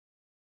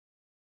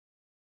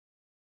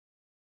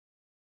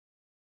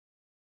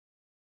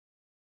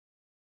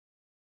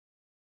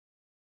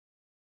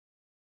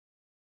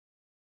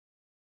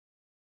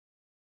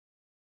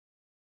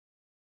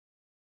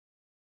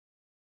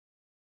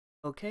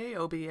Okay,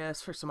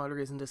 OBS for some odd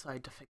reason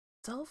decided to fix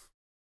itself.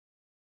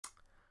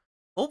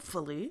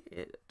 Hopefully,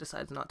 it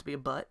decides not to be a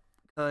butt,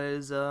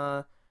 because,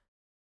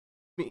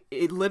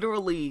 it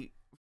literally,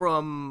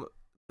 from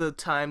the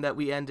time that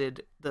we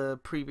ended the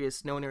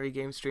previous No Nary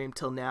game stream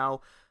till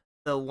now,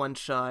 the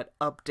one-shot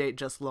update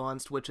just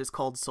launched, which is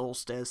called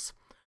Solstice.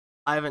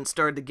 I haven't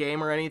started the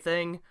game or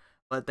anything,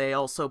 but they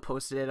also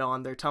posted it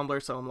on their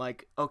Tumblr, so I'm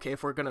like, okay,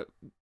 if we're gonna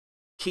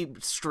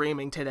keep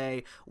streaming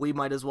today, we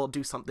might as well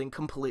do something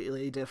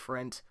completely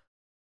different.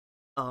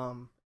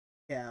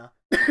 Yeah.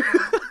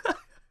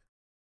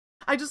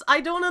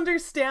 I don't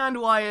understand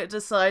why it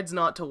decides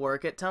not to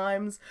work at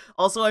times.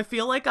 Also, I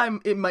feel like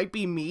it might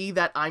be me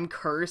that I'm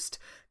cursed,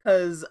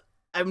 because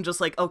I'm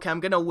just like, okay, I'm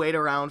gonna wait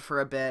around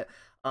for a bit,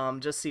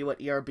 just see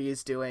what ERB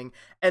is doing.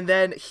 And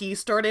then he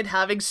started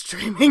having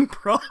streaming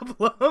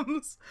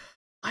problems.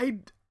 I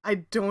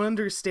don't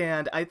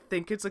understand. I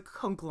think it's a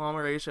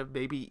conglomeration of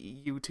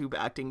maybe YouTube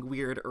acting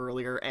weird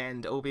earlier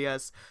and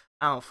OBS.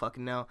 I don't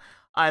fucking know.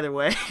 Either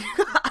way,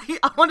 I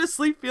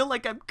honestly feel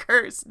like I'm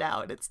cursed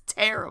now, and it's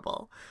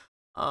terrible.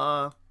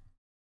 Yeah,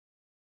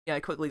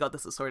 I quickly got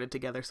this sorted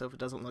together, so if it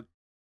doesn't look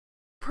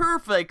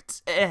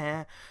perfect,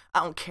 I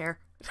don't care.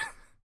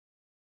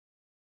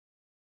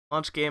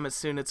 Launch game as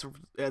soon as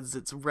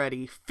it's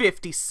ready.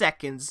 50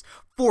 seconds,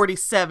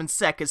 47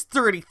 seconds,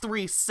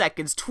 33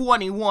 seconds,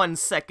 21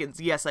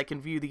 seconds. Yes, I can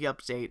view the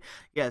update.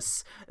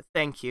 Yes,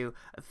 thank you.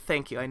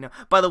 Thank you, I know.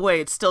 By the way,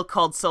 it's still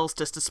called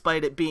Solstice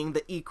despite it being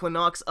the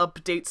Equinox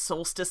update,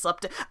 Solstice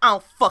update. I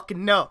don't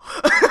fucking know.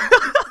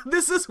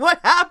 This is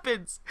what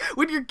happens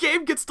when your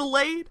game gets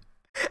delayed.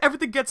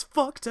 Everything gets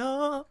fucked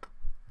up.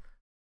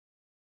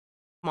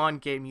 Come on,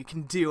 game, you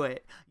can do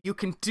it. You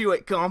can do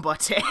it,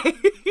 Gambate.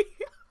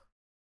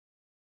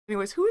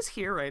 Anyways, who is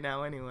here right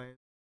now, anyways?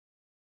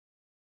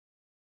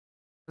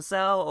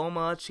 Masao,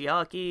 Oma,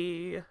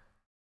 Chiaki,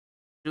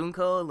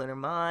 Junko, Leonard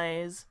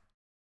Mize,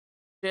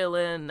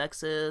 Jalen,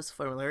 Nexus,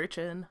 Formula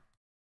Urchin. I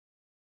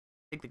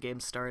think the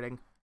game's starting.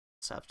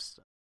 Just have to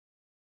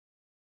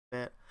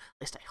bit. At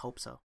least I hope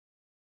so.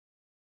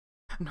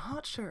 I'm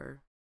not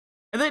sure.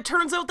 And then it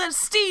turns out that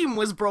Steam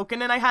was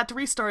broken and I had to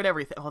restart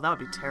everything. Oh, that would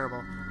be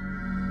terrible.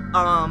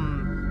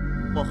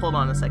 Well, hold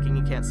on a second,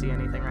 you can't see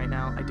anything right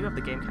now. I do have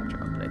the game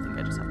capture up, but I think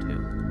I just have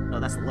to... Oh,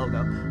 that's the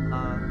logo.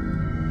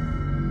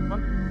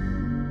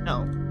 One?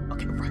 No.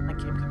 Okay, right, my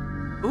game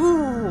capture.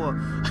 Ooh!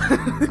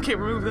 Okay,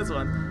 remove this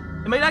one.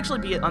 It might actually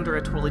be under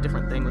a totally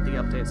different thing with the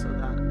update, so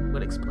that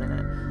would explain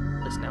it.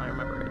 At least now I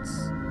remember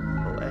it's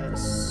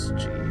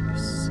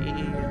OSGC.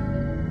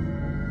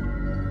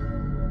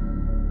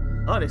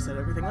 Oh, they set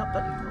everything up,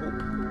 but nope.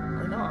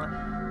 Apparently not.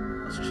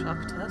 Let's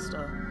chuck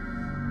Testa.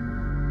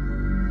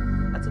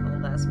 That's an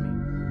old ass meme.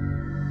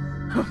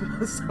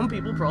 Some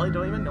people probably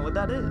don't even know what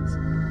that is.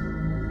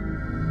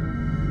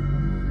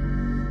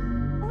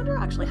 I wonder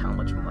actually how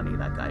much money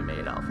that guy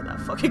made off of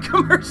that fucking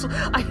commercial.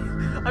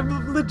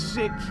 I'm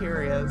legit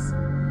curious.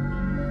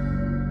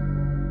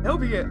 I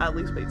hope he at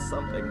least made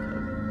something.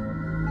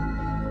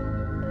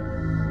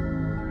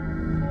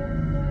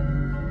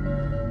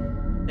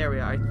 There we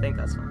are, I think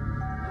that's fine.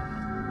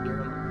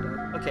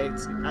 Okay,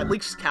 it's at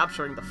least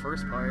capturing the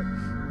first part.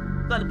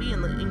 Gotta be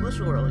in the English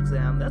oral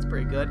exam, that's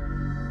pretty good.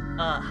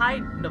 Hi,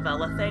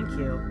 Novella, thank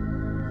you.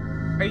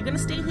 Are you gonna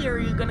stay here or are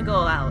you gonna go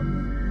out?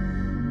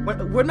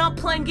 We're not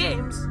playing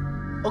games!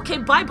 Okay,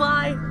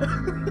 bye-bye!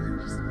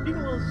 Just being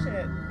a little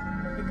shit.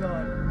 Oh my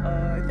god.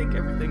 I think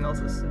everything else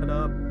is set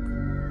up.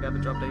 We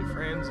haven't dropped any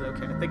frames.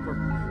 Okay, I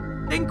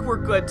think we're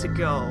good to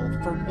go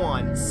for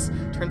once.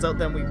 Turns out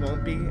then we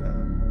won't be.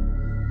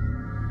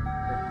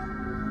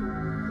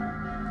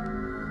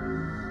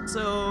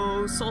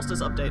 So,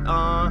 Solstice update.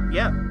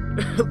 Yeah.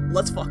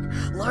 Let's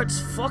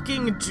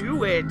fucking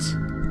do it!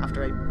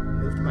 After I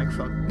move the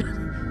microphone.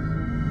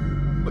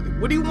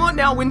 What do you want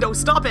now, Windows?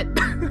 Stop it!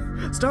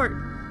 Start!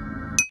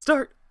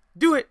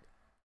 Do it!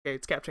 Okay,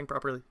 it's capturing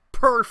properly.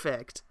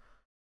 Perfect!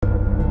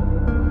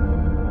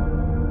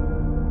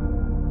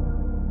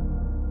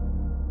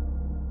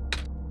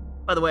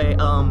 By the way,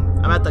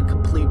 I'm at the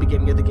complete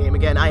beginning of the game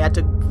again. I had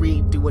to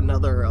redo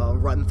another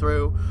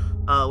run-through,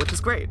 which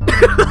is great.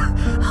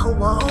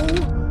 Hello?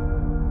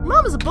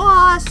 Mom is a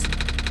boss!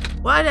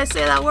 Why did I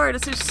say that word?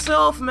 It's just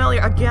so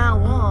familiar. Again,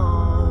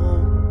 whoa.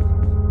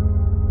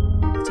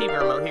 TV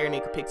remote here,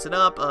 Nika picks it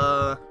up.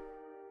 Oh,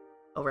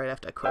 right, I have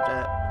to equip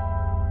that.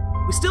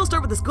 We still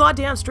start with this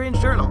goddamn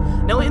strange journal.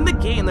 Now, in the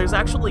game, there's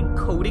actually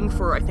coding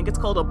for, I think it's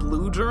called a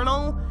blue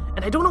journal,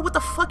 and I don't know what the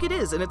fuck it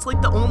is, and it's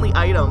like the only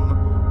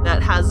item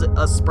that has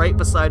a sprite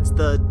besides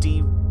the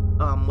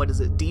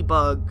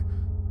debug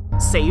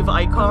save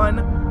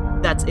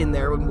icon that's in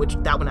there, which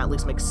that one at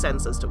least makes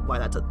sense as to why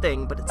that's a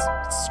thing, but it's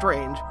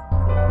strange.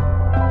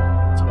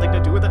 Something to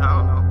do with it? I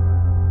don't know.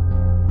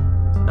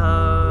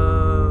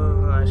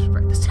 I should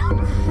write this down.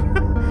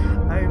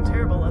 I am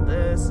terrible at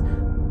this.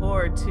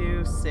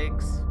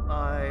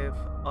 4265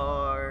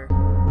 RBYG.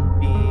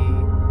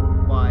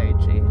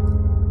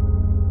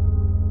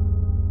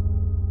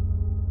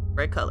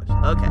 Bright colors.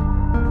 Okay.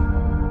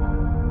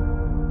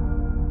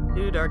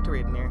 Too dark to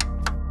read in here.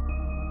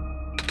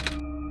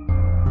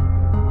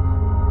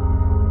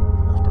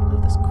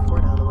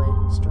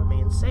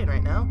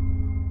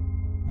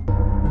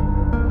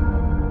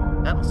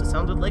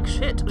 sounded like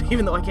shit,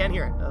 even though I can't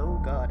hear it.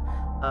 Oh god.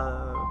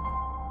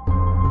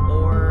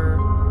 Or...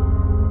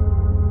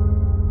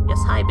 Yes,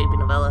 hi, baby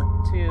novella.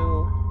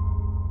 To...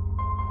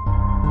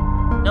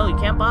 No, you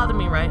can't bother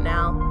me right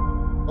now.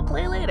 We'll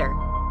play later.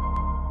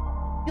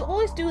 You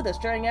always do this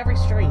during every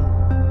stream.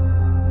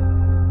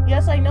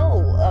 Yes, I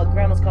know,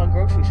 Grandma's gone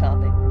grocery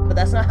shopping, but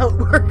that's not how it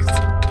works.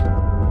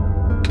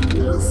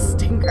 Little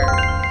stinker.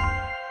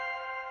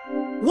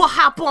 What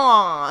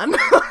happened?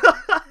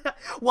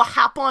 What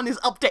happened is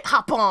update.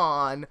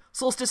 Happon.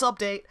 Solstice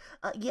update.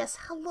 Yes,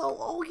 hello.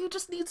 Oh, you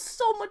just need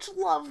so much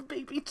love,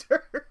 baby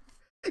turd.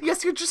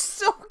 Yes, you're just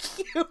so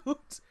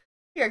cute.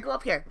 Here, go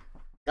up here.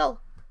 Go.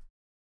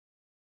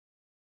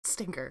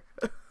 Stinker.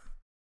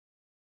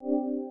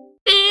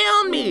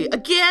 Ban me!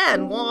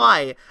 Again!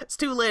 Why? It's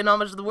too late, not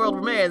much of the world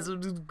remains.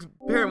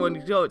 Apparently when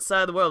you go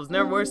outside the world, it's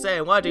never worth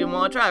saying. Why do you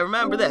want to try?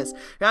 Remember this.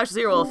 Your actions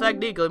here will affect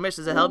Nico. Your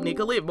mission is to help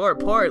Nico leave. More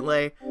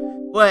importantly...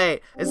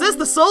 Wait, is this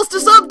the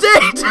Solstice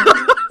update?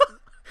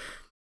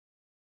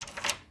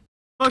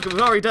 Fuck, we've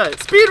already done it.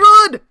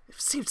 Speedrun! It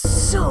seems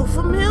so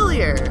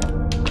familiar.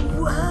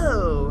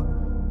 Whoa.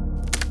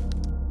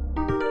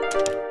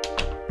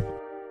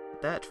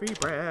 That tree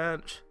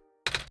branch.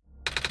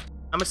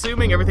 I'm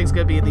assuming everything's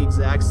gonna be the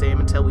exact same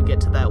until we get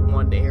to that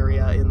one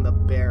area in the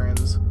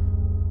Barrens.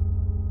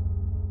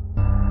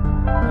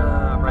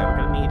 Right, we're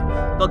gonna need...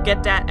 Go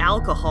get that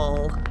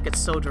alcohol. Get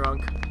so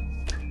drunk.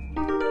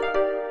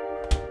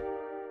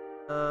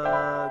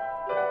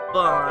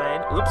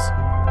 Fine. Oops.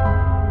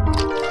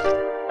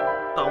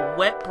 A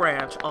wet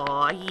branch.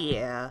 Aw,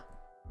 yeah.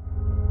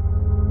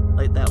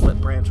 Light that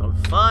wet branch on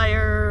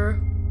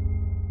fire.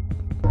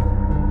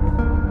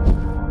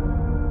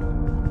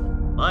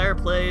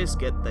 Fireplace,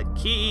 get the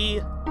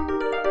key.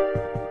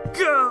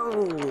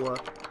 Go!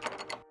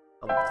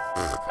 Oh,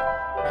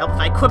 help if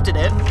I equipped it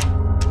in.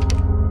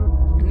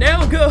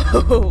 Now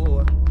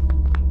go!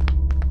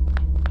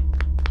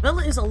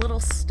 Bella is a little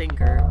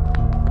stinker.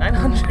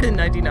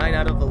 999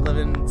 out of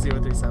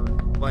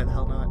 11,037. Why the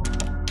hell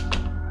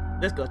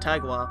not? This go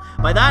tag a while.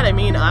 By that I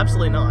mean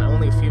absolutely not.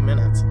 Only a few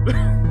minutes.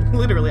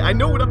 Literally, I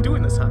know what I'm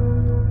doing this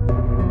time.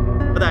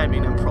 By that I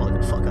mean I'm probably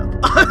gonna fuck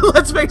up.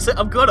 Let's face it,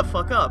 I'm gonna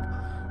fuck up.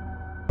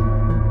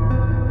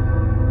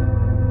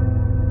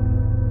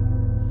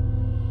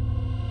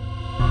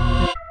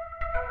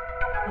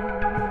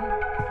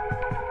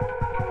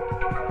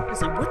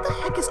 It's like, what the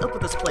heck is up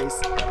with this place?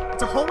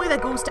 It's a hallway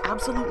that goes to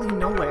absolutely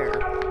nowhere.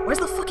 Where's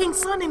the fucking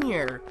sun in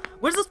here?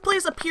 Where's this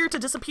place appear to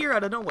disappear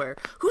out of nowhere?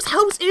 Whose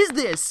house is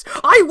this?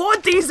 I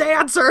want these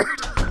answered!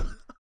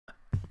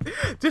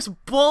 This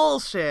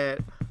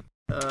bullshit.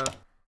 I'm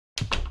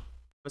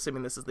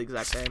assuming this is the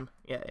exact same.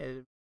 Yeah,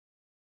 it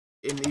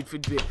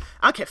would be.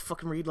 I can't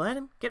fucking read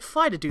Latin. Get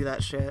Fi to do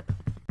that shit.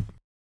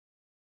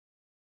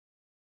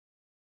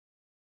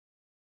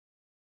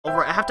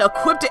 Over, I have to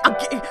equip it.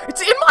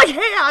 It's in my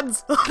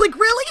hands! Like,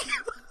 really?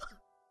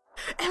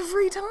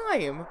 Every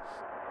time.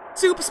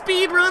 Super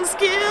speedrun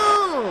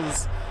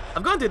skills!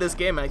 I've gone through this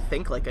game in, I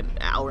think, like an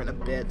hour and a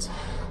bit. So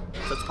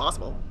it's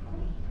possible.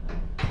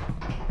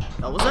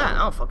 What was that? I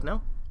don't fucking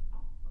know.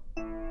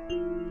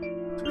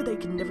 It's weird they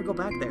can never go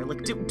back there.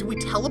 Like, do we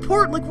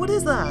teleport? Like, what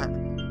is that?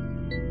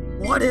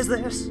 What is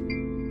this?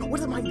 What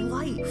is my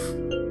life?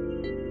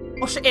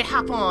 Oh shit, it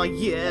happened,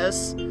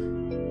 yes!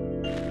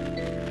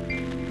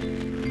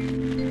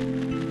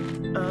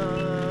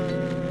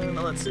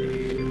 Let's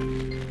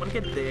see. Wanna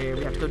get there,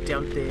 we have to go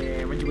down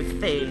there and do a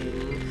thing.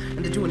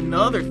 And then do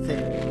another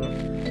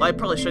thing. Well, I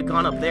probably should have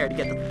gone up there to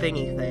get the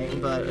thingy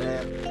thing, but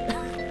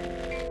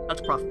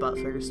that's profit bot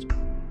first.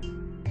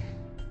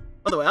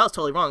 By the way, I was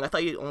totally wrong. I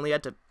thought you only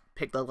had to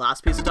pick the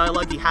last piece of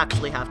dialogue. You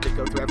actually have to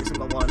go through every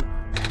single one.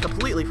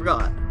 Completely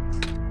forgot.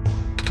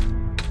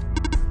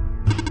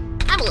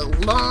 I'm a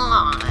little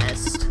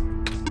lost.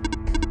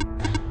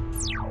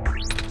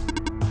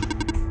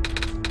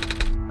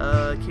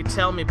 Can you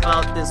tell me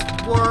about this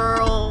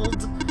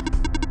world?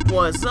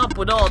 What's up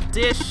with all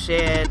this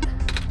shit?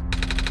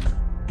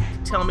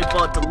 Tell me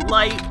about the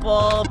light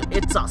bulb.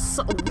 It's a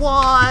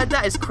what?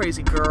 That is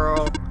crazy,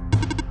 girl.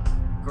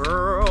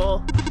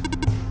 Girl.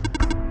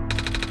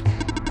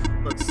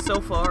 Looks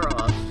so far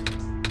off.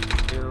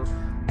 Ew.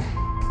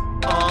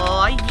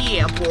 Aw,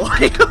 yeah,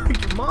 boy.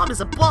 Your mom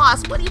is a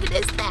boss. What even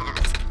is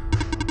that?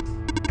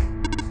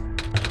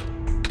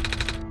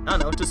 I don't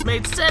know. It just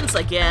made sense,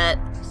 I get.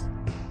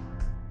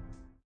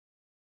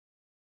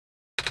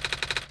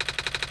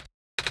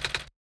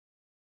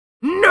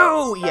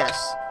 No!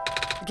 Yes.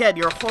 Again,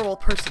 you're a horrible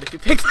person if you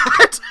pick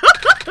that.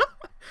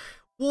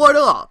 What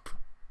up?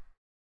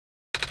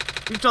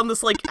 We've done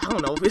this like, I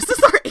don't know, is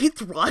this our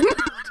 8th run?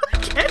 I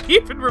can't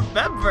even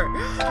remember.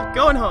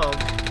 Going home.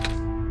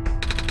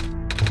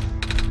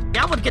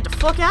 Yeah, I want to get the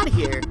fuck out of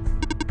here.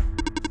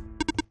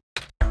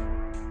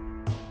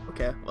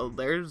 Okay, well,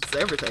 there's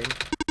everything.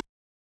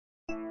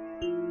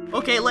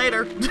 Okay,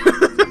 later.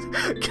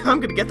 I'm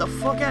gonna get the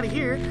fuck out of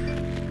here.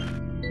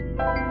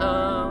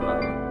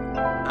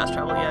 Fast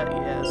travel yet?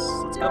 Yes.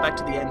 Let's go back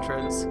to the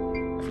entrance.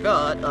 I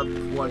forgot, up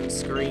one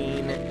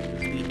screen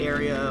is the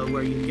area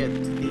where you get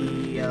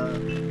the,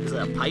 is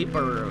it a pipe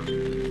or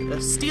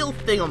a steel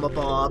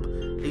thingamabob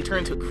that you turn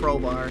into a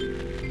crowbar.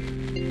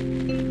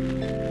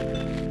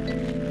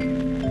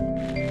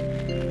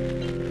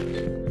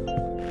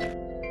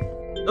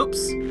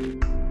 Oops.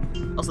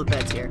 Also, the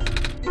bed's here.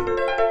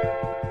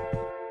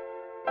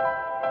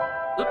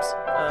 Oops.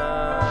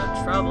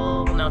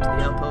 Travel now to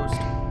the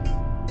outpost.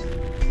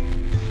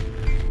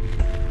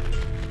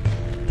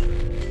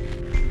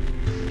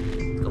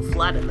 Let's go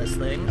flatten this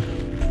thing.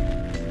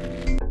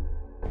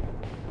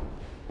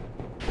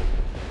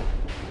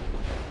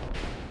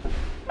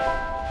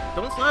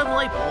 Don't flatten the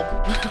light bulb.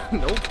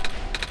 Nope.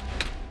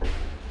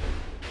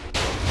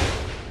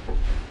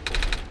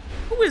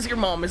 Who is your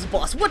mom as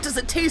boss? What does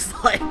it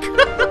taste like?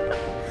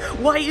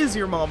 Why is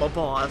your mom a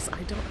boss?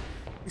 I don't...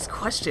 These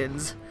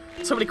questions.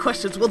 So many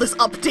questions. Will this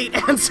update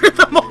answer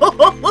them all?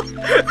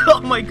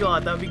 Oh my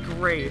god, that would be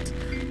great.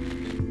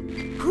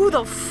 Who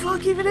the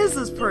fuck even is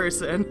this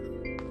person?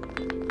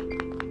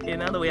 Okay,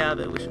 now that we have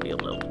it, we should be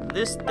able to open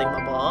this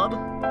thingamabob.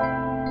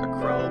 A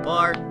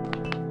crowbar.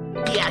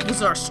 Yeah,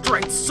 using our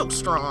strength so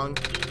strong.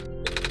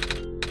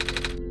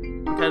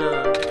 Kind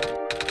of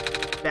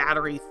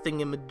battery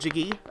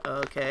thingamajiggy.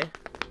 Okay.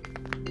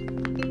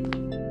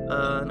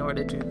 In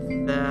order to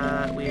do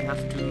that, we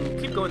have to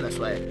keep going this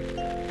way.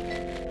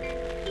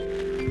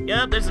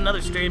 Yep, there's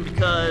another stream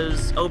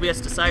because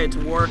OBS decided to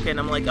work, and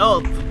I'm like,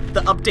 oh,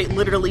 the update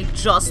literally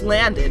just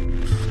landed.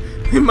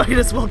 We might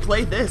as well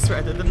play this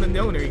rather than the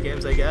Nonary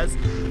games, I guess.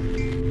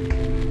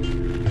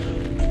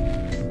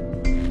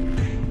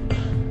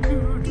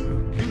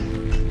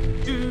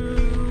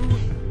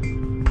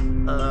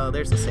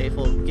 There's a safe.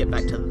 We'll get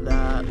back to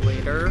that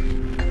later.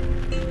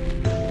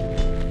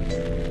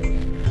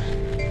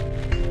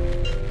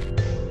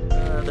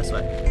 This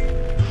way.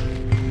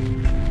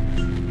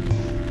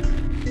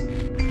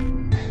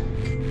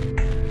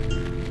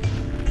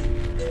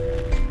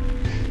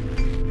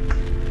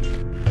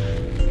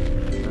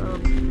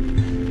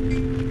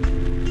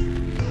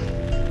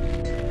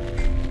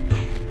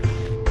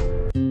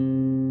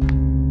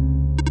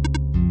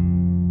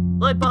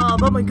 Light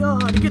bulb, oh my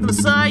god, you get the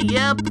Messiah,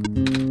 yep.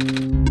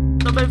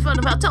 Don't make fun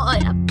of how tall I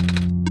am.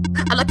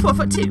 I like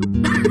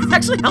 4'2".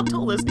 Actually, how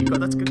tall is Nico?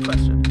 That's a good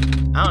question.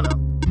 I don't know.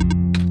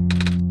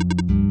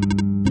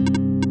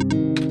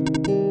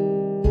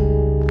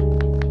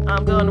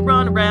 I'm gonna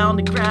run around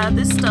and grab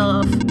this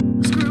stuff.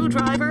 A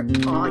screwdriver?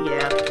 Aw,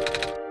 yeah.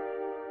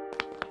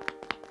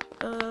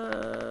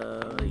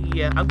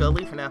 Yeah, I'm gonna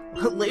leave for now.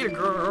 Later,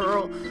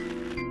 girl.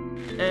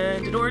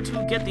 And in order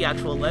to get the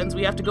actual lens,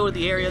 we have to go to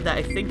the area that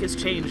I think has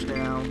changed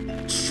now.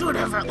 Should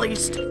have, at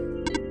least.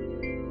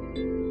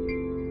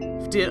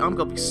 Dude, I'm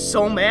gonna be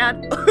so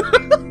mad.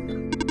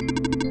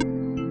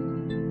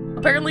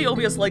 Apparently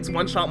OBS likes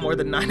one-shot more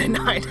than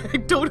 999. I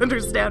don't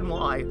understand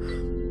why.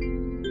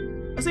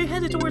 As we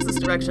headed towards this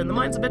direction, the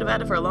mines have been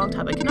abandoned for a long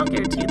time. I cannot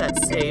guarantee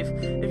that's safe.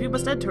 If you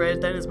must enter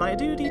it, then it's my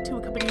duty to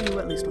accompany you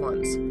at least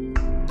once.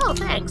 Oh,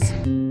 thanks.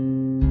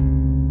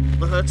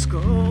 Let's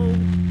go.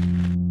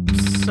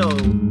 So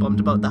bummed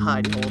about the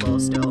hidey hole though,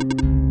 still.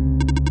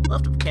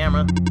 Left of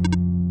camera.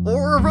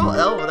 Or a roll.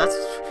 Oh, that's...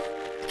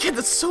 Kid,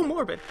 that's so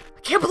morbid. I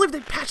can't believe they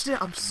patched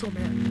it. I'm so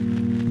mad.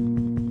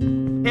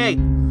 Hey.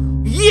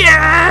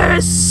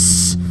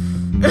 Yes!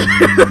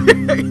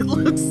 It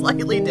looks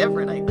slightly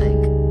different, I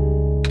think.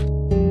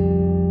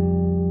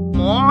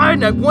 Come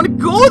on, I want to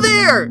go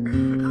there!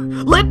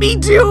 Let me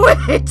do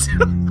it!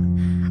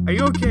 Are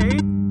you okay?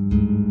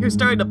 You're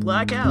starting to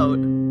black out. I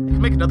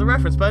can make another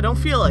reference, but I don't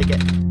feel like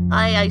it.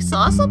 I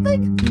saw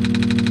something?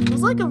 It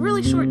was like a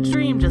really short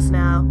dream just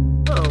now.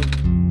 Oh.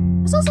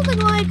 I saw something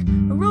like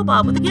a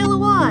robot with a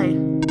yellow eye.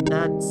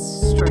 That's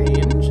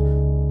strange.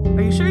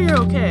 Are you sure you're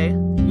okay?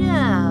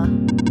 Yeah.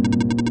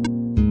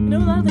 You know,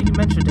 now that you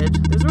mentioned it,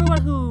 there's a robot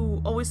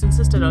who always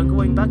insisted on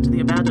going back to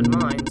the abandoned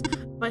mines.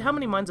 Despite how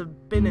many mines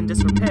have been in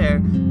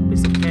disrepair,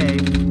 it's okay.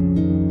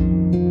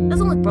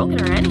 Doesn't look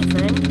broken or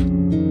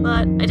anything.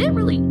 But I didn't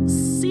really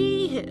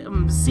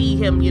see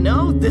him, you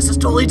know? This is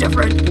totally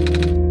different.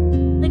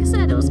 Like I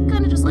said, it was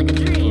kind of just like a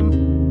dream.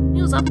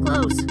 He was up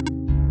close.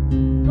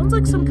 Sounds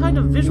like some kind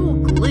of visual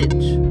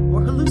glitch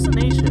or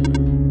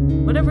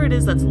hallucination. Whatever it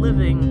is that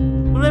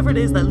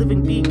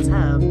living beings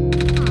have.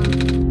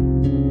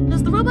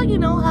 Does the robot you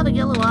know have a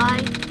yellow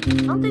eye?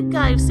 I don't think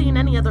I've seen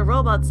any other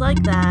robots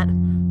like that.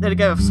 Then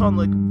again, I've saw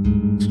like,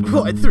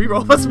 what, 3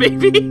 robots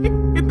maybe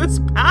in this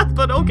path,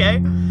 but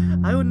okay.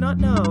 I would not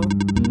know.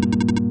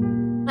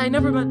 I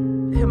never met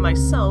him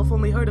myself,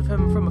 only heard of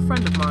him from a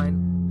friend of mine.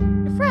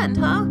 Your friend,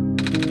 huh?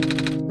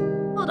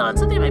 Hold on,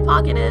 something in my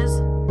pocket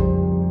is...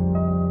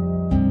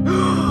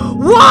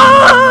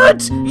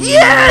 What?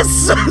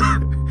 Yes!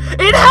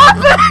 It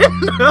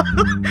happened!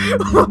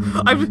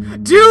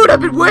 Dude, I've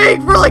been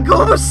waiting for like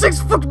almost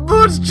 6 fucking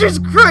months, Jesus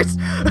Christ!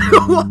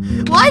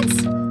 What?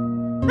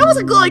 That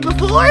wasn't glowing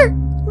before!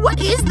 What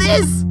is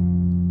this?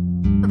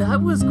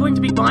 That was going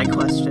to be my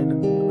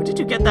question. Where did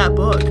you get that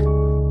book?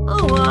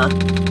 Oh,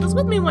 it was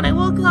with me when I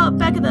woke up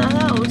back at the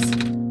house.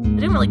 I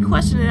didn't really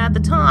question it at the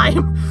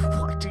time.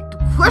 Why do you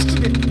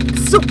question it?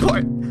 It's so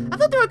boring. I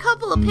thought there were a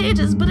couple of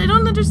pages, but I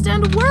don't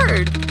understand a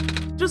word.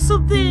 Just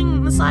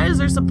something the scientists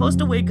are supposed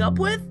to wake up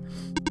with?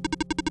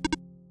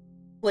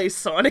 Play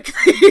Sonic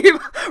theme,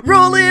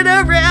 rolling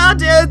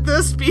around at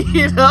the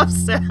speed of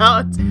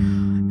sound.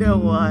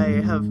 No,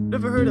 I have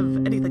never heard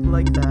of anything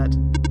like that,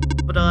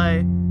 but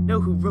I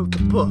know who wrote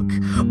the book.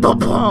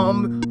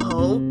 Ba-bum!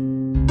 Oh,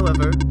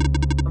 however,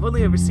 I've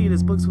only ever seen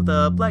his books with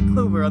a black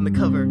clover on the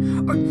cover.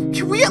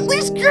 Can we at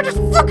least get his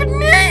fucking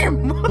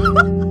name?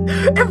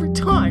 Every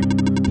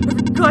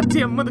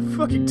goddamn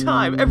motherfucking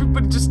time,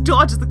 everybody just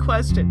dodges the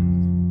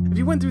question. If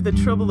you went through the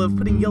trouble of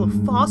putting yellow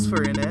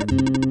phosphor in it,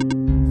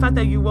 the fact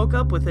that you woke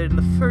up with it in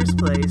the first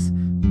place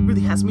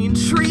really has me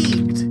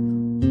intrigued.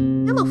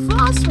 Yellow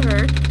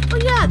phosphor? Oh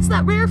yeah, it's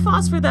that rare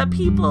phosphor that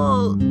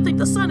people think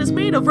the sun is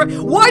made of, right?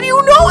 Why do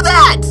you know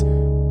that?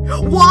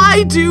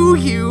 Why do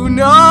you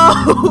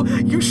know?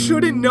 You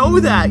shouldn't know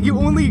that. You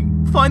only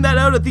find that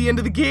out at the end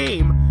of the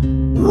game.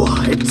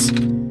 What?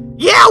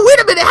 Yeah, wait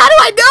a minute, how do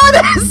I know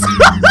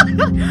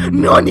this?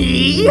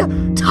 Nani?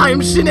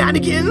 Time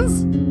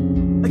shenanigans?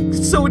 Like,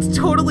 so it's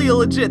totally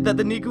legit that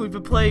the Nika we've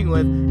been playing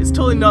with is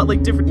totally not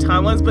like different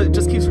timelines, but it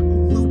just keeps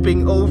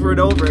looping over and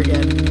over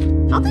again.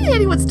 I don't think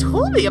anyone's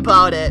told me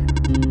about it.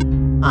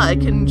 I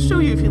can show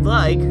you if you'd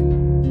like.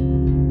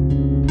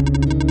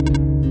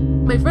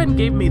 My friend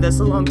gave me this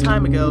a long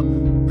time ago.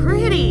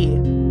 Pretty!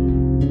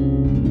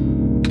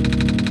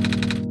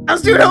 I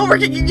was doing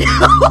homework and you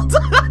yelled!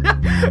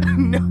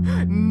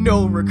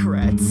 no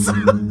regrets.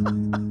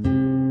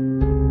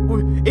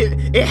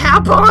 It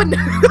happened!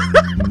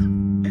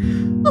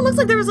 Oh, looks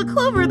like there was a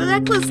clover in the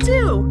necklace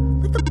too!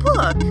 Like the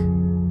book!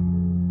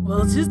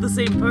 Well, it's just the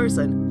same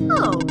person.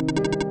 Oh.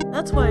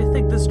 That's why I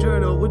think this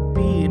journal would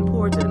be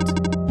important.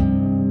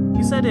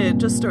 You said it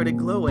just started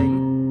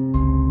glowing.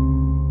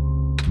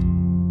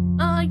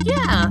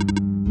 Yeah.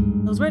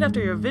 That was right after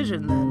your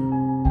vision,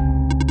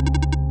 then.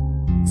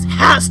 This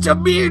has to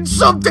mean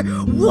something!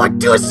 What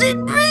does it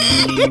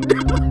mean?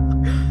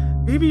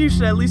 Maybe you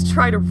should at least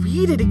try to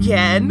read it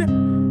again.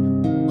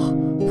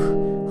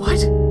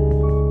 What?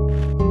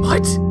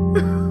 What?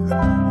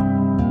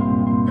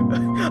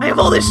 I have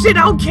all this shit,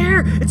 I don't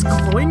care! It's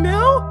glowing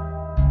now?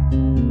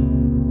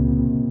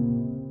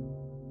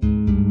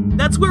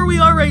 That's where we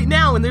are right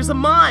now, and there's a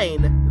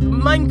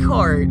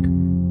minecart.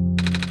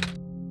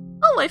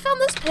 Oh, I found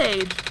this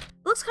page.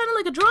 It looks kind of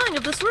like a drawing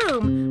of this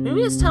room.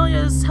 Maybe it's telling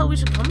us how we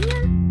should come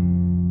here?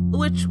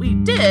 Which we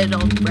did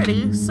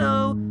already,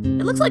 so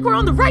it looks like we're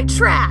on the right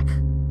track.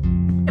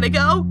 Can I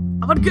go?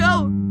 I wanna go.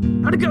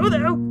 I wanna go,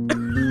 though.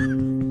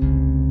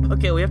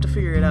 Okay, we have to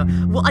figure it out.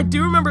 Well, I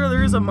do remember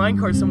there is a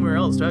minecart somewhere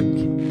else. Do I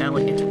kind of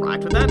like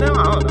interact with that now?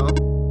 I don't know.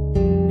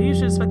 Maybe you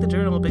should inspect the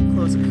journal a bit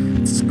closer.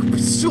 This is gonna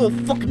be so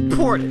fucking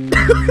important.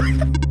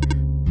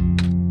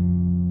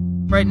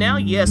 Right now,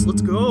 yes,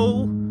 let's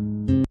go.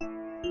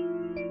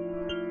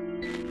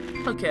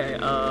 Okay,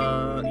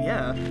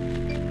 yeah.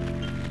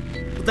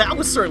 That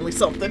was certainly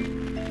something.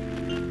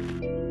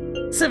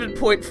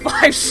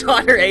 7.5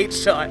 shot or 8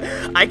 shot?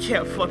 I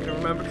can't fucking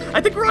remember.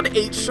 I think we're on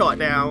 8 shot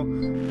now.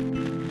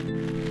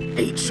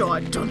 8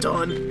 shot, dun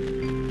dun.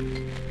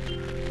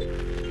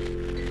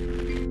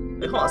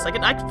 Wait, hold on a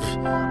second. I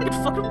can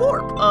fucking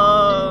warp.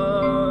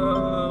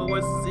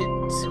 Was it?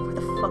 Where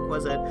the fuck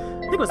was it?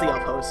 I think it was the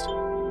outpost.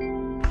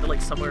 Or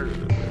like somewhere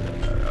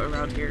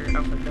around here. I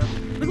don't think so.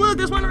 Like, look,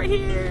 there's one right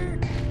here.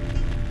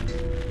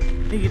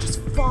 And you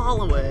just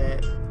follow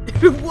it.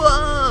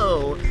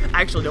 Whoa!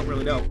 I actually don't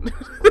really know.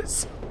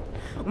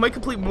 We might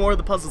complete more of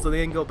the puzzles and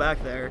then go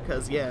back there,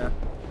 because, yeah.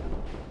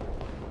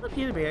 Not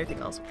appear to be anything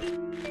else.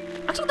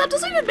 Actually, that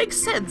doesn't even make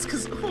sense,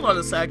 because, hold on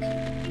a sec.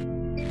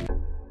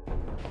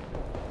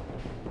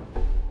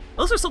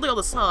 Unless there's something on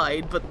the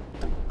side, but,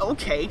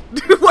 okay.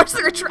 Why's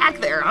there a track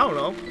there? I don't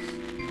know.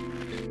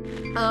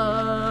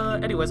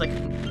 Anyways, I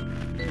can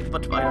move a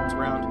bunch of items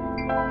around.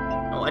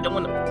 Oh, I don't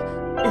want to...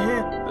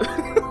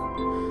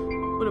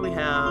 What do we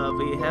have?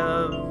 We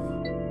have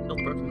build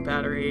a broken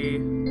battery.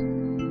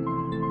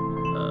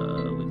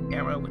 With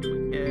camera, which we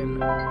can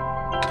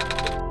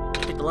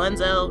take the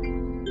lens out.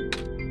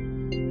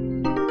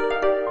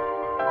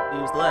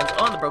 Use the lens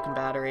on the broken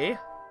battery.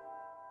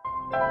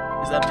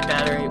 Use the empty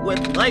battery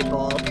with the light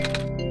bulb.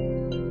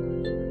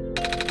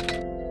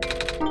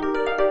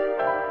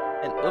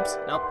 And oops,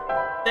 nope.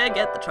 Then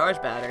get the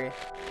charged battery.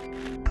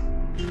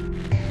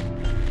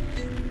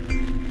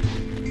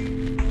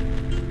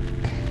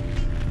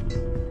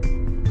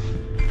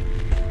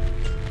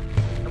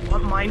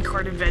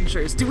 Minecart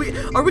adventures.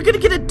 Are we gonna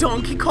get a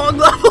Donkey Kong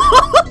level?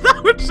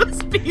 That would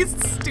just be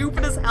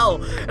stupid as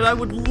hell, and I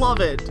would love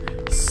it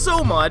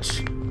so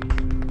much.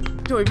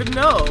 Don't even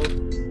know.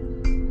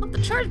 But the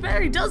charged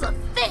battery does a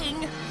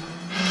thing.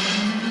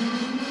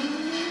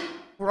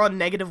 We're on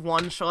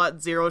 -1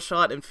 shot, 0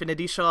 shot,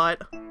 infinity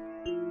shot.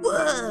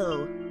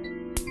 Whoa!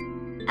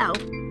 Ow!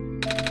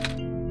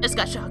 I just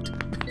got shocked.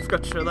 I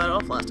forgot to show that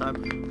off last time.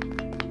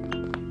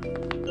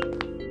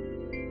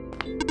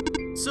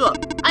 Sup?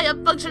 I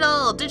am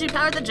functional! Did you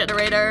power the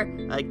generator?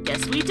 I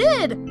guess we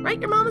did! Right,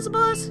 your mom is a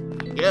boss?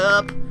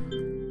 Yup.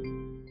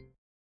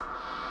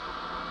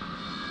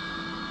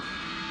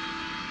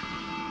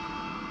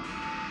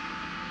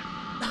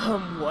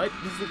 What?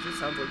 This just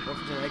sounds like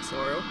morphogenetic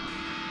sorrow.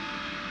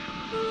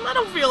 I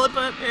don't feel it,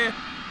 but eh.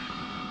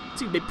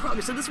 So you made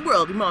progress in this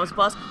world, your mom's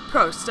boss.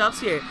 Progress stops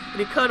here. And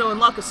you code to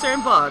unlock a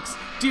certain box.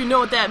 Do you know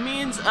what that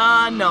means?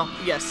 No.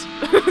 Yes.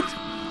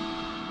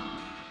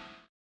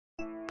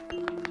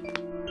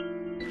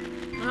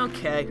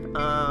 Okay,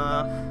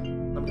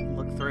 let me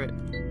look through it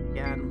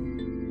again.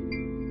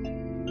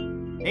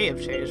 May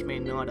have changed, may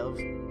not have.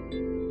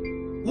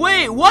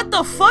 Wait, what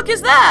the fuck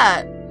is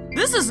that?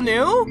 This is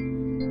new?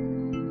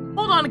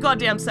 Hold on a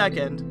goddamn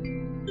second.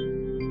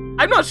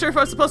 I'm not sure if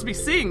I'm supposed to be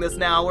seeing this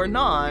now or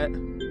not.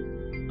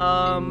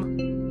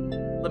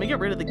 Let me get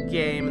rid of the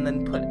game and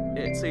then put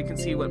it so you can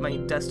see what my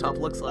desktop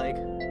looks like.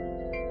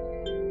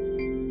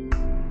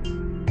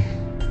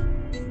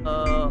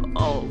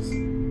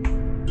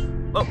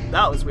 Oh,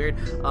 that was weird.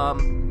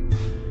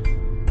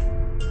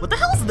 What the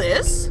hell is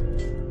this?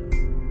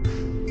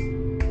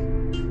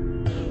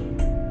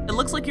 It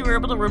looks like you were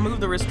able to remove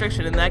the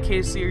restriction. In that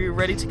case, you're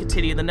ready to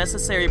continue. The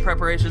necessary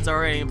preparations are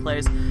already in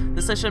place.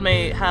 The session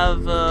may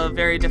have a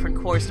very different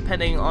course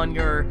depending on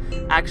your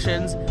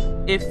actions.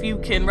 If you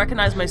can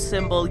recognize my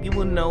symbol, you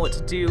will know what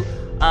to do.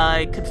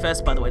 I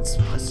confess, by the way, it's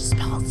supposed to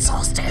spell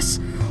solstice.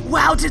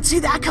 Wow, didn't see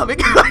that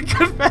coming. I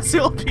confess it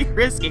will be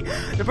risky.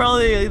 The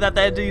probability that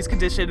the entity's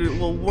condition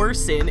will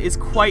worsen is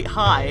quite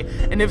high,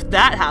 and if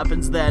that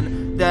happens,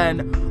 then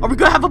are we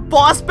gonna have a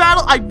boss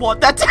battle? I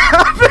want that to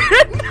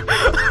happen.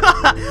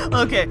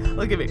 Okay,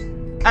 look at me.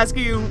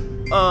 Asking you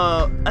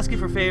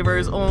for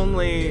favors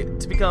only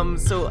to become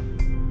so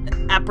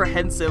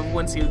apprehensive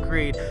once you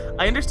agreed.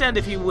 I understand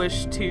if you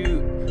wish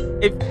to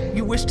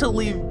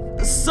leave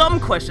some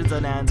questions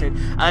unanswered.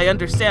 I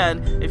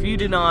understand if you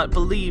do not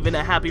believe in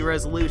a happy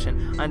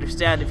resolution. I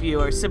understand if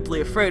you are simply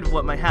afraid of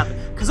what might happen.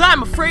 'Cause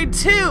I'm afraid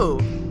too!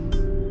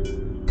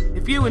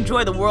 If you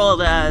enjoy the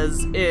world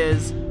as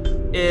is,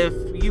 if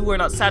you were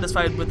not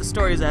satisfied with the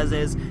stories as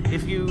is,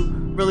 if you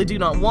really do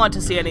not want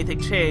to see anything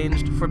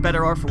changed, for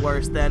better or for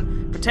worse,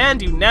 then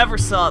pretend you never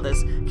saw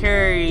this.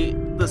 Carry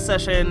the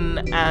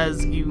session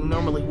as you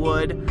normally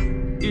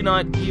would. Do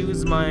not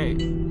use my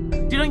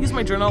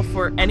journal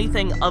for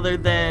anything other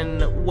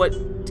than what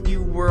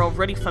you were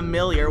already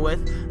familiar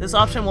with. This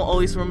option will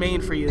always remain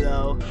for you,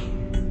 though.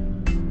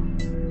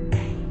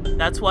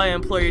 That's why I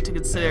implore you to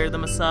consider the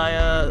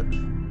Messiah,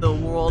 the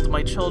world,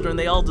 my children.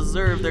 They all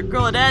deserve their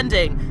good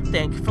ending.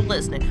 Thank you for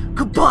listening.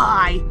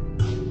 Goodbye!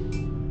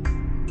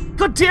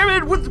 God damn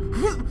it!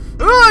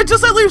 I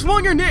just at least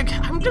want your nick!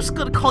 I'm just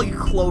gonna call you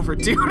Clover,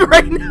 dude,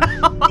 right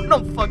now. I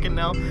don't fucking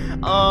know.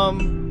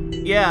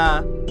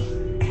 Yeah.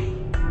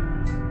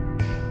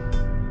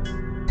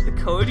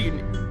 Code you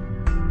need.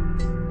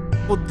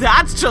 Well,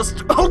 that's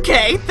just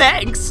okay,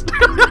 thanks.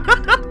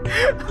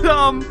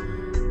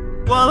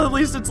 Well, at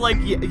least it's like,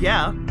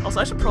 yeah. Also,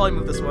 I should probably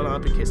move this one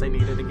up in case I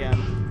need it again.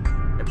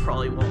 It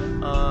probably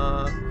won't.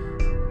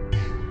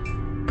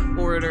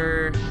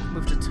 Order,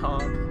 move to top.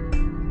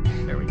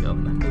 There we go,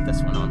 and then move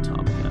this one on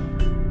top again.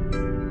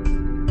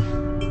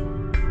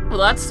 Well,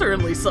 that's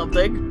certainly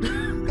something.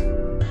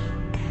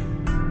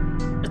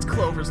 It's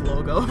Clover's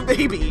logo,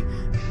 baby.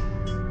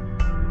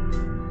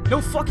 No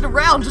fucking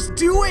around, just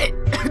do it!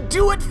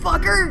 Do it,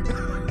 fucker!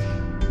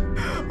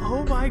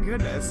 Oh my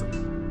goodness.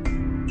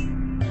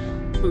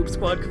 Boob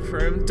Squad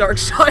confirmed. Dark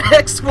Shot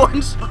X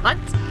Oneshot.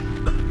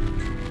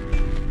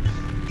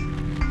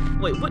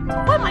 Wait, what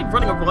am I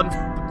running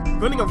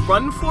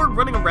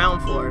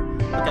around for?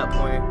 At that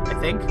point, I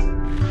think.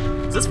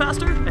 Is this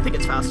faster? I think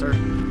it's faster.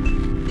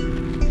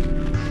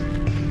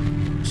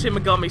 Shin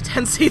Megami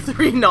Tensei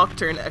 3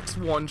 Nocturne X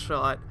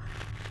Oneshot.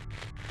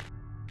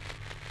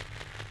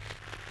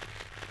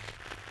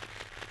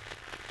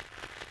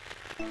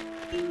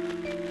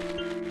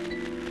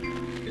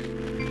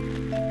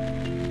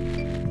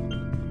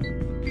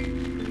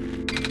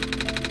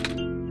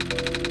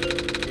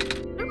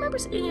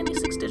 Seeing any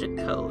 6-digit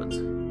codes.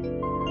 6.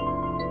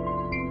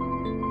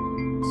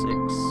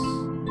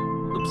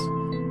 Oops.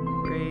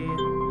 3.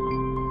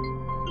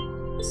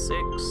 6.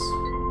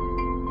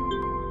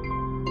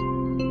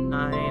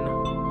 9.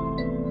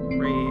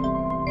 3.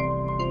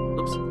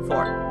 Oops.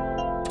 4.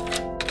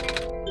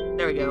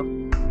 There we go.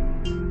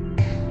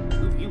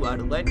 Move you out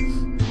of the way.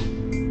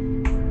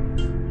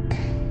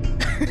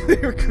 They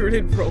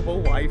recruited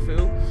Robo Waifu.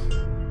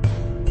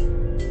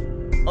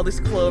 All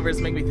these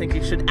clovers make me think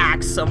you should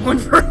ask someone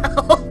for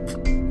help.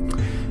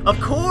 Of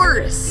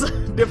course!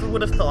 Never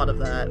would have thought of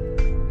that.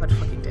 God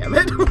fucking damn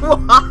it.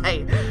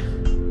 Why?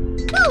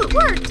 Oh, it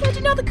worked! How'd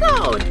you know the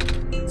code?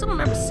 Someone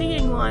remembers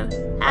seeing one.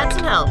 Had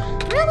some help.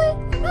 Really?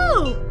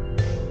 Who?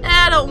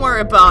 Don't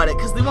worry about it,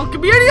 because they won't give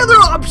me any other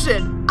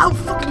option! I don't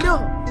fucking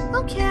know.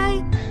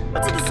 Okay.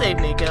 What's in the safe,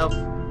 Nico?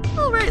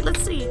 Alright,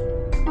 let's see.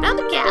 Found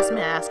the gas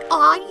mask.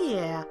 Aw,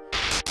 yeah.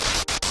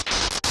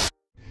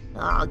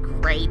 Aw,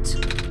 great.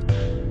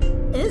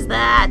 Is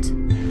that?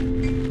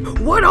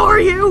 What are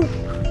you?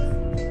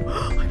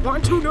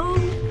 Want to know?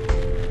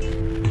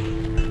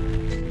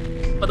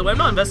 By the way, I'm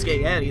not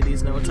investigating any of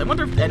these notes. I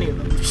wonder if any of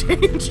them have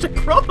changed. I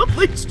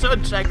probably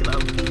should check them.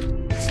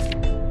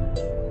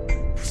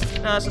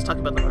 Nah, let's just talk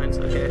about the mines,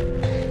 okay.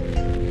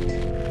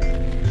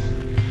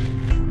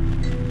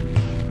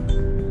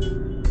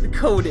 The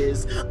code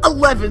is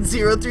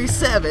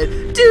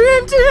 11037.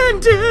 Dun dun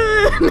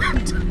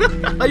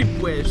dun! I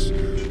wish.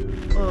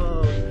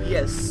 Oh,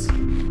 yes.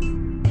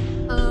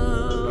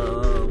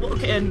 Well,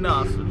 okay,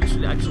 enough. We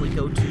should actually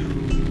go to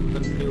the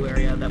new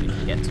area that we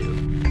can get to.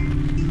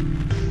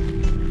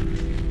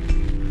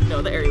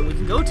 No, the area we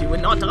can go to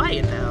and not die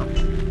in now.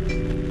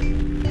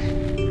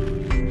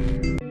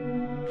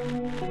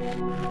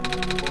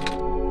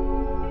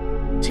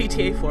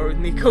 GTA 4 with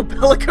Nico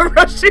Bellic, a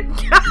Russian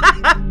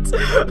cat!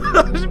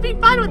 Should be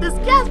fine with this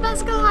gas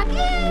mascot!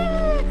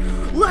 Yeah!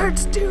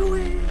 Let's do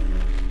it!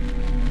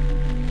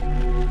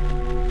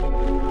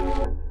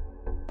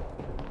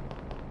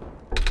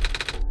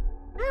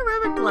 My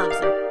rubber gloves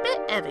are a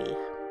bit heavy.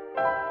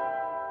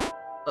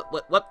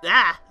 What?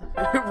 Ah!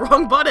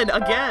 Wrong button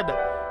again!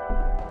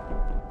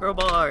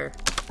 Crowbar.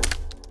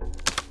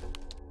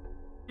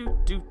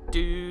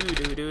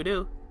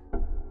 Do.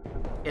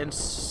 And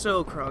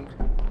so crunk.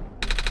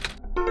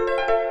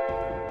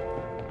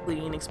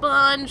 Cleaning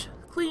sponge.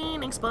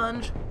 Cleaning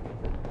sponge.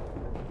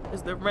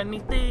 Is there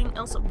anything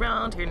else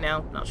around here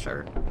now? Not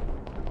sure.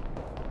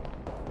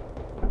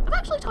 I've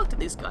actually talked to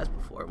these guys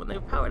before when they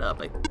were powered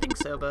up. I think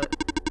so, but...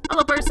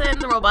 Hello person,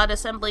 the robot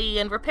assembly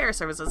and repair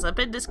services have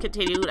been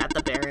discontinued at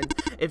the Barrens.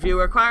 If you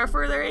require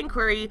further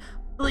inquiry,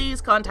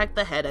 please contact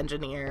the head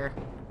engineer.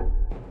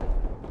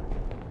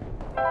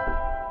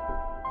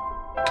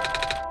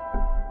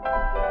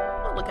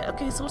 Oh, look at,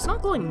 okay, so it's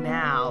not glowing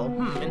now.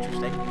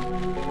 Interesting.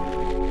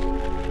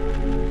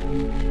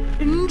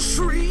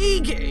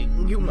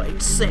 Intriguing, you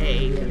might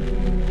say.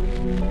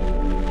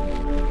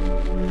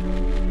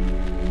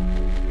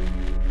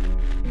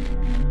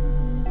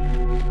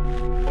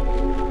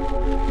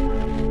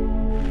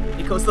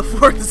 Nico's the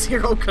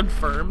 4th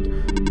confirmed.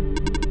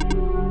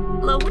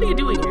 Hello, what are you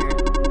doing here?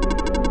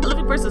 A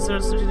living person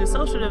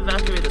should have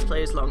evacuated this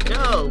place long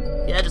ago.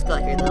 Yeah, I just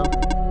got here though.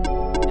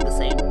 Do the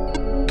same.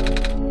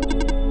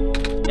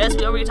 Yes,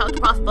 we already talked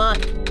to Prof, but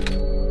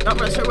not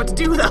really sure what to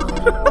do though.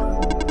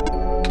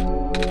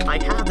 I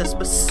have this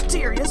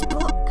mysterious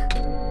book.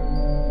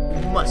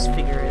 We must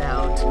figure it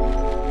out.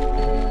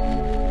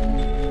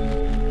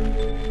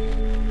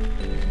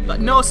 But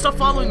no, stop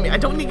following me. I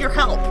don't need your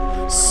help,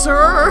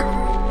 sir.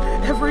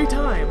 Every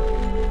time.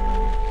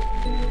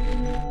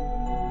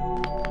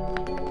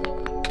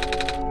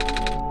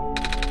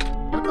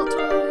 Medical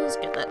tools,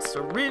 get that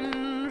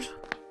syringe.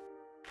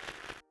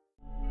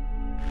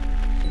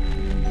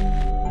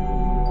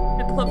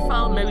 Get the club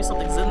file, maybe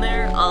something's in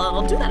there.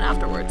 I'll do that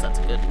afterwards, that's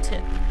a good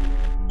tip.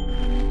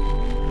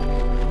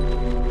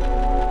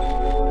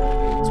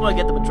 Just want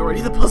to get the majority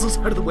of the puzzles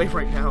out of the way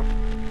right now.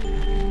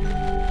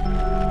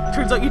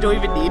 Turns out you don't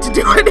even need to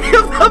do any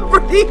of them for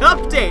the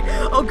update!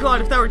 Oh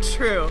god, if that were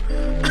true.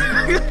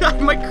 I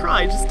might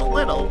cry just a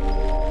little.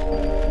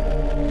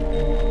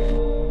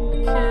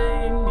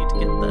 Okay, need to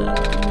get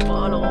the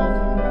bottle.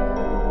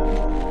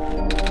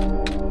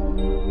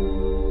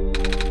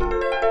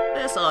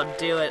 This ought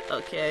to do it.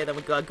 Okay, then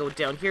we gotta go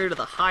down here to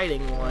the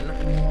hiding one.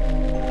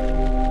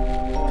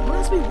 Don't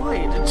ask me why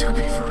it took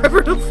me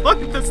forever to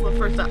find this the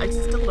first time. I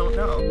still don't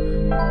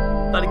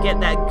know. Gotta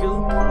get that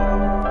goop.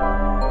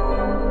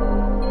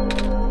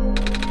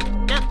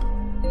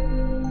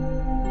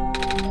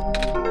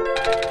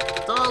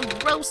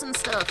 Gross and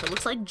stuff. It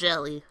looks like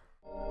jelly.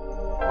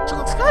 It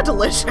looks kind of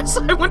delicious.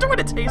 I wonder what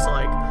it tastes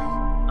like.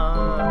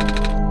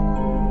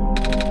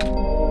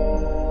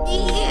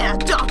 Yeah,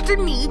 Dr.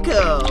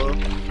 Nico.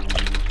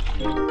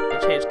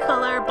 Change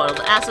color. Bottle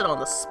of acid on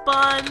the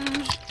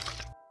sponge.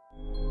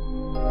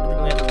 I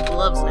think we have the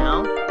gloves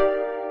now.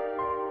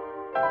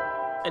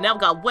 And now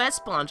we've got wet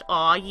sponge.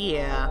 Aw,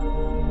 yeah.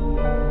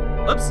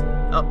 Oops.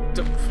 Oh,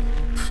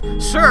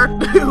 sure.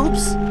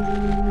 Oops.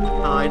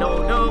 I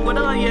don't know what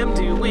I am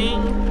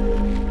doing.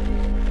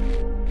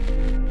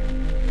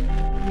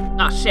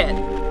 Ah, shit.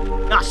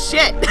 Ah,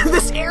 shit!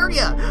 This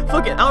area!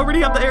 Fuck it, I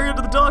already have the area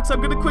to the docks, I'm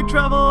gonna quick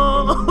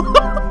travel!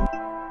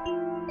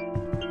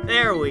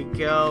 There we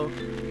go.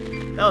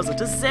 That was a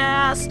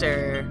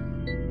disaster.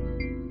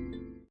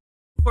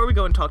 Before we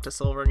go and talk to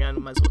Silver again,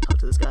 we might as well talk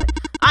to this guy.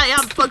 I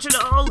am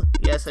functional!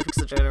 Yes, I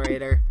fixed the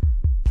generator.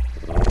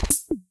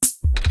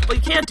 Well,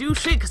 you can't do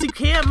shit because you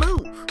can't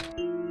move.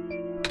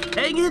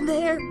 Hang in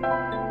there.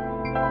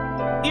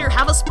 Here,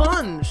 have a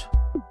sponge.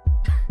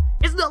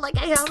 It's not like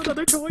I have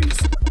another choice.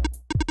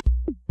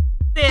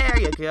 There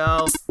you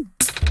go.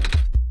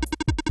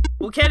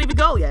 We can't even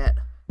go yet.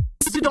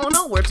 Because you don't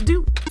know where to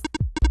do.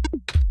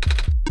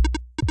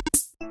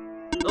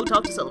 Go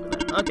talk to Sullivan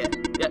then. Okay.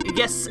 Yeah,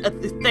 yes,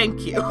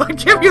 thank you. I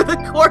give you the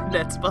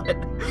coordinates, but...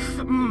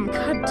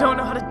 God, don't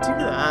know how to do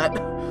that.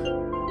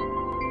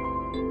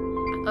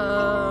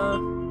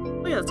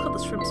 Oh yeah, it's called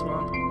the Shrimp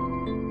Swamp.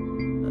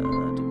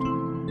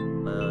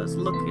 It's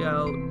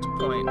Lookout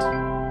Point.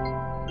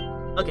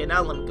 Okay,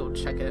 now let me go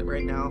check it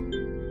right now.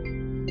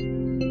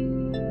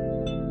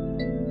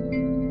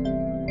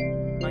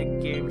 My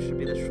game should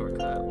be the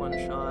shortcut, one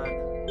shot.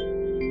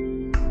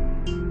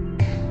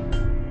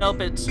 Nope,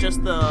 it's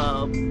just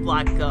the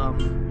black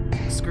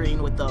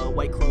screen with the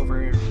white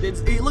clover.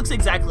 It looks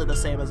exactly the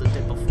same as it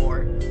did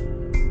before.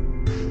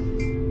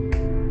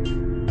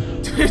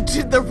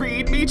 Did the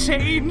readme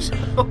change?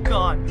 Oh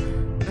god,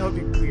 that would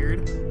be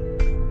weird.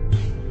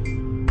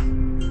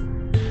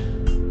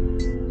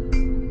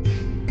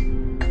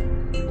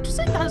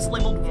 Interesting that it's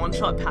labeled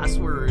one-shot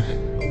password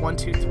 1,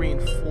 2, 3,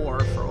 and 4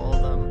 for all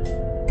of them.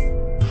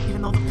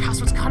 Even though the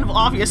password's kind of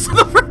obvious.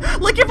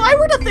 Like, if I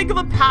were to think of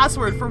a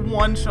password for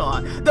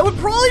one-shot, that would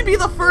probably be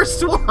the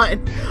first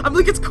one. I'm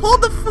like, it's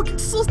called the fucking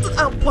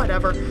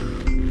whatever.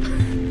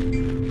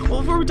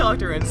 Well, before we talk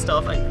to her and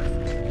stuff, I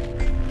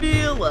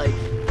feel like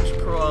I should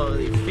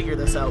probably figure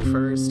this out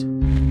first.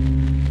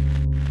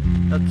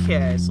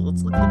 Okay, so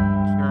let's look at the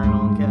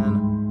journal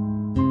again.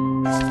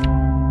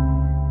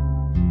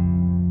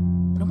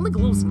 It only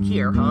glows in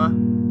here, huh?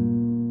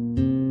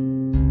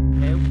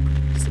 Okay,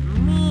 what does it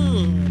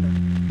mean?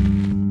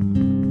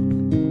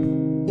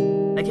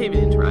 I can't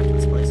even interact with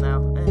this place now.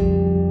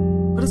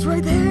 But it's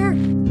right there!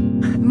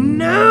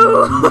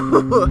 No!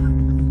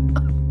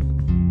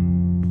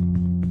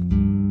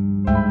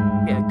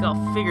 Yeah,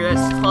 gotta figure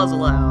this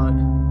puzzle out.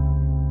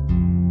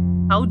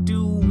 How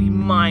do we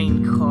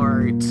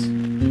minecart?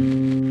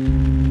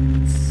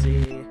 Let's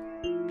see.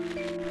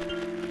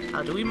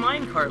 How do we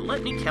minecart?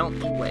 Let me count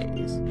the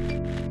ways. I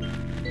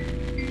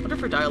wonder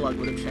if her dialogue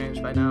would have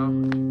changed by now.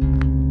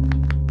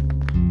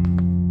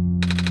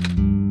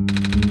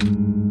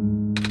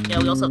 Yeah,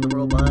 we also have the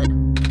robot.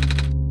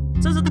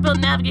 It says that the built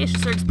navigation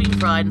circuit's being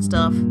fried and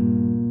stuff.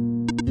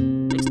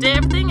 Next to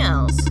everything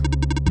else.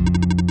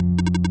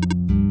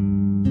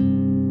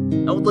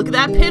 Oh, look at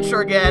that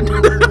picture again!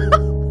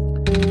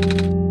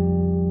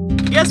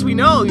 Yes, we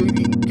know! We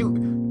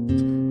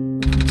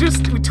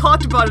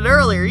talked about it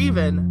earlier,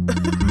 even!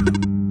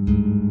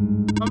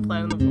 One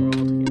planet in the world,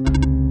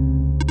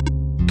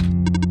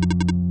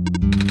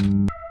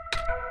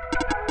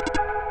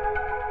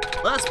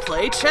 yeah. Let's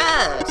play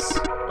chess!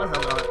 What the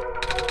hell not?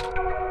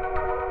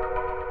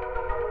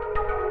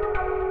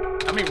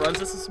 How many runs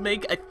does this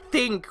make? I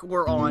think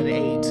we're on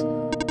 8.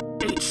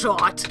 8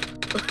 shot!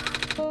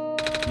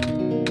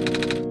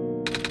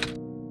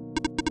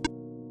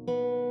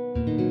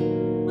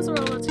 What's the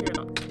robots here?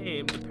 Not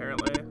tamed,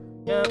 apparently.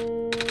 Yep.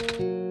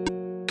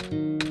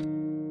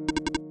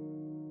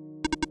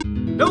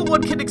 No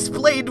one can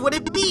explain what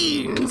it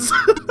means!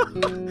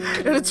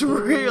 And it's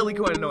really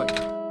quite annoying.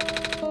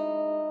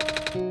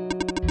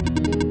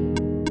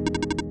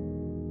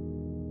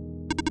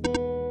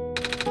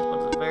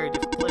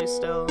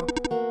 Still.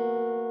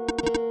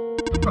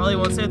 Probably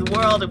won't save the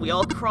world if we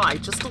all cry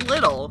just a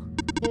little.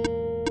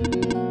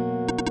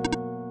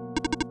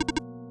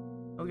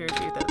 No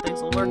guarantee that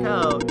things will work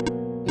out.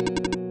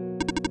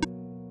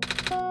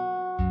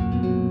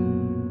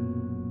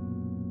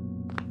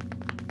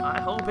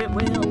 I hope it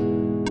will.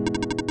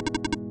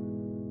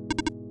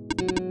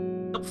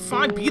 Oh,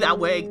 fine, be that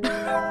way.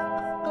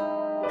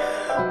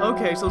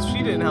 Okay, so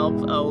she didn't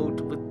help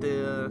out with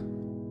the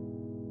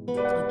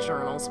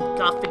journals. We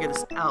gotta figure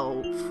this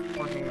out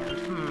beforehand.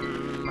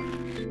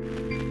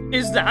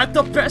 Is that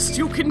the best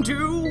you can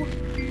do?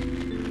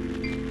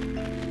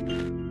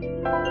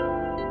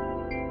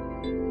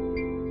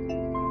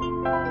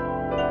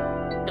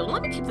 Yeah,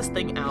 let me keep this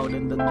thing out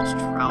and then just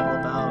travel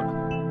about.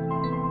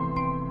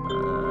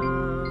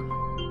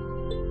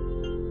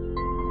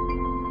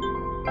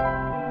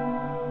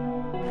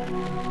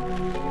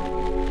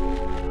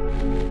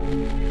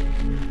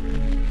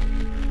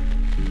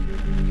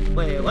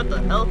 Wait, what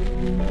the hell?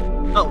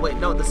 Oh, wait,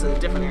 no, this is a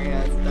different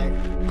area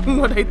than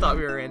what I thought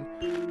we were in.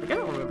 Like, I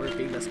don't remember it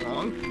being this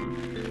long.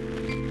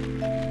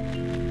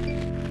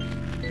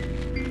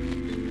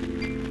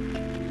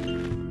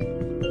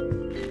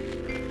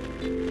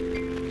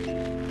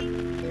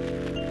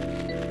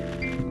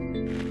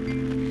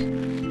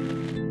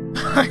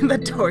 Behind the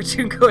door,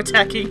 Junko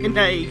attacking and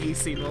Naegi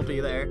scene will be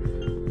there.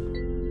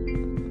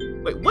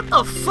 Wait, what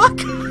the fuck?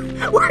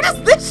 Where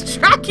does this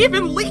track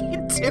even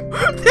lead to?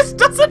 This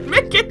doesn't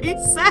make any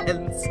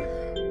sense.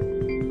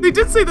 They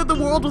did say that the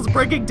world was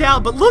breaking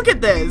down, but look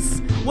at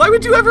this! Why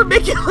would you ever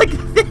make it like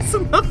this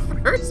in the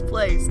first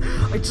place?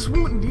 I just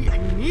won't need- I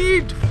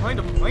need to find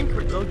a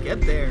minecart to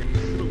get there.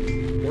 It'll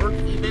work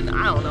even?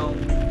 I don't know.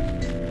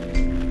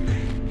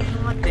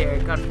 Not there,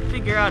 gotta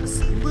figure out a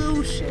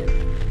solution.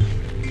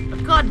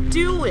 I've gotta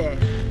do it!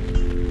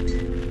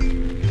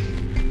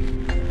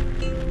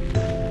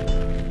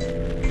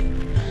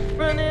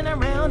 Running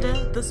around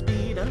at the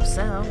speed of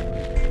sound.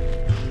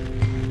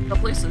 No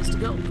places to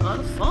go,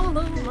 gotta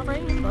follow my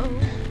rainbow.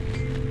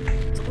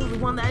 It's the only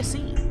one that I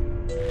see.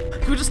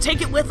 Can we just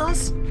take it with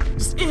us?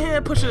 Just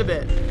push it a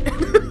bit.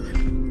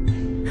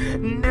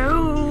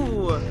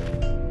 No!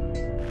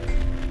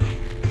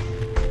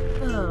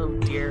 Oh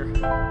dear.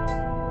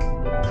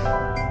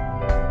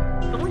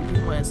 The only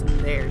one is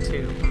there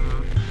too.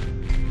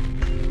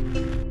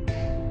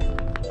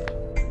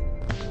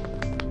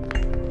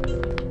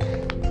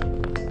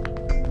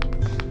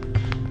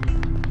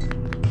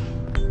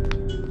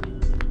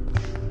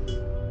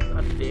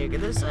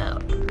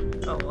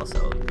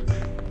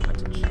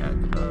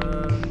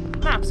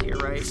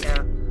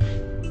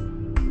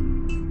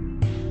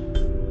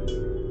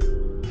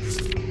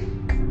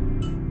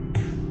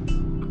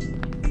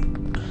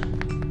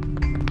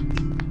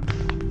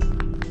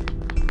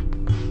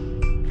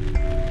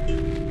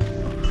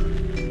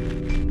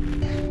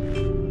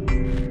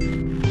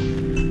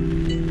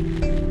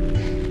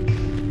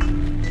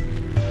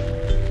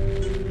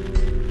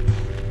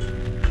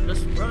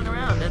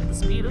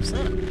 speed of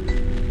sound.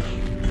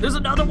 There's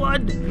another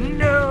one!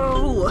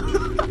 No!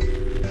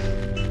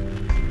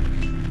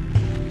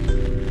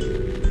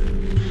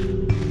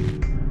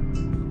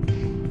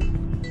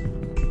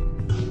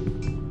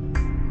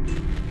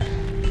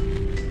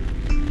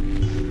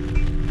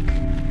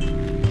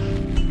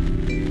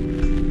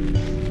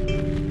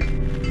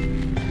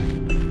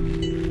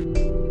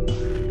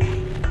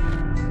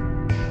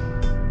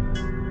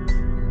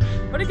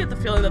 I get the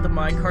feeling that the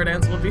minecart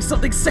answer will be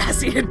something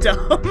sassy and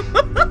dumb.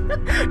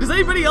 Does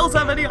anybody else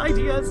have any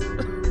ideas?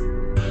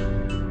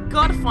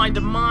 Gotta find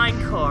a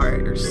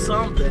minecart or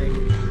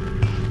something.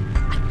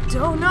 I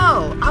don't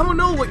know. I don't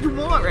know what you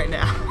want right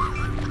now.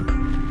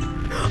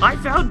 I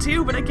found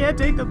two, but I can't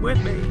take them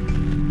with me.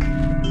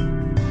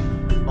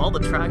 All the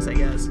tracks, I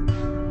guess.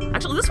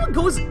 Actually, this one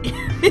goes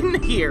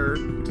in here,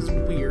 which is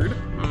weird.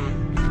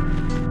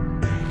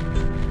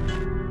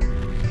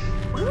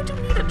 Why do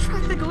we need a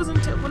track that goes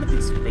into one of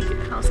these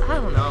vacant houses? I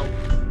don't know.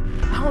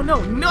 I don't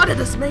know. None of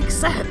this makes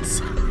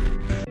sense.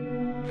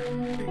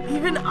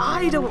 Even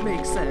I don't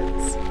make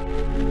sense.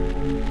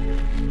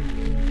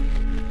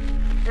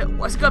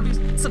 Why's it gotta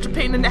be such a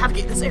pain to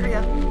navigate this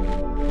area?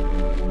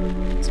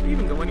 Does we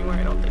even go anywhere?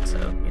 I don't think so.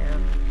 Yeah.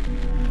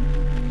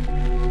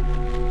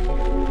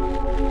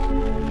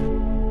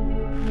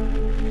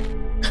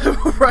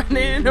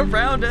 Running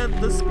around at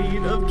the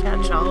speed of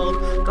catch-all.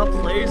 Got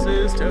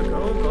places to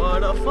go,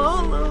 gotta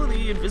follow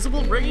the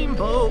invisible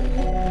rainbow.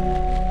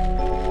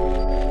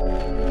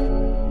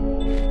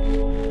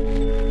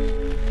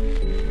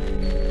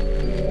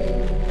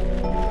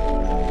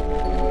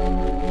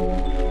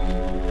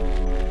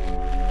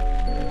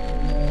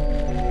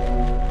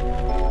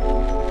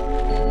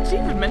 She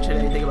didn't even mention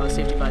anything about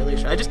safety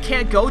violation. I just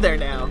can't go there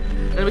now.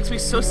 And it makes me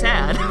so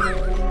sad. It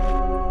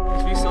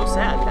makes me so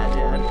sad, Bad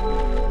Dad.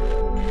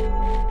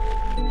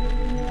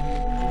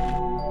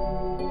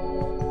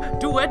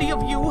 Do any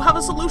of you have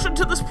a solution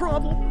to this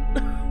problem?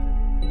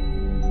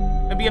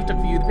 Maybe you have to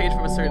view the page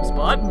from a certain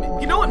spot.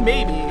 You know what,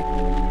 maybe.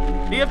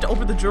 Maybe you have to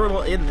open the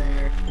journal in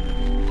there.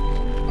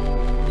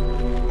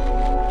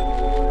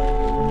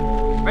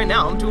 Right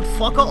now, I'm doing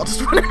fuck all, just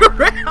running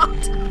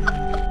around.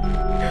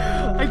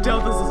 I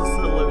doubt this is a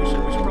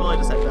solution. We should probably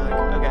just head back.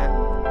 Okay.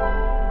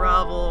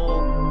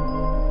 Gravel.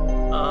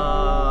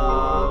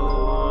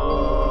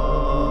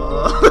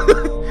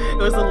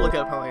 It was the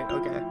lookout point.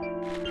 Okay.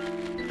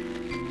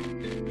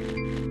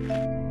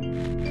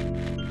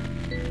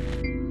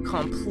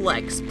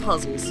 Complex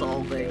puzzle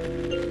solving.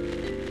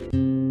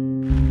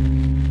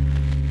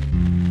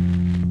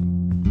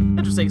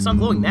 Interesting, it's not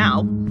glowing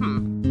now.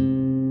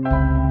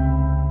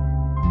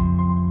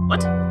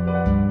 What?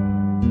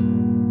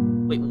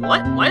 Wait,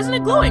 what? Why isn't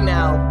it glowing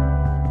now?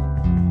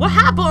 What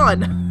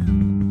happened?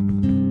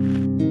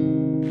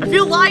 I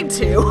feel lied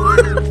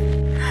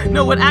to.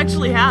 No, what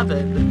actually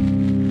happened?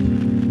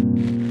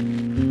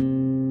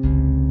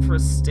 For a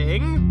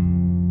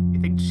sting?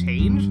 Anything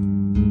changed?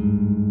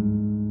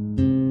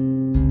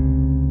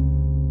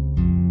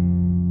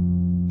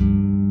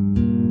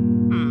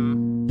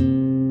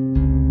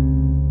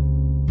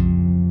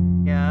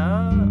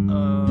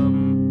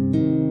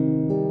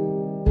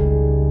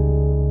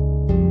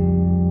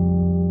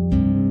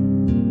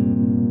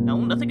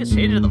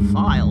 Changed in the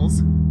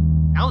files.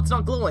 Now it's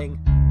not glowing.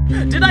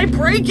 Did I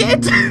break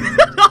it?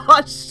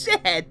 Oh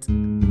shit.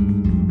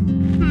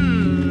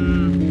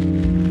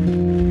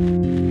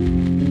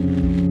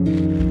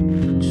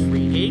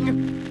 Intriguing.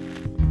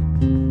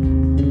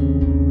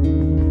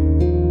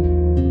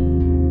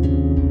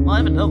 Well, I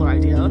have another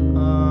idea.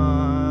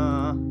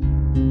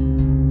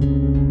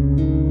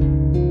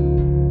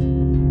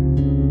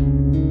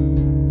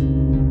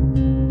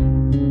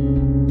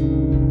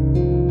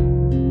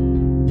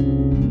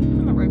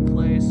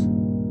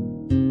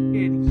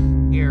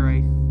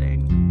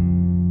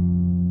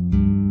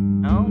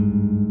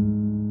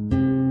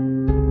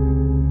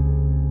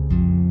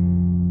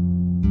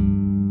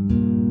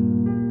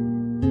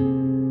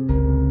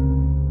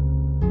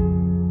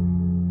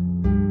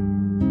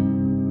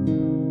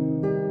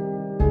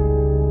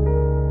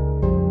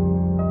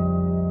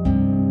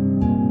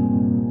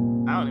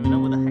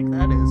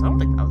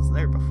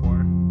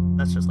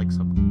 That's just like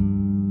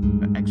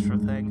some extra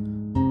thing.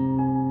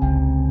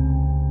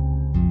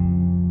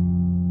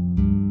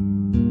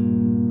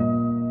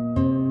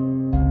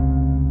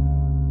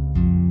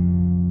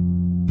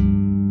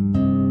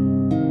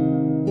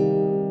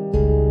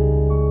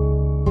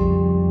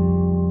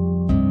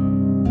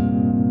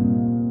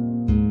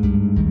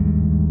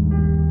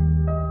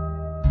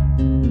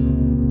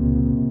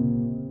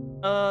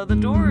 The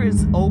door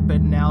is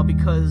open now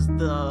because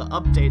the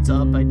update's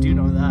up, I do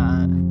know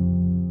that.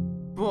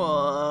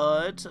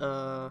 But,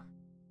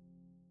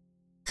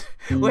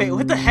 wait,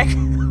 what the heck?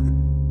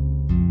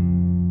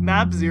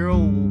 Map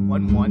 011?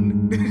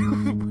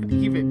 What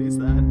even is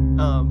that?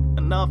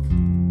 Enough.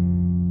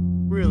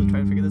 Really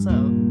trying to figure this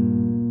out.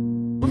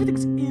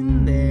 Everything's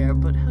in there,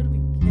 but how do we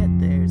get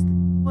there is the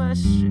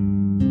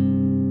question.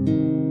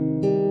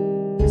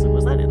 So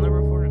was that in there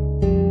before?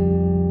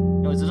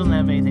 Anyways, it doesn't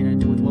have anything to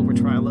do with what we're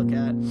trying to look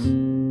at.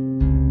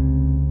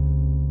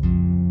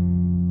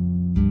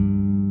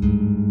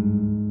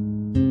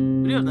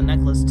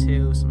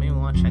 too, so maybe we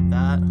want to check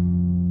that.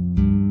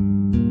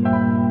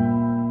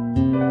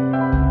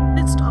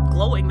 It stopped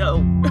glowing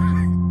though.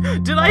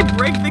 Did I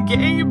break the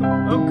game?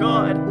 Oh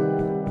god.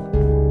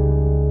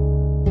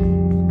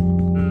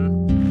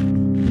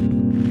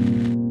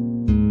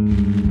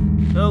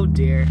 Oh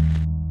dear.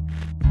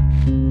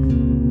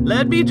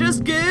 Let me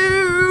just go!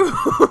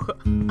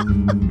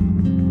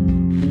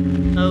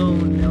 Oh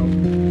no.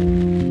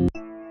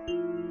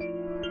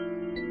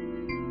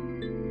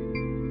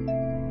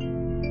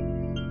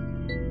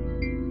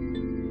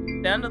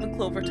 Down to the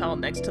clover tile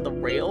next to the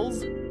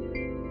rails?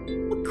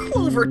 What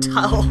clover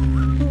tile?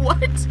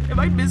 What? Am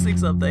I missing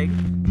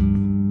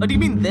something? Oh, do you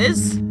mean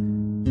this?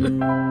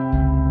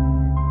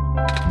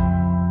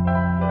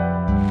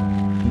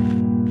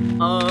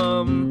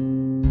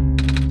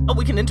 Oh,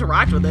 we can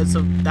interact with it,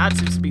 so that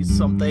seems to be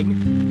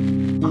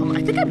something.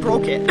 I think I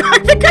broke it. I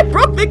think I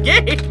broke the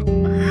game!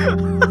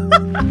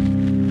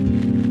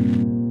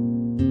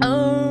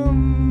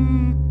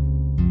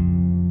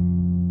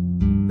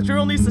 The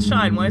journal needs to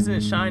shine. Why isn't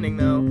it shining,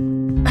 though?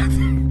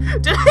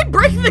 Did I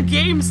break the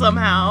game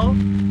somehow?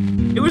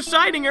 It was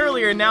shining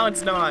earlier, and now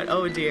it's not.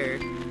 Oh, dear.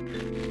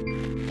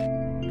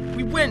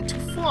 We went too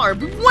far.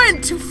 We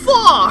went too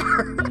far!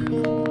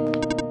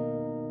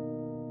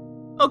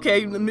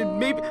 Okay,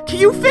 maybe. Can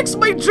you fix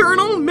my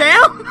journal,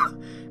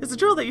 ma'am? It's the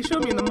journal that you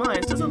showed me in the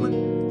mines.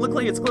 Doesn't look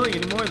like it's glowing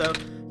anymore, though.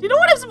 Do you know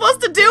what I'm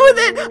supposed to do with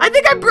it? I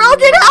think I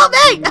broke it. Help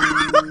me!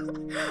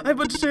 I'm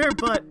unsure,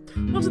 but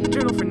I'll do the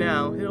journal for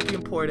now. It'll be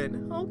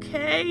important.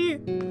 Okay.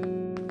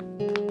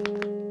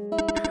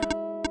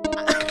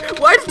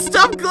 Why did it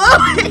stop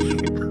glowing?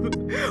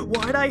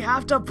 Why'd I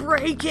have to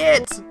break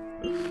it?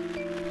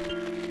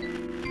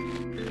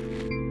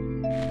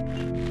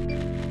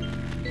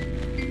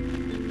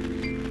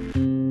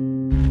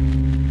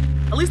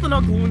 At least the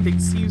not glowing thing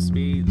seems to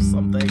be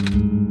something.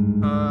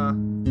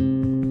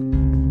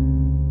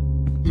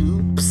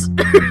 Oops.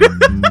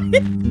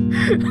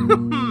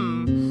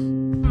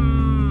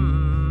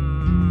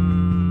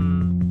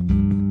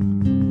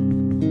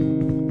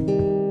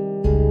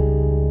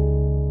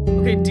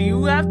 Okay, do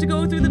you have to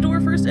go through the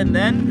door first and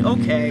then?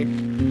 Okay.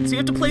 So you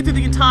have to play through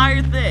the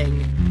entire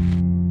thing.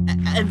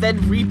 And then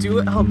redo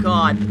it? Oh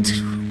god.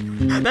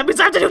 That means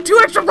I have to do 2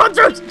 extra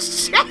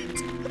run-throughs! Shit!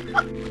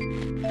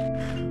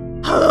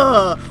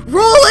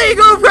 Rolling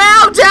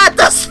around at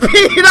the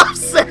speed of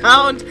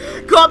sound!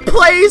 Got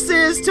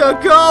places to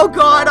go,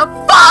 gotta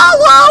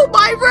follow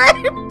my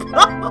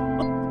rainbow!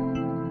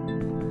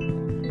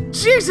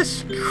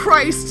 Jesus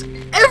Christ!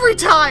 Every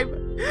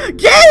time!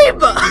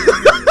 Game!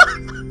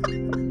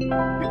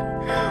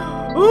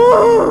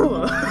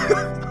 Ooh!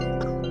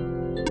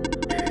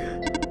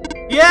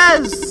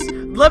 Yes!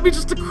 Let me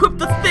just equip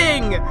the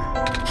thing!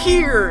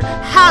 Here!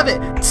 Have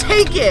it!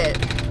 Take it!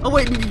 Oh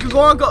wait, you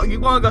wanna go,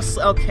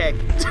 okay.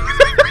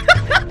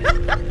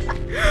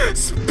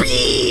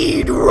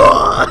 Speed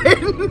run!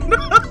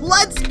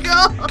 Let's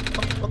go!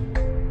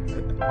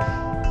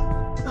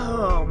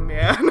 Oh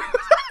man.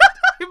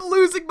 I'm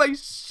losing my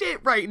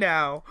shit right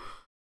now.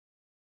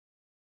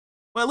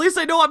 Well, at least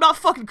I know I'm not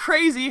fucking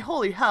crazy.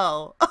 Holy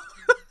hell.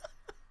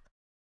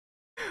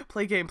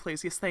 Play game,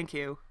 please. Yes, thank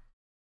you.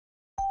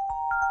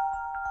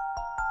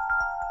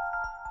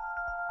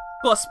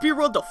 Gotta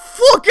speedrun the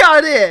fuck out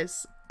of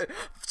this!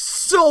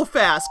 So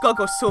fast! Gotta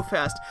go so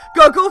fast!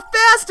 Gotta go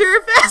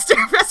faster! Faster!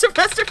 Faster!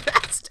 Faster!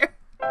 Faster!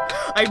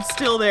 I'm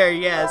still there,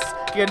 yes.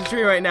 You got a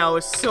dream right now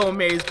with so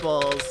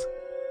amazeballs.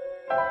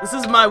 This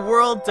is my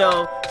world,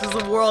 though. This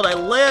is the world I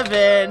live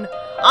in.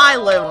 I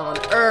live on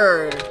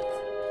Earth.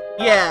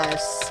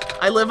 Yes.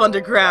 I live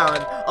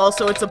underground.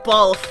 Also, it's a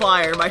ball of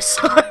fire, my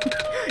son.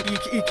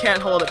 You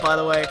can't hold it, by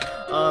the way.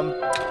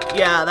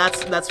 Yeah,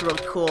 that's real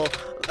cool.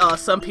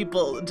 Some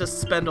people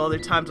just spend all their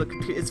time on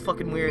computers. It's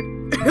fucking weird.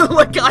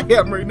 Like I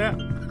am right now.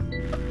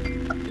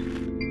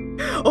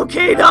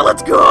 Okay, now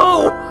let's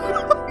go!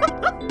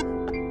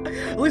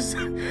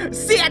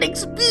 Standing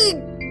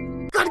speed!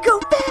 Gotta go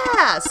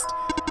fast!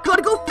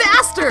 Gotta go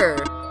faster!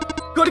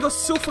 Gotta go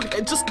so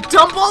fucking... Just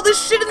dump all this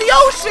shit in the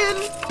ocean!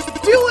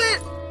 Do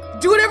it!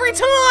 Do it every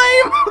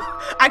time!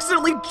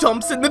 Accidentally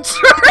jumps in the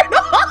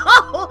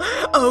journal!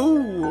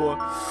 Oh,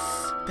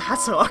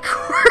 that's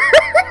awkward.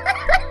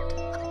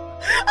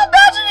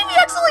 Imagine if you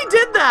accidentally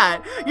did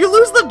that! You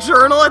lose the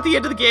journal at the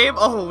end of the game.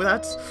 Oh,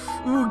 that's...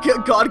 Ooh,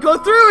 gotta go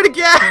through it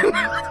again!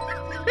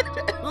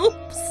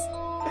 Oops.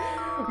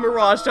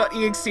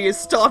 Mirage.exe has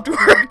stopped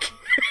working.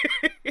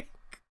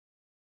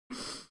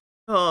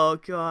 Oh,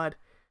 God.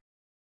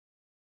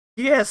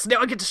 Yes, now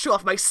I get to show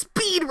off my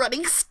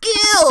speedrunning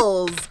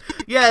skills!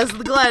 Yes,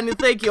 Glenn,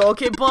 thank you.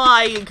 Okay,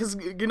 bye, because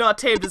you're not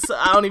tamed.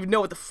 I don't even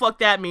know what the fuck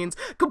that means.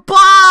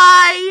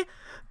 Goodbye!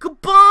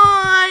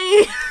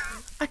 Goodbye!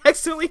 I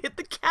accidentally hit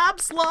the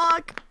caps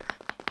lock.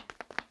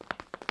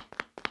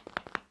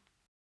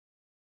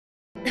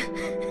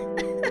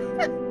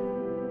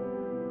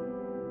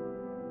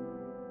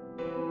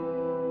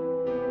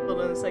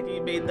 Hold on a second,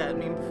 you made that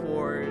meme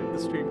before the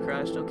stream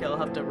crashed. Okay, I'll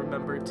have to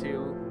remember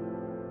to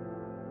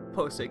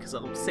post it because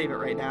I'll save it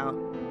right now.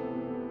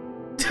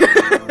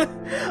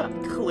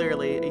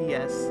 Clearly,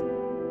 yes.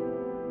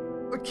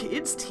 Or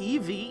kids'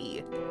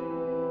 TV.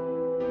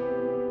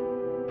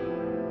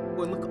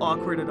 Wouldn't look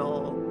awkward at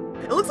all.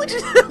 It looks like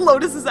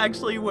Lotus is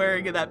actually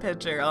wearing in that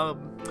picture.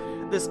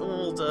 This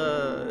old,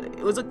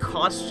 it was a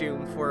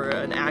costume for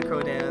an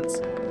acro dance.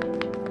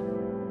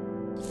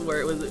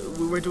 Where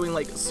we were doing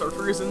like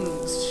surfers and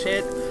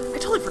shit. I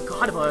totally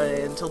forgot about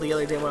it until the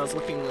other day when I was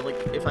looking like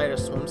if I had a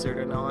swimsuit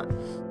or not.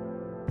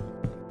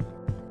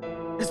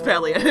 It's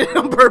badly edited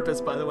on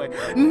purpose, by the way.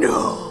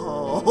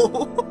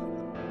 No!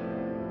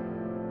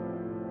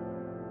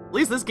 At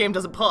least this game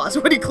doesn't pause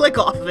when you click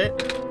off of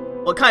it.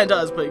 Well, it kinda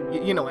does, but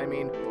you know what I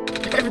mean.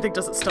 Everything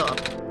doesn't stop.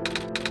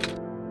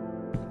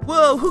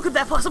 Whoa, who could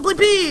that possibly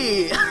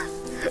be?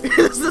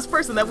 This is this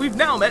person that we've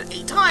now met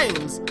 8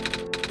 times.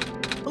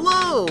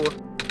 Hello!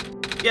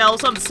 Yeah,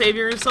 also I'm the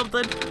savior or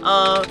something.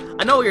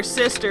 I know your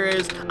sister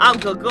is. I'm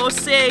gonna go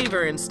save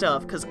her and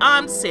stuff, cause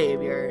I'm the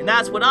savior, and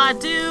that's what I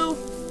do.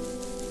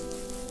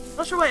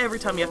 Not sure why every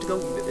time you have to go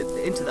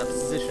into that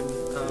position,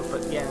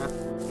 but yeah.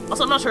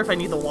 Also, I'm not sure if I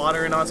need the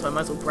water or not, so I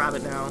might as well grab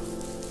it now.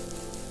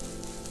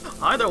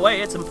 Either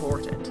way, it's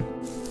important.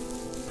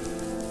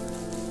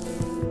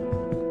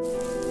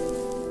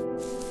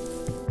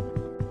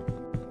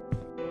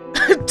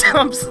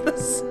 Dumps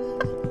this.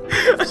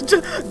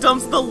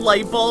 Dumps the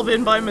light bulb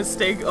in by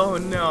mistake. Oh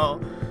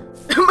no.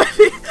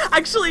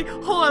 Actually,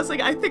 hold on a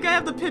second. I think I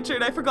have the picture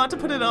and I forgot to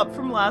put it up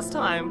from last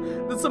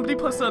time that somebody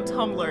posted on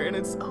Tumblr, and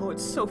it's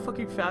so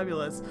fucking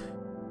fabulous.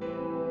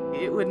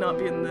 It would not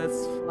be in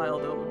this file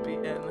though, it would be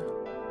in.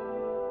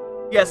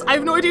 Yes, I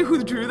have no idea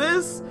who drew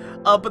this,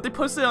 but they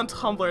posted it on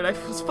Tumblr and I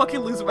was fucking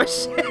losing my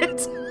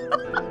shit.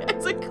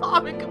 It's a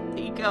comic of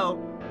Pico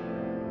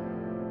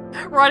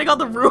riding on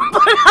the room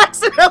by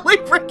accidentally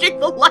breaking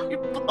the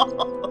light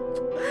bulb.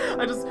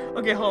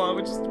 Okay, hold on,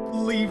 we'll just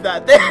leave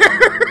that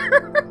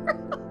there.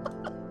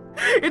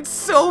 It's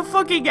so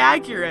fucking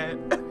accurate.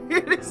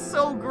 It is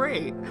so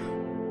great.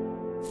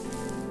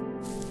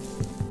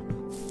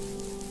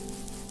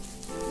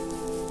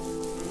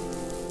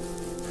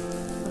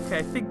 Okay,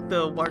 I think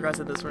the water guy's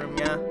in this room,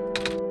 yeah.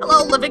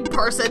 Hello, living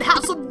person,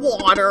 have some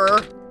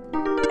water!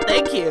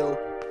 Thank you.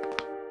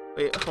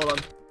 Wait, hold on.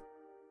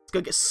 It's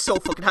gonna get so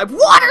fucking high.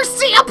 Water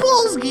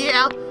samples!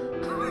 Yeah!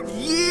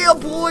 Yeah,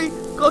 boy!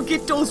 Go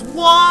get those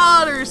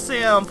water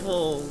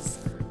samples!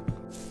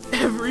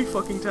 Every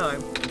fucking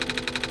time.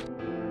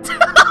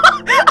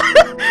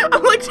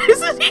 I'm like,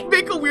 doesn't he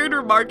make a weird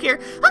remark here?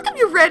 How come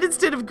you're red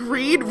instead of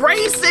green?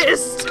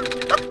 Racist!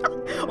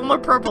 I'm more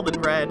purple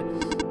than red.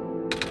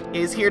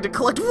 He's here to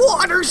collect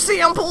water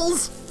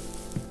samples!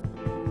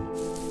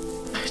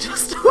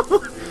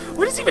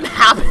 What is even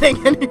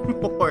happening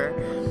anymore?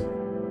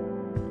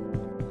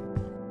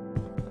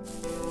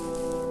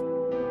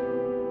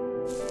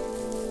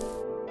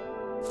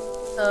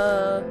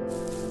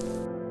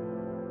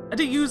 I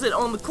didn't use it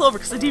on the clover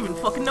because I didn't even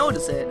fucking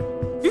notice it.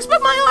 You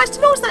expect my eyes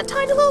to notice that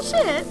tiny little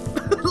shit?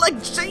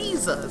 Like,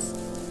 Jesus.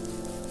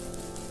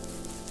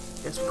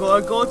 Guess we're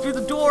gonna go through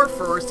the door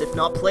first, if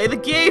not play the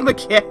game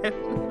again.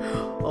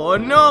 Oh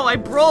no, I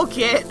broke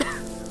it.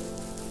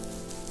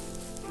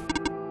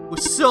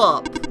 What's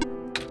up?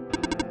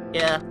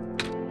 Yeah.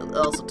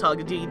 Also,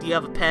 talking to you, do you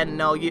have a pen?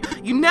 No, you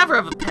never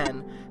have a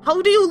pen.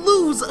 How do you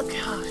lose? Oh,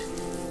 God.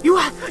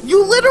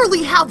 You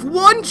literally have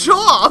one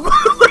job!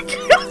 Like,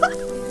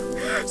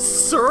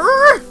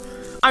 sir?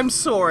 I'm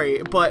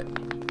sorry, but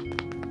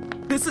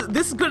this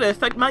is gonna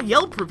affect my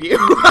Yelp review.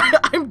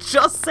 I'm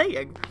just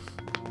saying.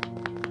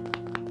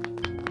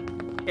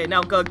 Okay,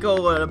 now gotta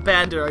go and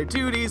abandon our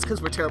duties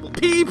because we're terrible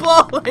people.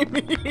 I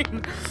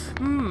mean,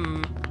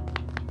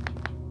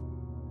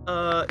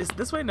 is it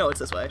this way? No, it's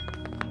this way.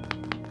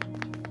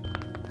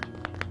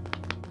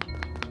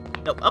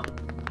 Nope, up.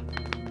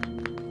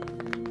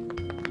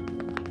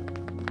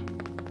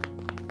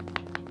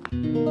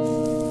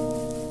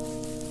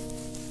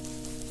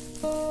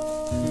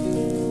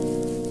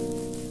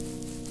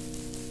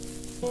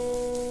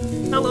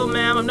 Hello,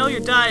 ma'am. I know you're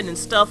dying and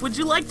stuff. Would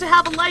you like to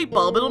have a light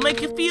bulb? It'll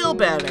make you feel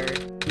better.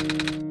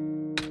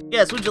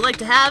 Yes, would you like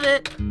to have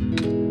it?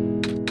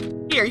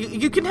 Here,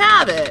 you can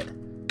have it.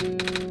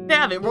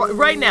 Have it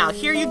right now.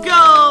 Here you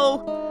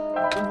go.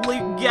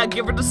 Yeah,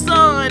 give her the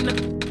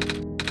sun.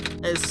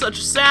 It's such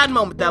a sad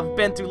moment that we've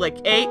been through like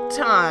 8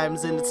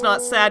 times, and it's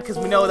not sad because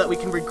we know that we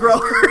can regrow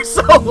her,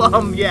 so,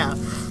 yeah.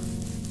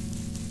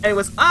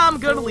 Anyways, I'm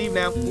gonna leave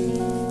now.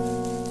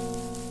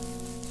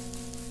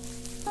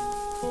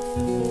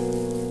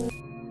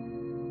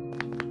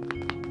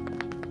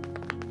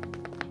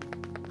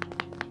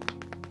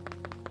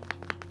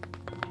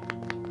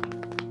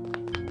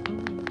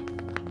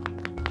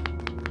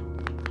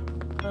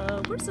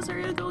 Where does this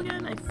area go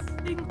again? I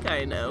think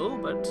I know,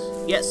 but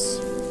yes.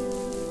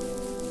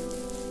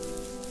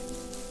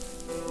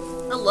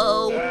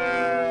 Hello.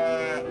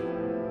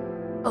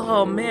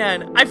 Oh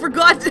man, I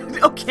forgot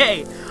to,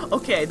 okay,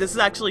 this is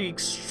actually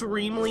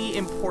extremely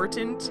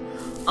important.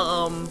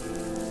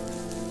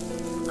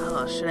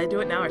 Should I do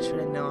it now or should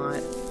I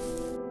not?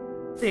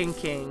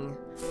 Thinking.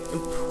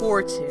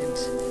 Important.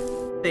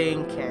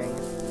 thinking.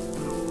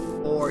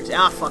 Or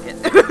fuck it.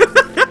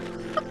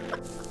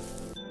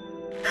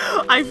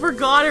 I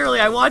forgot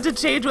earlier. I wanted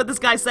to change what this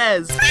guy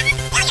says.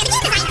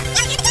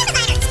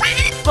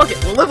 Fuck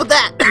it, we'll live with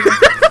that.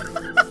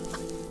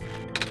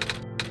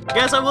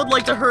 Guess I would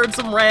like to herd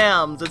some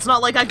rams. It's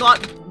not like I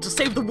got to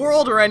save the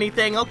world or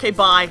anything. Okay,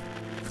 bye.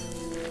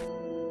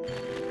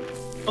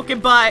 Okay,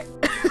 bye.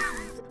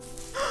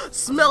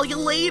 Smell you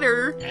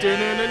later.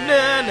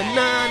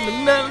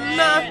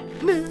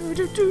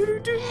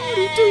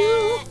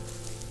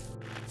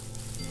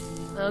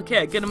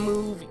 Okay, gonna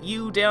move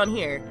you down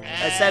here.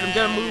 I said I'm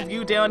gonna move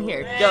you down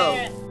here. Go.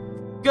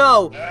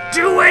 Go.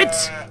 Do it!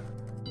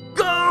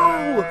 Go!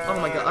 Oh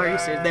my god, are you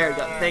serious? There you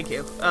go, thank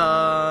you. Do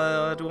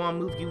I want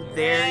to move you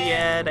there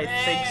yet? I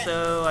think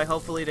so. I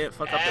hopefully didn't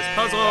fuck up this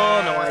puzzle.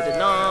 No, I did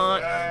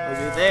not. Move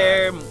you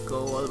there.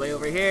 Go all the way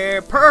over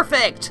here.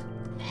 Perfect!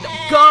 No,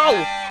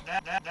 go!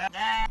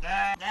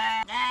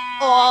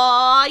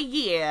 Aw,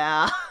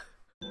 yeah.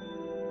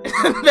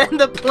 And then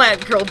the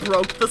plant girl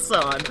broke the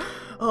sun.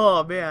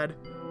 Oh, man.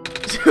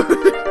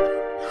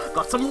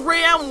 Got some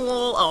ram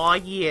wool. Aw,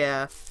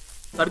 yeah.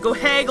 Gotta go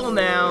haggle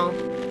now.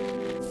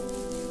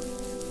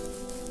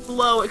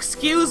 Hello,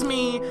 excuse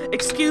me,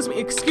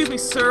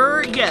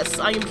 sir. Yes,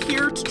 I am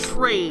here to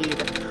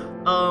trade.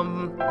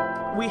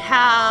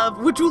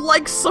 Would you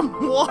like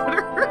some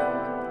water?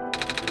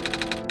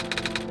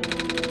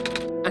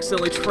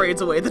 Accidentally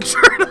trades away the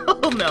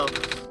journal. No.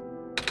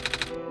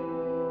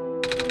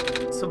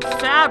 Some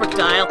fabric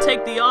dye, I'll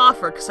take the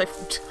offer, because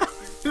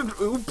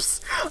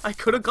oops. I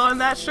could have gotten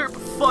that shirt,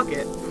 but fuck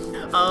it.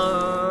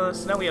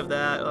 So now we have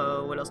that.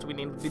 What else do we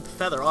need? We need the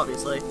feather,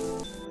 obviously.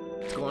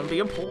 It's going to be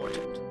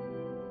important.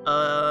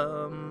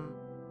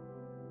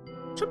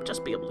 Should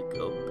just be able to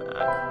go back.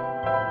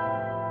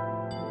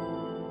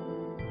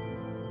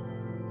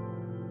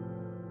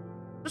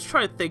 Just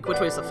trying to think which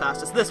way is the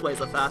fastest. This way is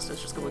the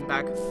fastest, just going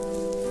back. I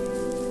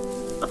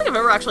don't think I've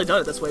ever actually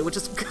done it this way, which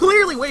is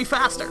clearly way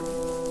faster.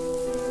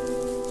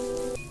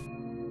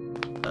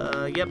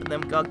 Yep, and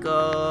then we gotta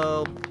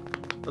go.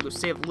 We'll go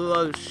save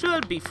Luo.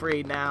 Should be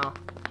free now.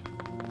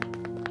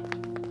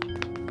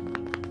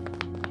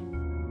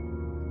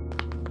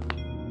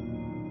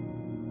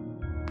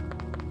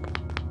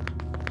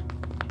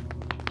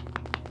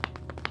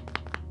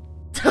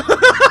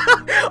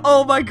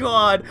 Oh my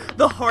god,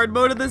 the hard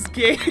mode of this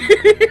game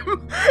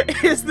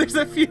is there's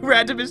a few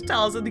randomish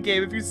tiles in the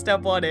game. If you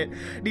step on it,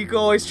 Nico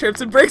always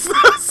trips and breaks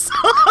the sun.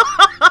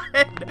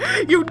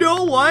 You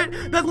know what?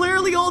 That's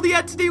literally all the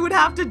entity would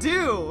have to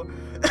do.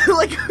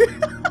 Like,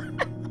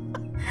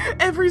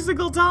 every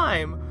single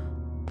time.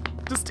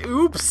 Just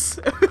oops.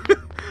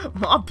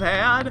 My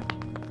bad.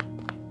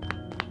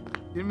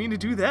 Didn't mean to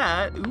do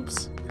that.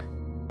 Oops.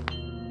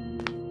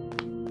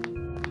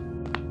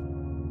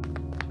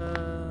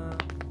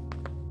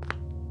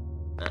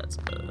 That's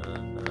up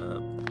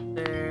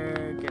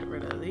there. Get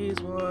rid of these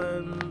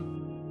ones.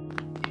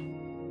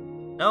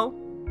 No?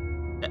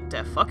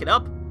 Fuck it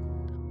up.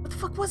 What the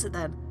fuck was it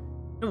then?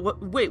 No,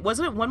 wait,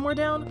 wasn't it one more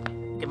down? I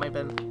think it might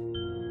have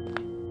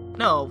been.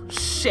 No.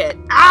 Shit.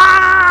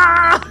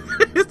 Ah!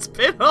 It's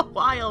been a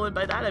while, and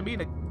by that I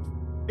mean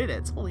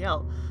minutes. Holy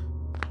hell.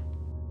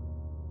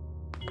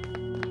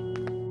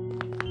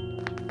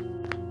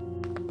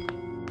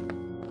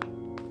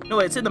 No,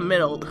 wait, it's in the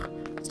middle.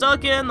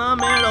 Stuck in the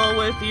middle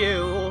with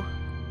you.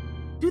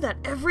 Do that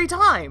every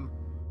time.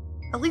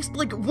 At least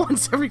like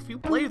once every few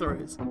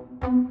playthroughs.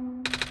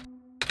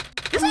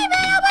 You see me?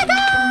 Oh my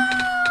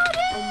god!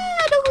 Yeah,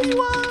 I know who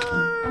you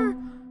are.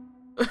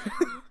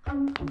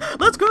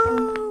 Let's go.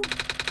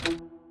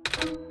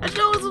 I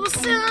know it's a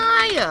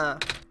Messiah.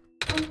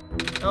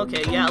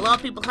 Okay, yeah, a lot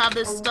of people have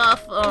this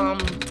stuff.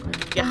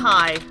 Yeah,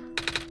 hi.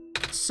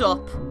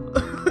 Sup.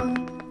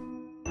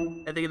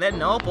 I think that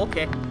nope.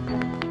 Okay.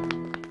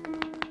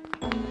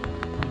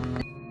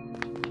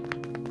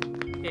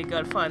 Okay,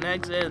 gotta find an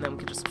exit, and then we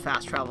can just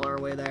fast travel our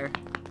way there.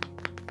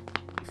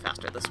 Be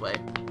faster this way.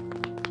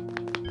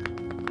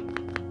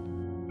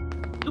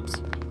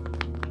 Oops.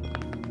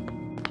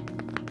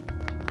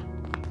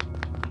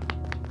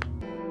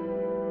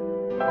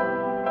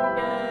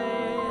 Okay,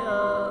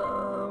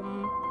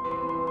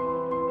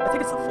 I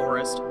think it's the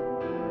forest.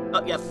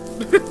 Oh, yep.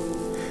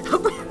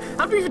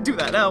 How do we even do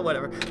that? Oh,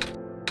 whatever.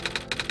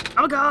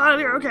 Oh my god,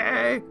 you're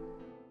okay!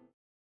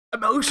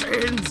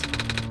 Emotions!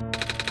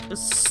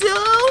 It's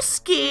so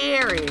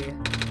scary!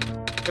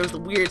 There's the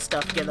weird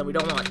stuff again that we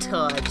don't want to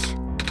touch.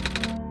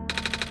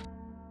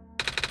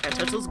 Can't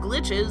touch those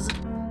glitches.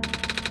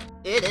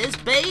 It is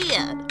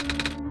bad!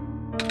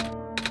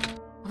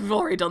 We've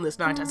already done this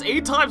 9 times.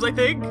 8 times, I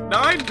think?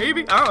 9,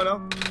 maybe? I don't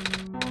know.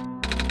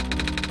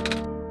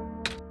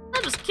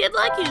 I'm just a kid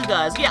like you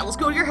guys. Yeah, let's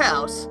go to your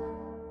house.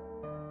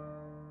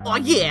 Oh,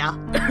 yeah!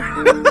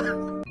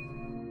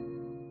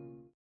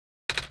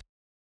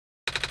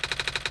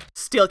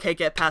 Still can't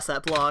get past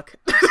that block.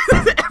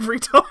 Every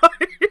time.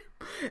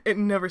 It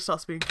never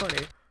stops being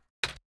funny.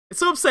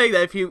 So I'm saying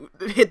that if you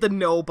hit the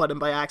no button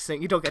by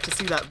accident, you don't get to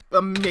see that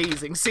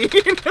amazing scene.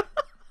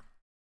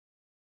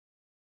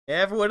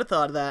 Never would have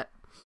thought of that.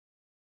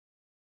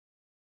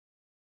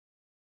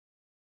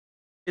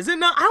 Is it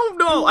not? I don't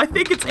know. I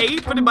think it's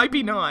 8, but it might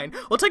be 9.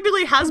 Well,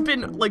 technically it has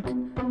been, like,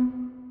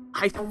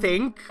 I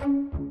think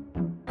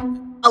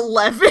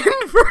 11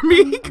 for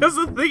me because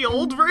of the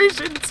old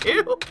version,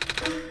 too.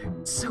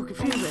 It's so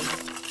confusing.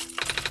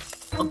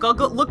 I'll go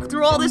look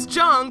through all this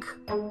junk.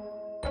 Why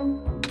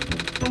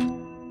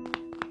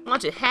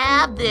don't you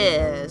have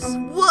this?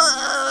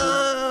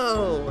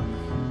 Whoa!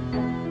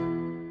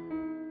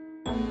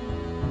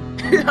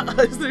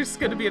 There's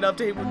gonna be an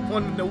update with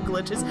one with no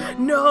glitches.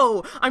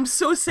 No! I'm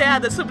so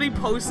sad that somebody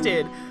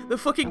posted the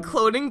fucking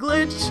cloning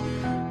glitch,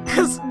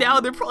 because now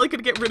they're probably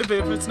gonna get rid of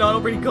it if it's not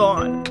already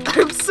gone.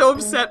 I'm so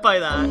upset by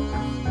that.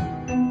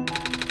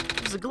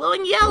 There's a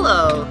glowing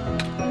yellow.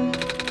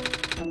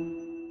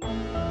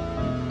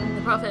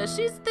 The prophet,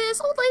 she's this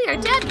old lady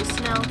our dad used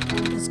to know.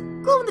 This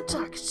glow in the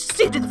dark. She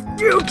saved in the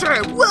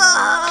future.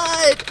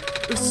 What?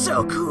 It was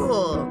so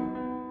cool.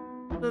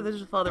 There's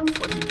her father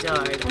before he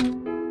died.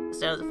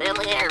 This now is a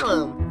family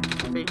heirloom.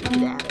 Afraid we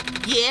need at it.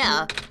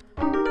 Yeah.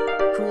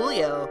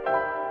 Coolio.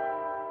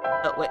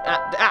 Oh wait.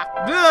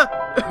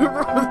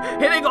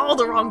 Hitting all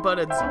the wrong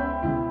buttons.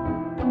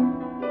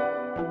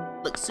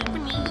 Looks super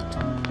neat.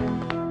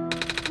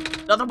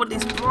 Another one of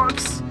these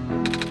books.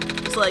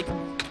 It's like,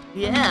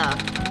 yeah.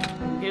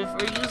 Here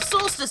for you,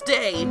 Solstice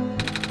Day!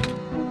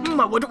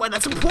 I wonder why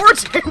that's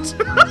important!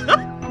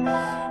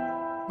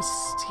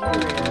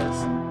 Mysterious.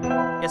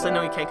 Yes, I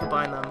know you can't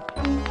combine them.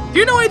 Do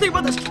you know anything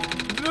about this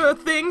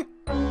thing?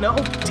 No?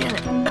 Damn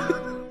it.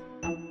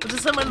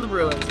 Just someone in the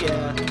ruins,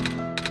 yeah.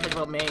 Think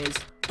about Maze.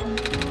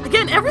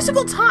 Again, every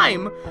single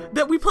time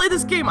that we play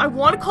this game, I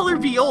want to call her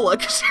Viola,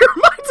 because she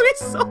reminds me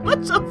so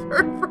much of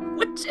her from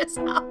Witch's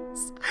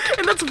House.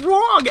 And that's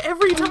wrong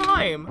every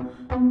time.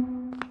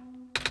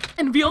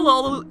 And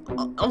Viola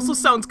also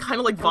sounds kind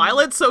of like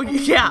Violet, so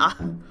yeah.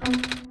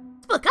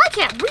 Look, I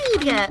can't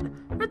read yet.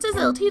 Princess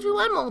will teach me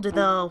one molder,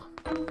 though.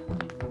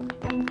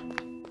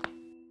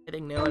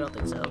 Anything new? I don't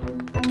think so.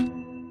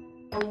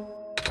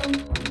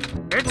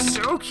 It's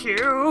so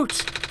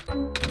cute.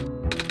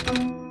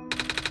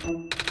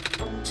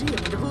 Gee, I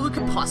wonder who it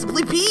could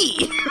possibly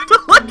be.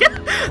 Look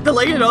at the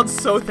laying on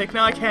so thick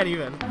now. I can't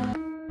even.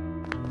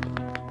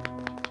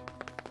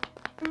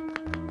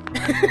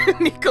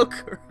 Nico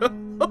Kuro.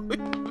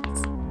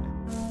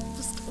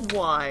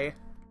 Why?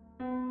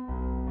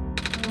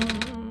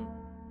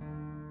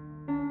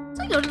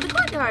 So I go to the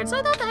courtyard, so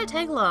I thought that I'd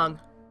tag along.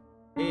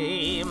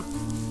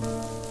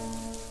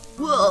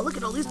 Whoa, look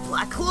at all these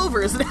black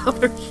clovers now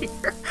they're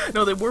here.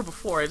 No, they were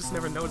before, I just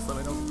never noticed them,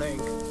 I don't think.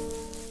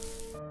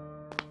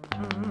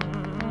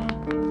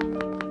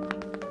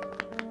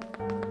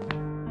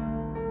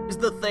 Is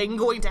the thing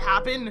going to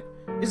happen?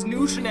 Is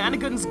new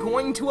shenanigans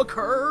going to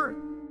occur?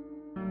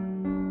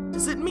 What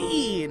does it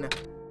mean?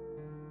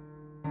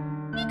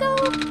 Nico,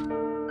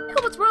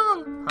 what's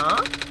wrong?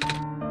 Huh?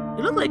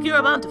 You look like you're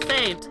about to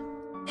faint.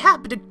 It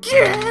happened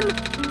again!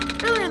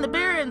 Earlier in the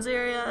Barrens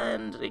area,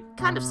 and we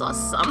kind of saw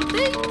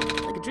something?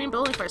 Like a dream, but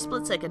only for a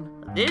split second.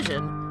 A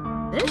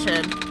vision?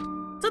 Vision?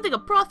 Something a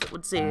prophet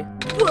would see.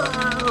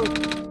 Whoa!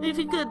 If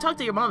you could talk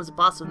to your mom as a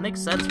boss, it would make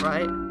sense,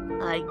 right?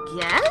 I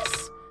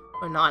guess?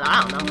 Or not,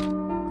 I don't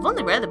know. I've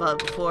only read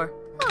about it before.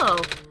 Oh.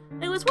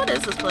 Anyways, what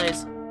is this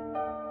place?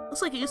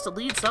 Looks like it used to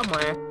lead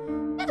somewhere.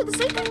 Into the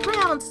sacred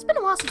grounds. It's been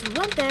a while since we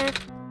went there.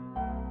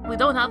 We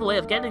don't have a way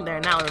of getting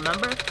there now,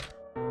 remember?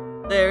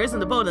 There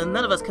isn't a boat and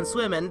none of us can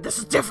swim, and this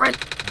is different!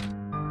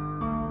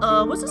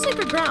 What's the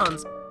sacred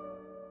grounds?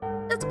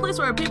 That's a place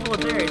where our people were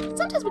buried.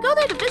 Sometimes we go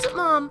there to visit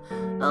Mom.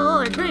 Oh,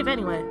 her grave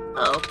anyway.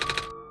 Oh.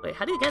 Wait,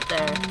 how do you get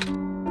there?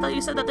 I thought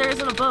you said that there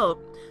isn't a boat.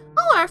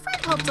 Oh, our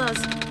friend helped us.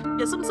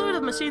 He has some sort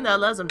of machine that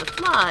allows him to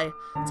fly.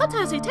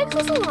 Sometimes he takes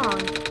us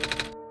along.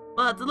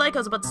 But like I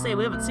was about to say,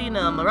 we haven't seen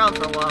him around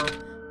for a while.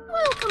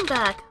 We'll come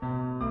back.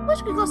 Wish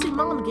we could go see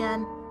Mom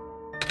again.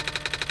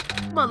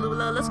 Come on,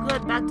 Lula, let's go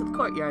head back to the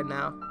courtyard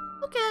now.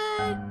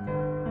 Okay.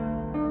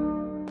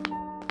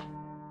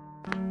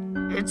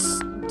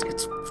 It's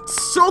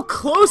so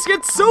close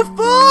yet so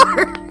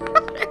far!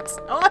 It's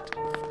not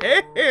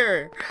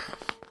fair!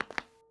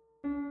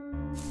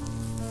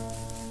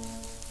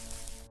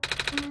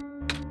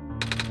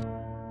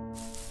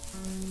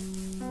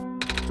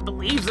 He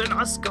believes in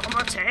us,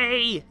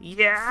 Gomate!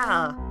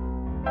 Yeah!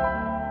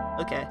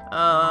 Okay,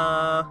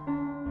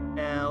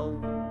 now...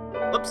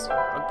 Whoops,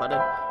 wrong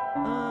button.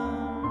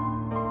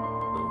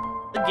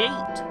 The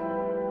gate.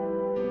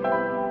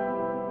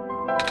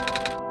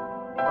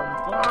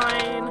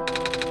 Fine.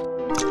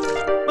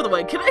 By the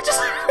way, can I just...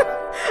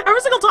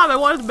 Every single time I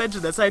wanted to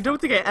mention this, I don't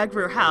think I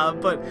ever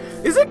have, but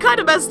is it kind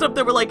of messed up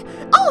that we're like,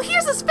 oh,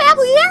 here's this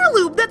family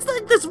heirloom that's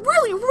like this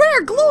really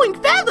rare glowing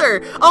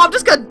feather! Oh, I'm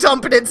just gonna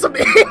dump it in some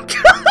ink!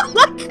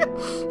 Like,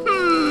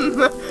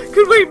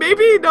 could we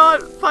maybe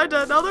not find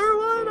another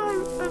one?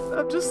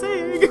 I'm just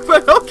saying,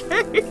 but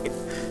okay.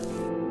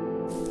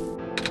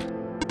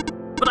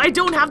 But I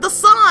don't have the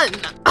sun!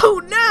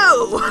 Oh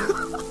no!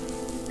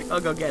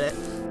 I'll go get it.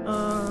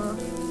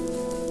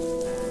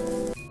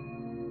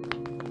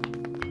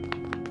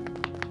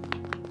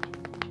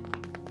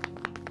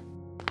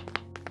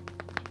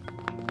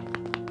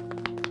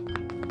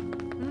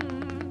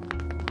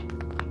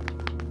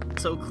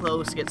 so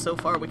close, yet so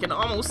far we can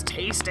almost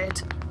taste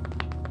it.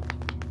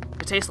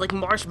 It tastes like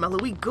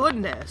marshmallowy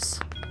goodness.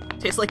 It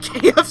tastes like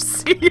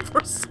KFC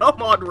for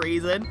some odd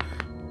reason.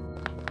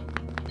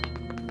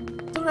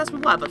 Don't ask me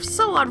why, but for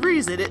some odd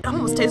reason, it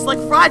almost tastes like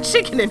fried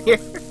chicken in here.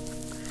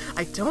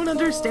 I don't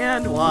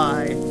understand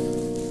why.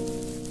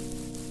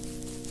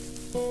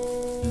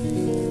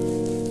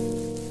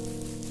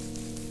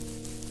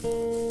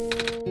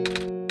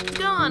 It's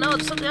gone. Oh,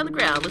 there's something on the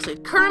ground. Looks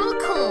like kernel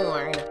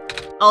corn.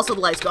 Also,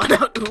 the light's gone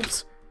out.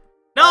 Oops.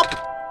 Nope.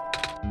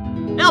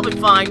 I'll be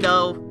fine,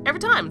 though. Every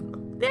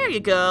time. There you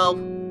go.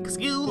 Because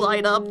you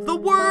light up the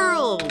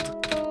world.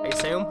 I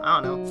assume. I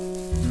don't know.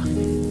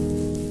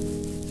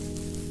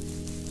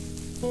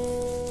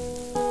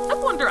 I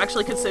wonder,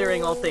 actually,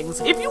 considering all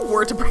things, if you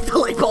were to break the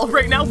light bulb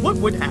right now, what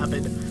would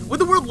happen? Would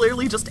the world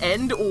literally just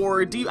end,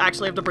 or do you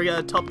actually have to bring it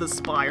atop the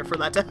spire for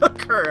that to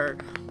occur?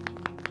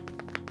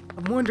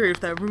 I'm wondering if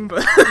that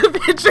Roomba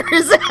picture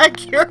is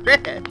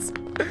accurate.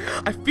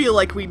 I feel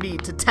like we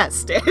need to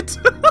test it.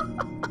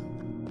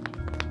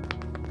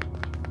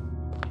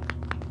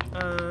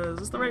 Is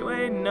this the right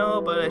way?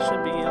 No, but I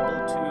should be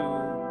able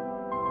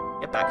to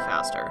get back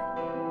faster.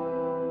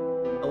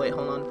 Oh wait,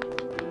 hold on.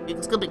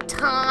 It's gonna be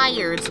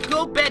tired, so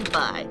go bed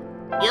bye.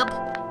 Yep.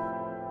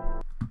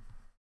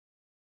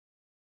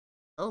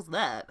 How's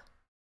that?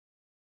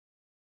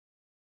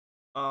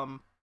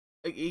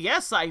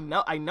 Yes, I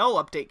know,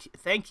 update.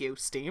 Thank you,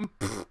 Steam.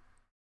 That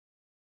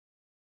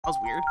was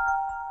weird.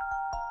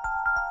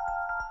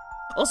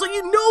 Also,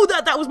 you know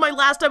that was my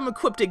last time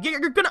equipped it. You're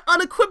gonna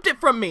unequip it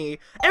from me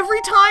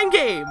every time,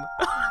 game.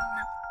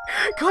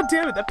 God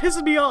damn it, that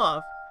pisses me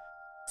off.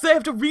 So I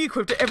have to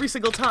re-equip it every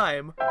single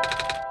time.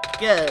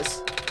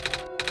 Yes.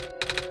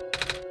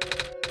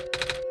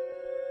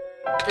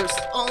 There's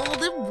all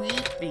the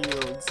wheat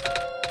fields.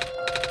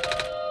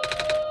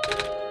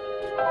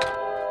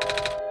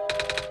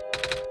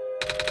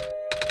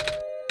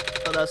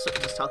 Oh, that's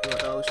just talking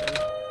about the ocean.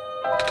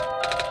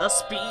 The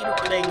speed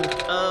running.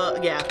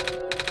 Yeah.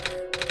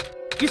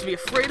 Used to be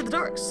afraid of the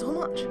dark so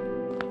much.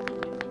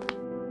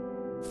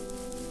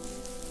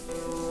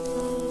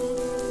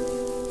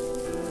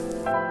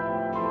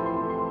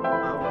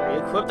 I'll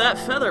re-equip that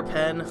feather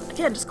pen.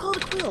 Again, just call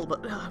it a quill,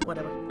 but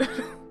whatever.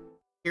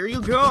 Here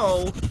you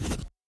go.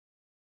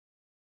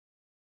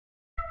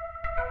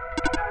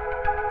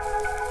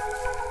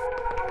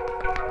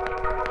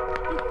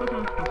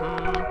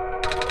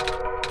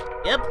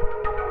 Yep.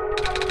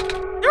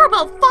 There were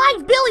about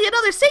 5 billion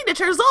other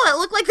signatures, all that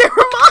looked like they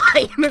were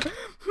mine!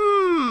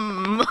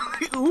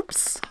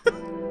 Oops.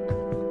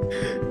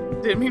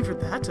 Didn't mean for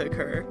that to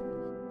occur.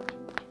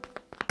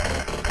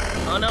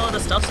 Oh no, the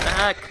stuff's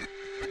back.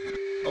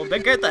 Oh,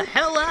 better get the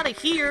hell out of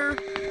here.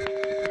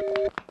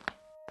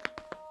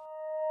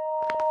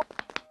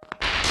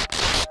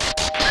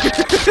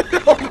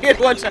 Oh, man,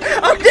 watch out.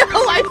 Oh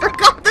no, I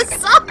forgot the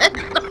sun!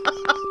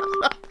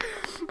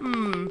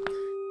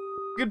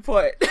 Good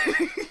point.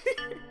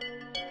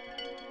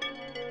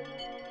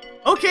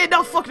 Okay,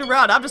 now fucking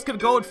around. I'm just gonna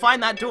go and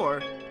find that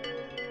door.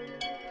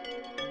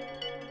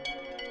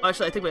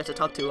 Actually, I think we have to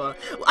talk to,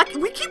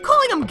 we keep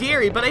calling him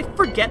Gary, but I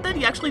forget that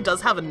he actually does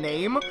have a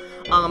name.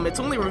 It's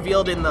only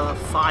revealed in the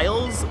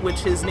files, which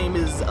his name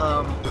is,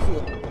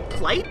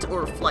 Plight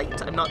or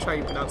Flight? I'm not sure how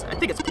you pronounce it. I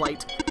think it's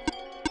Plight.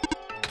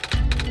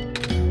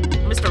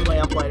 Mr.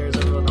 Lamplighter, as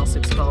everyone else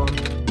seems to call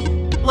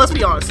him. Let's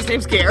be honest, his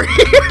name's Gary.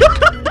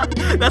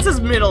 That's his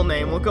middle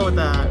name, we'll go with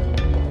that.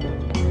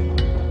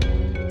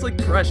 It's like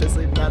Precious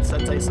in that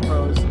sense, I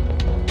suppose.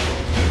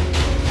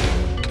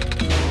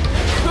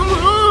 Come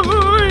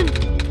on!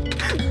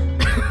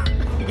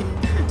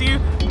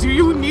 Do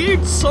you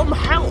need some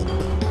help?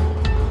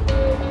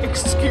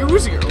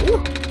 Excuse you?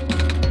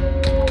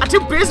 I'm too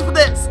busy for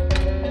this!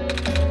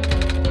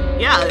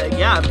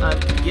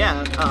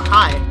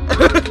 Hi.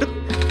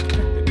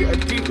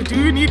 Do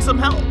you need some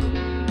help?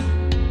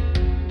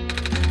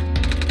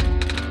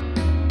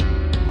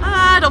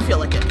 I don't feel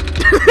like it.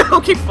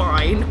 Okay,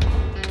 fine.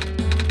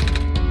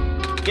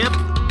 Yep.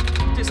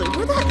 Seriously,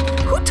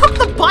 who took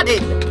the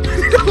button?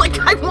 Like,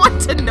 I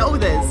want to know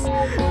this.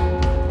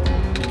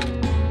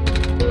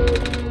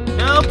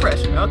 No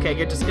pressure. Okay,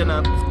 you're just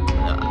gonna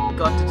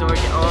go out the door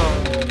again. Oh.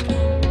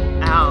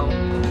 Ow.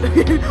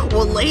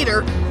 Well,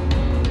 later.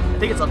 I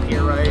think it's up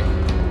here, right?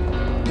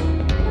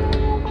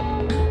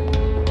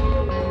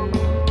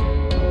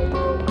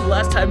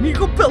 Last time,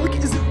 Niko Bellic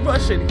isn't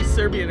Russian. He's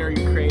Serbian or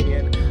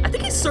Ukrainian. I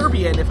think he's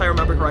Serbian, if I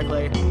remember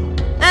correctly.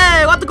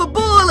 Hey, want to go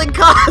bowling,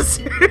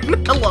 cousin?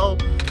 Hello.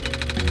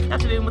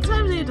 Afternoon, what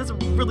time is it? It doesn't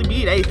really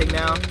mean anything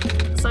now.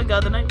 The sun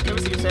god, the night never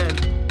seems to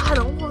end. I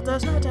don't want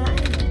this night to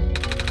end.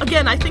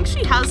 Again, I think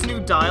she has new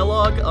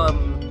dialogue,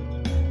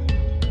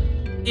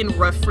 in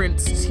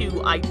reference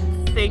to, I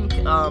think,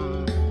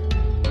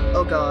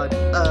 oh god,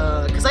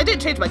 because I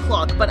did change my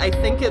clock, but I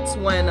think it's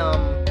when,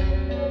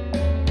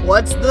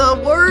 what's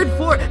the word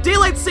for it?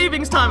 Daylight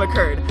savings time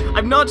occurred.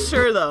 I'm not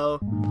sure, though,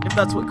 if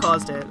that's what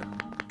caused it.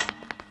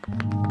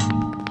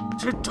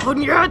 Is it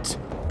done yet?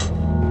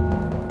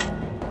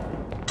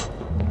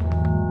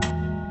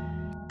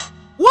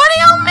 What are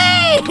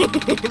mean?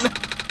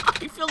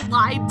 I feel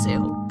lied to.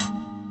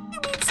 You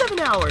mean 7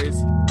 hours?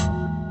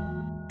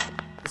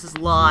 This is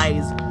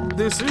lies.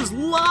 This is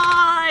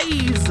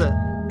lies!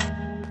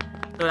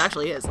 No, it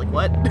actually is. Like,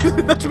 what?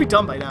 That should be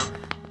done by now.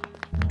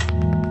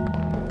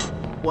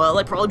 Well,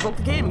 I probably broke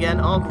the game again.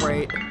 Oh,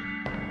 great.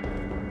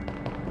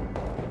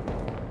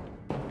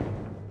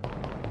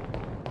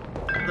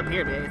 Doesn't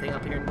appear to be anything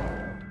up here.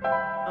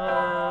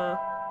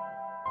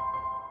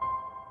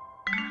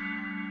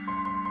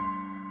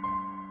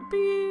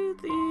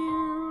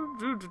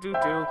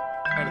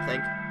 Trying to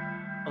think.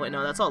 Oh wait,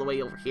 no, that's all the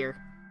way over here.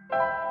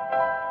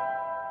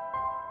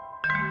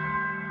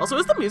 Also,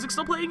 is the music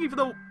still playing even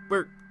though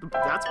we're...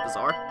 That's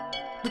bizarre.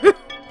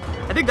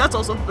 I think that's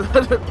also a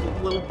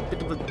little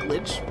bit of a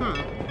glitch.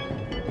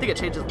 I think it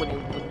changes when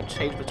you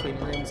change between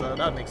rooms, though.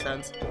 That would make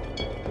sense.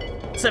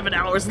 7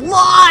 hours.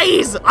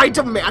 Lies! I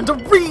demand a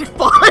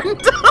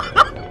refund!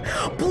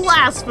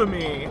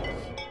 Blasphemy!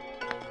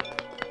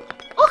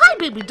 Oh, hi,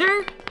 baby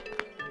dear!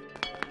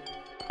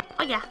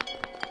 Oh, yeah.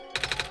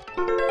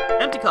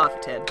 Empty coffee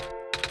tin.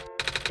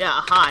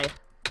 Yeah, hi.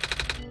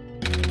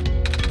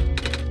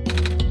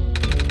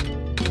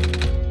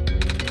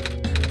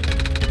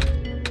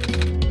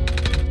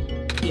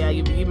 Yeah,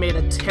 you made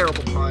a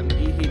terrible pun.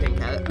 He didn't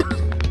get it.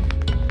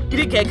 He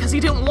didn't get it because he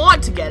didn't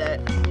want to get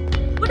it.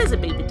 What is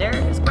it, baby dear?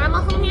 Is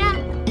Grandma home yet?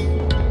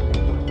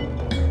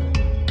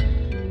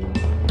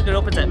 It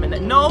opens at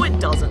midnight. No, it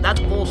doesn't.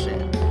 That's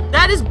bullshit.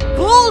 That is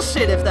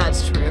bullshit if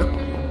that's true.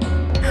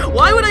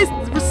 Why would I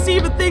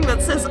receive a thing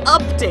that says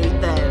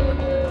update then?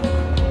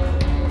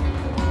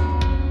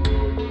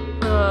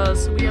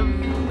 So we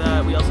have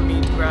that. We also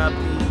need to grab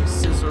the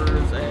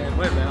scissors and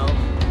where the hell?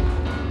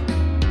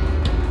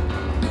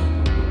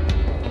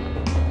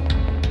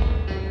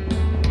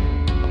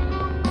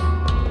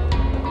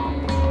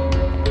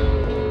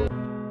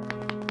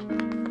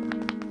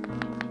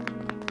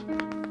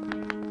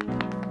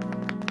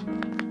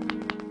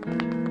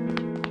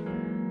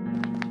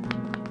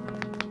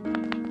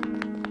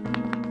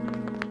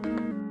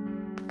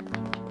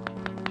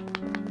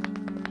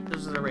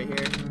 Scissors are right here.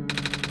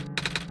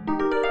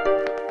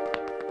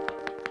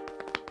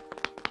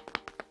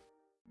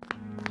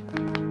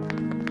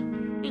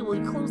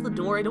 Close the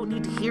door, I don't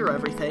need to hear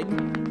everything.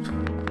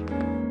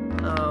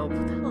 Oh,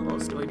 what the hell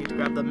else do I need to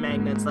grab? The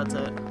magnets, that's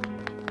it.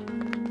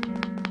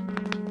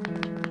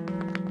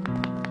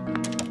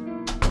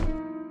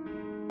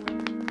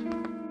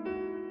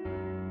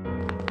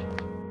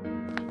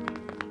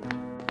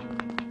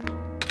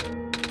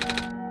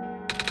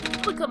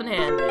 Would come in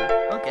handy.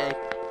 Okay.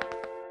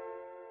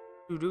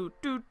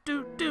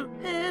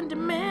 Handy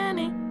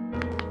manny.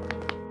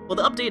 Well,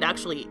 the update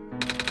actually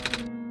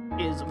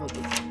is...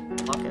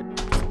 Fuck it.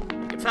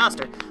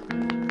 Faster.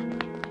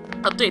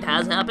 Update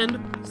has happened,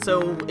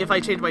 so if I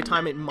change my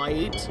time, it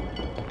might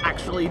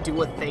actually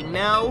do a thing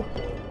now.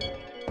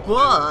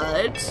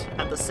 But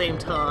at the same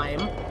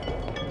time,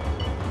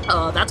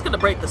 that's gonna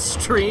break the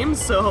stream,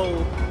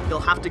 so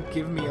you'll have to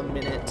give me a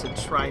minute to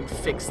try and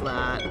fix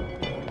that.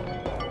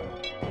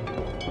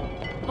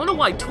 I don't know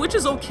why Twitch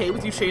is okay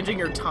with you changing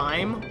your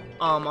time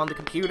on the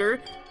computer.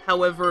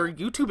 However,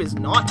 YouTube is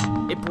not.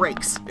 It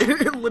breaks.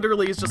 It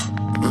literally is just.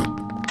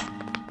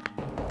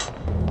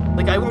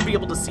 Like, I won't be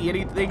able to see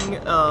anything,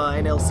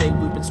 and it'll say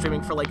we've been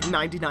streaming for, like,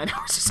 99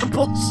 hours or some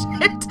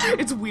bullshit.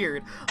 It's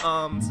weird.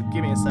 So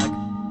give me a sec.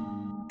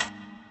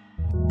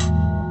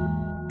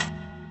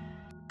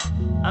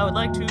 I would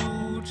like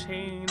to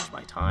change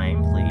my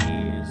time,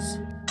 please.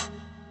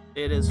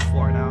 It is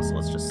 4 now, so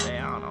let's just say,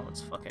 I don't know,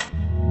 it's fucking...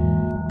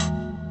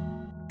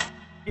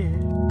 Yeah.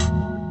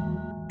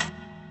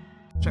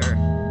 Sure.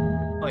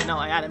 Oh, wait, no,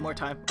 I added more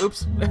time.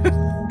 Oops. Because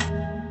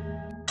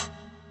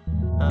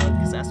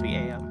it has to be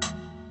AM.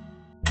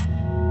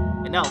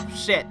 No,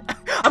 shit.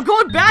 I'm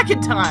going back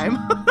in time!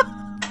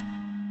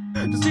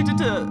 Just needed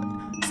to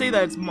say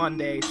that it's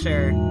Monday,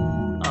 sure.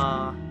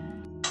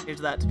 Change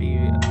that to be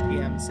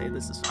PM, say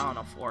this is, I don't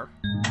know, 4.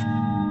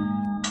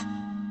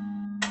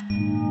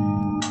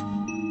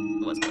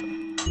 Let's go.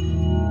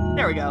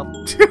 There we go.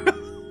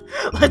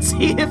 Let's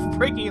see if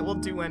breaking it will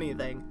do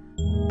anything.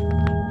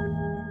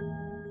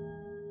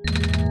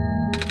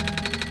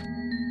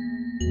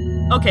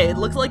 Okay, it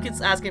looks like it's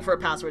asking for a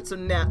password, so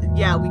now,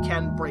 yeah, we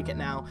can break it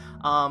now.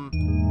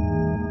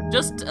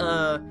 Just,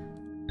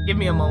 give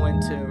me a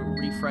moment to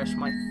refresh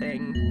my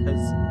thing,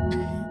 because,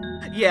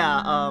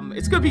 yeah,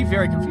 it's gonna be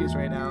very confused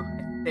right now,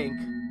 I think.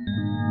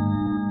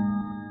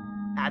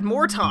 Add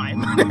more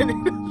time!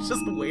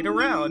 Just wait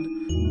around.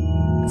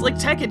 It's like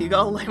Tekken, you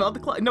gotta lay out the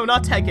clock. No,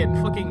 not Tekken,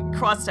 fucking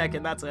Cross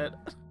Tekken, that's it.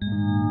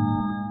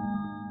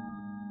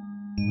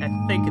 I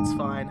think it's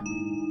fine.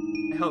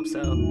 I hope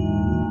so.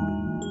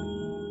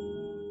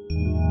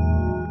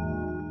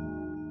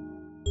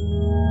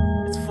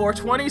 It's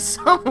 4:20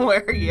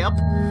 somewhere, yep.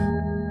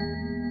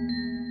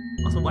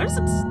 Also, why does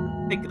it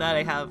think that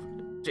I have...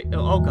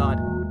 Oh god.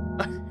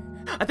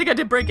 I think I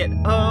did break it.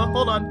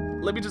 Hold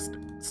on. Let me just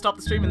stop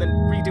the stream and then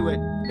redo it.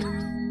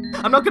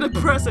 I'm not gonna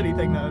press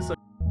anything though, so...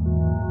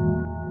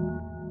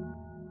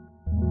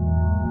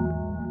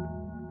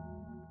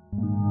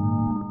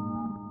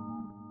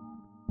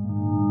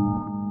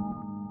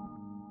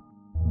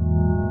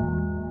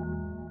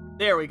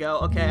 There we go.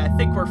 Okay, I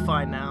think we're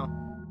fine now.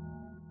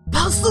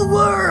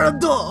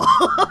 Password!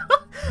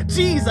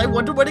 Jeez, I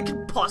wonder what it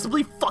could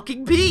possibly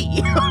fucking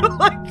be.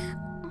 Like,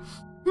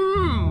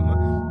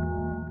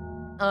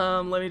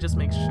 let me just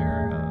make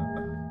sure.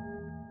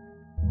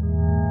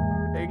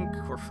 I think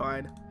we're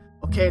fine.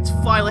 Okay, it's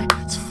finally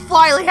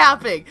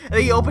happening! And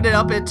then you open it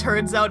up and it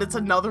turns out it's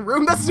another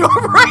room that's not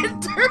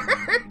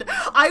rendered!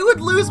 I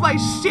would lose my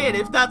shit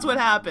if that's what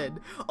happened.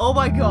 Oh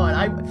my god,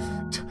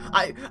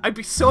 I'd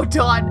be so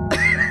done.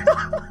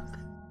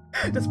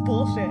 That's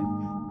bullshit.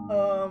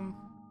 I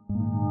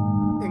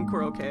think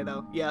we're okay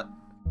though. Yep.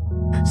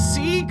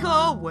 Seek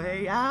a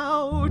way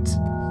out!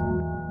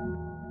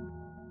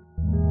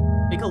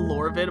 Make a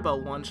lore vid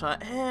about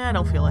Oneshot. I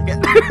don't feel like it.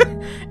 I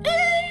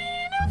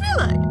don't feel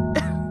like it.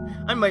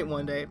 I might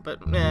one day,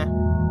 but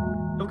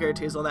no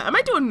guarantees on that. I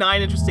might do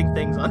 9 interesting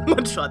things on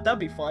Oneshot. That'd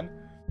be fun.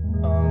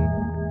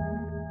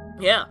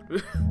 Yeah.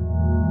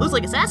 Looks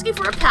like it's asking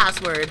for a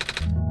password.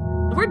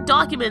 The word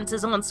documents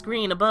is on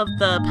screen above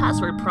the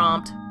password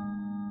prompt.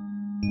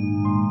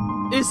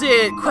 Is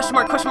it question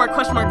mark, question mark,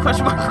 question mark,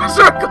 question mark,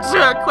 question mark, question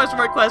mark, question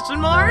mark, question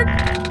mark?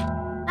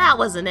 That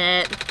wasn't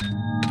it.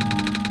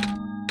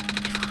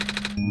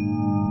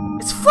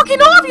 It's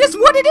fucking obvious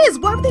what it is!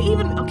 Why would they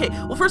even— okay,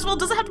 well first of all,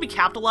 does it have to be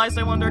capitalized,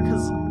 I wonder?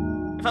 Because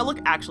if I look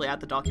actually at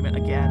the document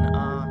again,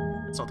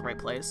 it's not the right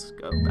place.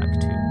 Go back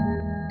to—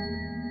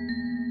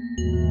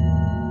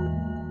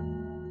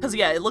 because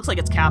yeah, it looks like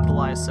it's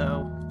capitalized,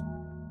 so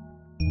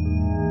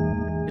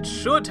it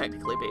should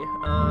technically be.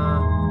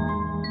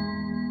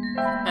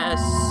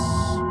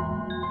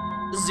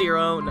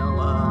 S0, no,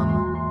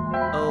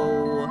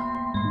 O,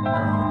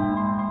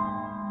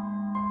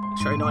 make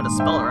sure I know how to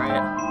spell it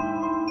right.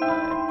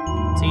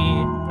 T.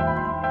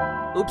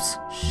 Oops,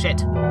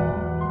 shit.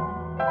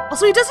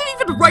 Also, he doesn't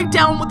even write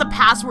down what the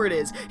password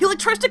is. He, like,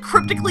 tries to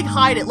cryptically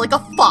hide it like a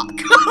fuck.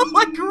 I'm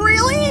like,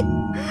 really?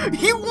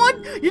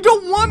 You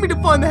don't want me to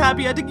find the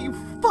happy ending, you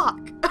fuck.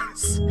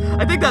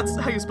 I think that's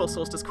how you spell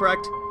solstice,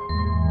 correct?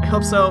 I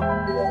hope so.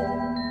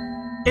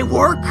 It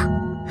worked!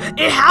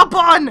 It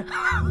happened!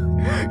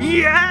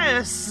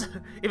 Yes!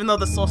 Even though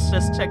the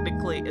solstice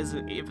technically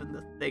isn't even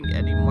the thing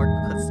anymore,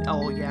 because,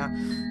 oh yeah.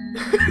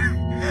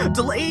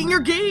 Delaying your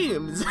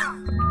games!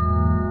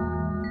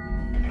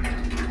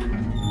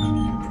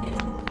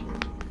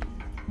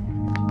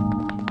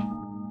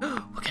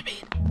 Look at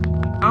me.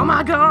 Oh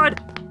my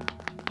god!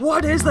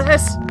 What is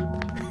this?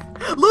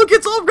 Look,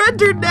 it's all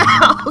rendered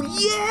now!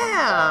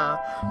 Yeah!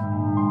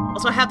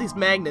 Also, I have these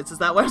magnets. Is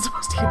that what I'm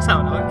supposed to use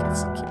out? I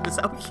guess keep this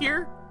out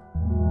here.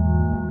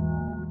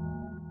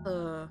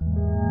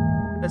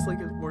 Best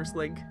link is worst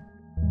link.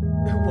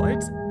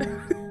 What?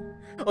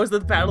 Oh, is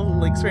that the battle of the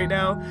links right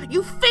now?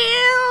 You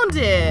found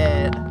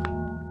it!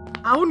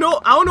 I don't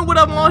know what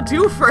I want to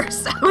do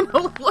first. I don't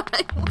know what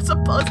I'm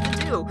supposed to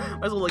do.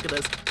 Might as well look at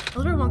this.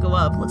 Elevator won't go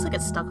up. Looks like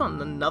it's stuck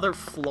on another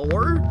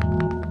floor.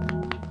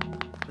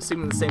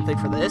 Assuming the same thing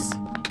for this.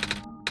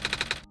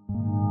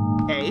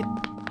 Hey.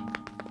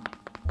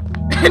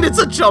 And it's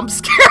a jump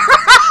scare.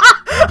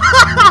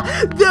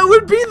 That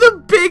would be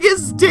the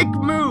biggest dick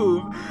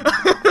move.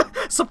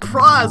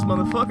 Surprise,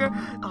 motherfucker.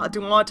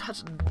 Do I want to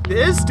touch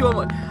this? I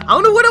don't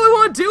know, what do I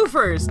want to do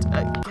first?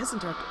 I guess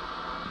interrupt.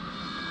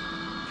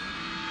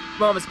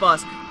 Mama's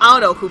boss. I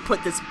don't know who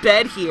put this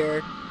bed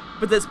here,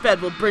 but this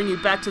bed will bring you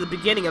back to the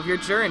beginning of your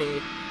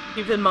journey.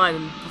 Keep in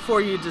mind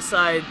before you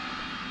decide.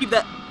 Keep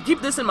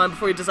this in mind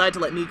before you decide to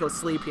let Nico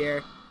sleep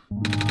here.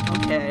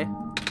 Okay.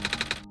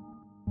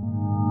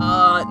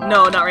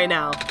 No, not right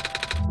now.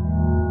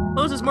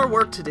 Suppose there's more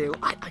work to do.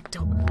 I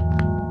don't.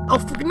 Oh,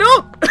 fucking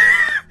no!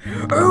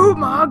 Oh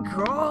my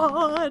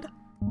god!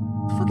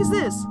 What the fuck is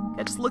this? Can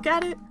I just look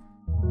at it?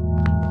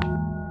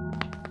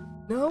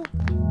 No?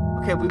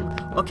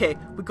 Okay,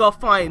 we gotta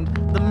find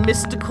the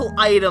mystical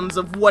items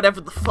of whatever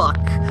the fuck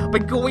by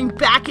going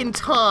back in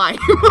time.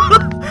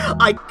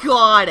 I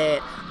got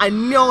it. I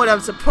know what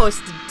I'm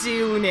supposed to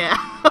do now.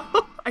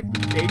 I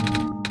think.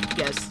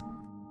 Yes.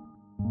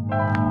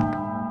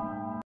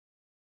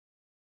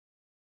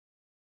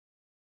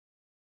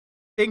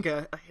 I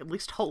at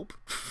least hope.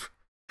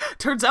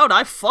 Turns out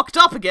I fucked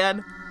up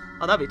again.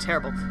 Oh, that'd be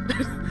terrible.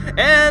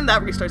 And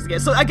that restarts again.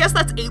 So I guess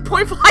that's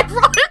 8.5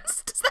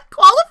 runs? Does that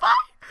qualify?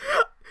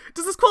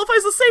 Does this qualify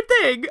as the same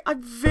thing?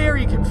 I'm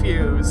very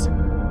confused.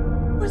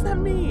 What does that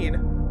mean?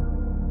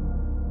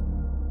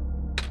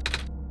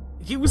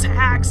 Use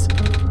hacks.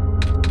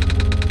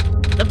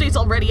 The update's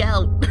already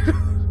out.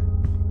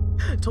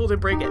 Told him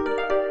bring it.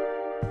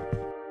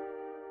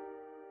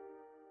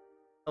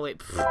 Oh wait,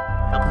 help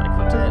if I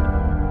equipped it.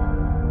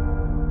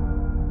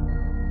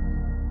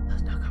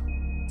 No, go.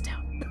 It's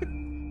down.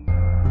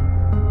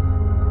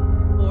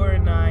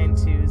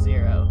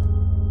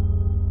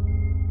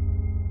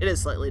 4920. It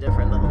is slightly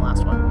different than the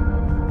last one.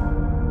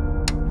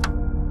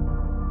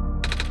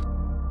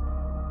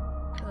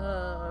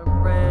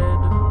 Red,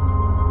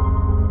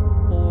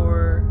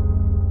 4,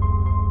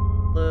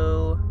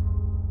 blue,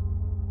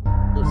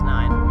 blue's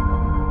 9.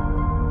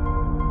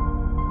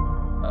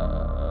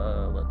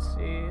 Let's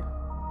see.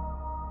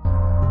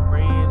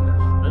 Green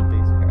should be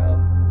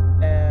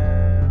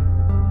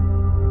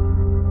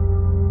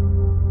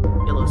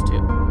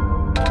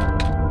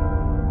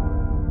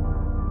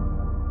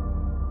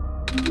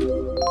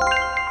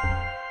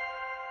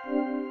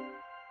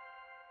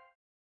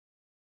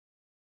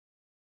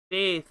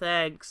Hey,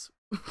 thanks.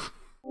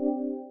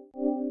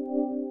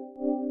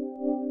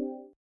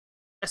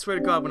 I swear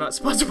to God, we're not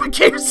sponsored by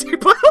KFC,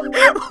 but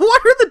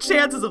what are the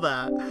chances of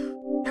that?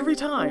 Every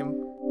time.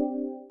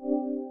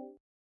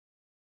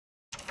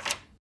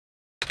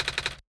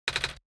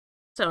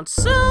 Sounds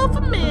so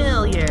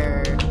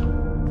familiar.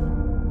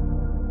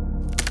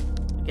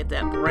 Get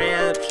that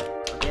branch.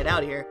 I'll get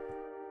out of here.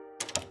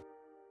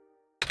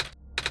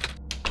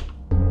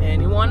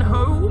 Anyone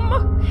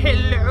home?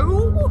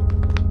 Hello?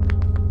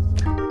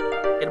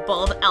 Get a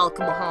ball of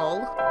alcohol.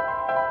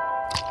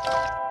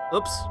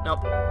 Oops,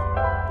 nope.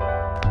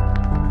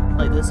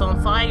 Light this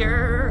on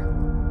fire.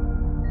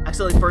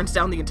 Accidentally burns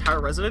down the entire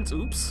residence.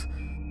 Oops.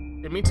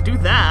 Didn't mean to do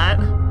that.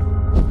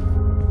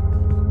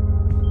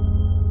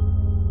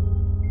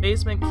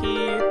 Basement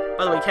key.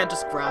 By the way, you can't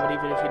just grab it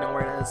even if you know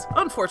where it is.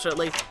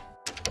 Unfortunately.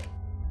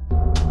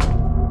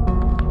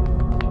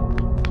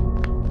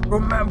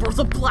 Remember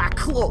the black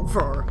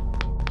clover.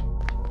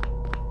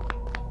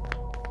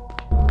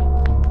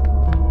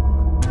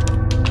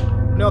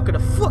 Not gonna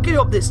fuck it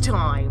up this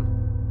time.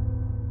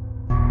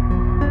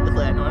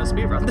 Luckily, I know how to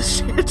speed around this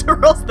shit,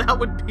 or else that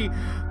would be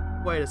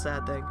quite a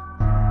sad thing.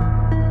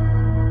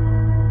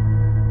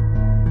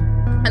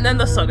 And then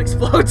the sun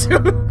explodes. This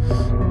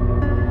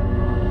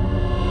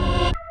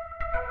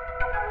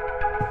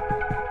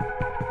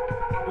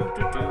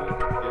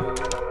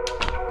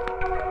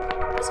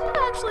one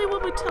actually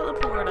when we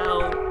teleport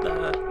out.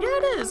 Yeah,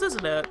 it is,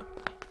 isn't it?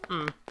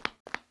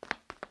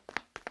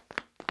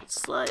 It's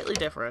slightly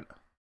different.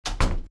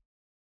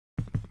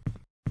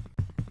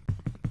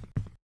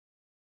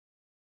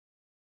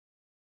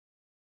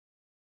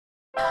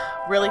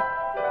 Really?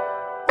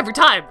 Every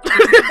time!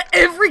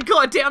 Every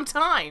goddamn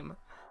time!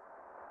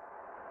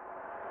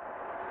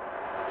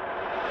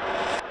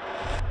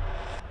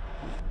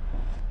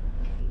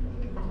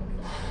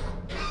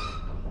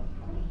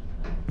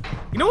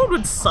 You know what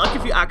would suck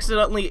if you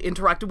accidentally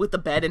interacted with the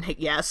bed and hit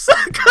yes?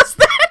 Because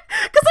it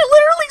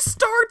literally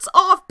starts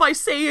off by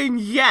saying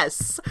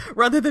yes,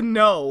 rather than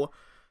no.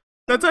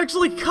 That's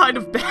actually kind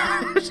of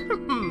bad.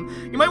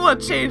 You might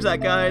want to change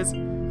that, guys.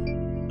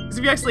 Because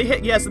if you actually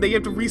hit yes and then you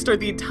have to restart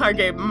the entire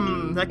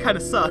game, that kind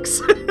of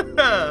sucks. I'm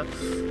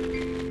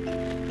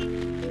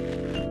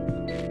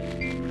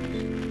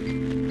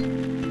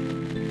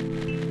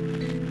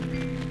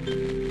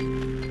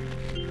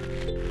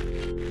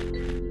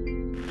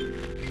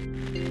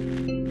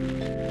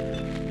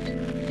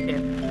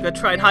gonna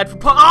try and hide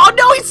from oh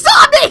no, he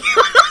saw me!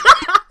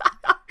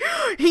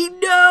 He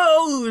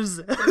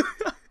knows!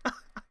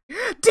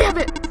 Damn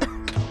it!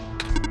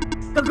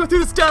 I'll go through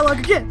this dialogue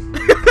again.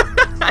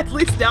 At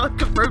least now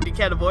it's confirmed you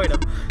can't avoid him.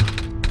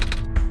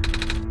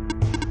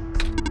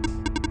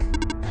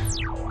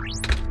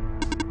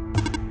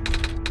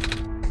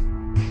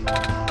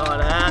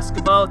 Gotta ask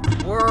about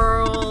the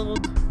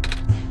world.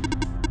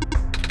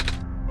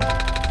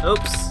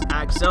 Oops,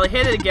 accidentally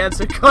hit it again,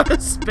 so gotta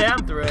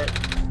spam through it.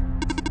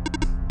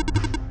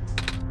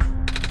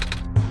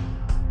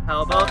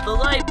 How about the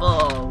light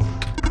bulb?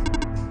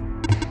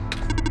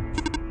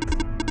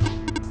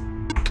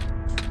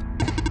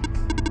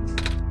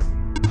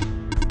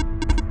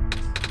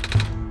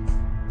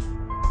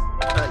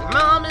 Your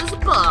mom is a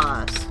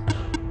boss.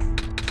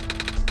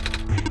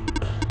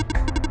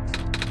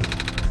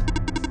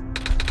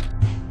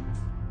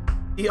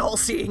 The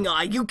all-seeing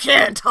eye, you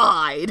can't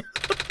hide!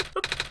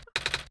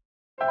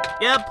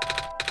 Yep.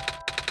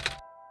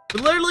 We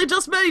literally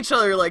just met each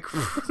other, like,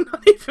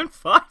 not even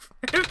 5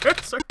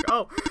 minutes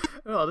ago.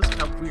 Oh, this is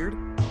kind of weird.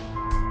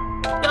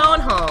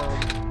 Going home.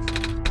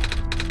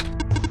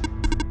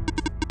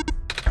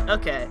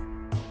 Okay.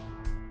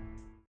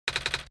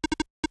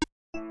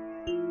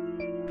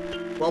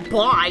 Well,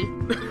 bye!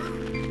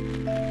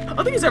 I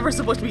don't think it's ever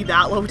supposed to be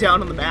that low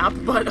down on the map,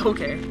 but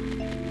okay.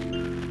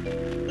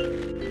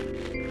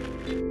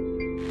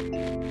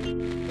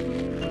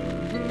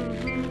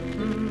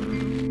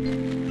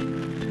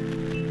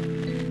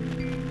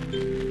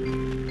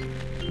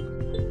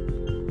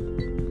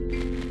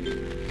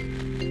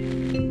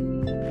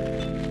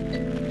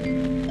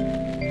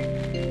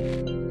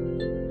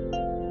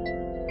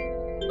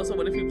 Also,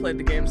 what if you played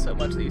the game so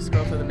much that you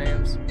scroll through the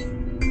names?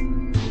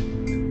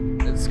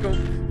 Scroll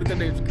with the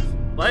names.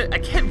 What? I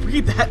can't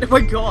read that. Oh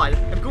my god.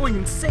 I'm going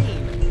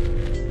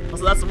insane.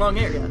 Also, that's the wrong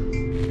area.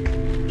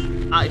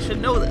 I should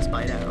know this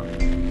by now.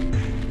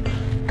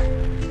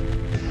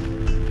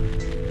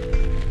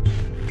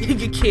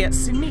 You can't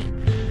see me.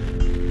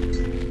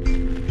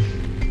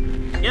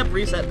 Yep,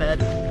 reset bed.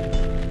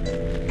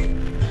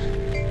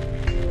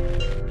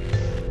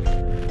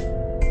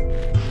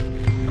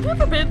 Have we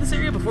ever been in this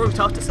area before we've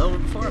talked to Silver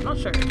before? I'm not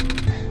sure.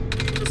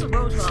 There's a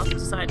rose off the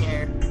sign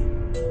here.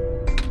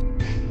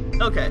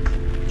 Okay. I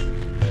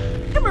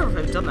can't remember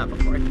if I've done that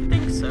before. I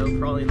think so,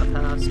 probably in the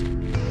past.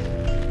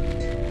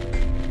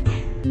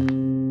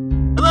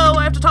 Hello,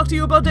 I have to talk to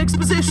you about the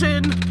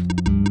exposition!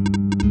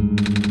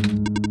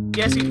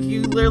 Yes,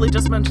 you literally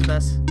just mentioned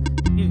this.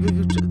 You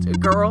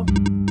girl?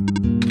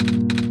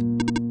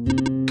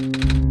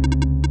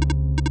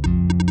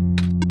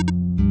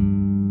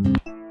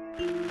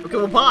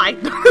 Goodbye.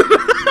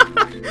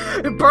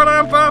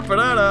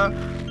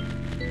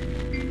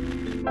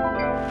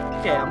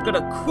 Okay, I'm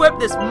gonna equip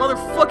this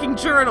motherfucking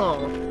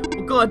journal.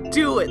 We're gonna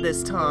do it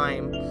this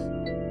time.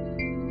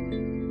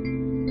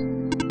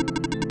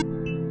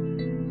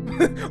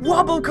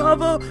 Wobble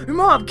combo!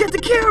 Mom, get the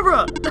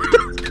camera!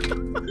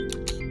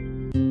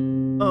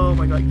 Oh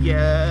my god,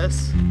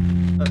 yes.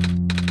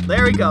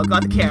 There we go,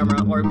 got the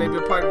camera. Or maybe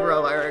a part of a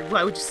row.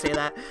 Why would you say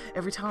that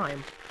every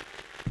time?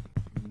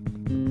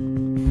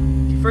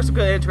 Okay, first I'm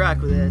gonna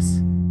interact with this.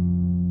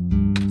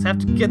 Just have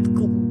to get the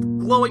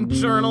glowing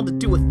journal to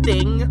do a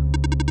thing.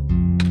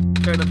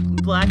 Turn to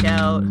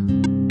blackout.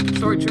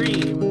 Short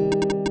dream.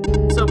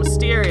 So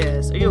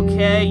mysterious. Are you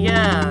okay?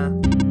 Yeah.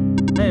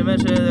 Hey,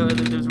 mentioned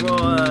there's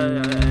raw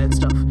and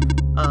stuff.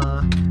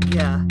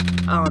 Yeah.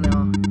 I don't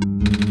know.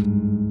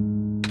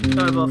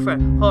 Thought about a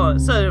friend. Hold on,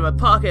 set it in my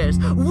pockets.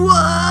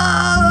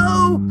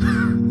 Whoa!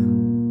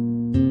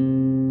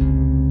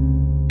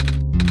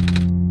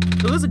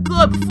 It was a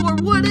glove before.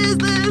 What is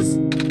this?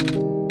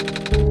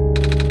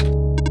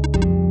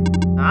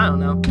 I don't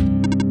know.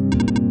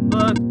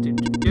 Look,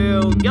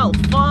 yellow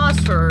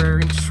phosphor,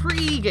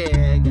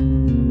 intriguing.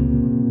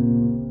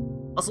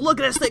 Also, look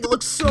at this thing. It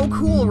looks so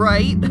cool,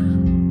 right?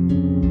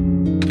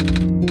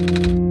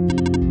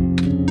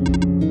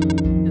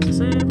 It's the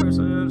same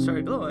person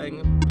started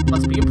glowing.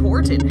 Must be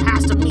important. It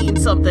has to mean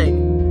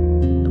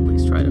something. At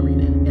least try to read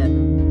it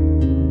again.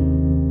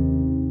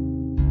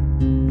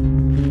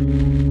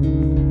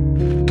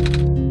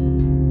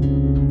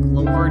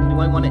 Clover, do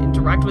I want to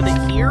interact with it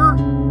here?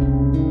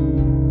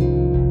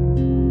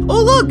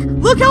 Oh, look!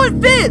 Look how it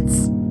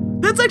fits!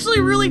 That's actually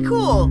really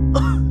cool.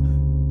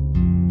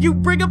 You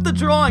bring up the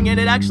drawing and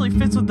it actually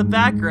fits with the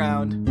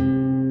background.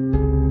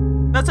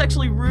 That's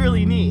actually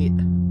really neat.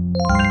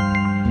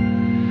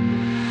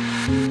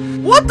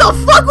 What the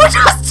fuck? We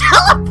just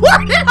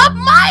teleported a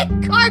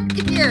minecart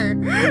here!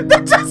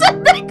 That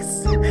doesn't make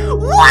sense!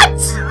 What?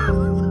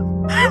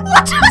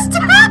 What just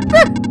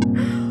happened?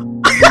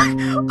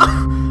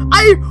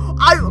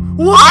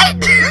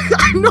 What?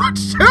 I'm not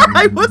sure,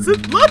 I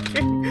wasn't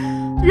looking.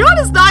 To be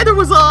honest, neither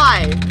was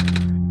I.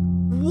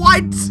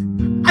 What?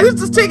 I was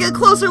just taking a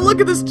closer look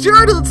at this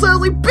journal and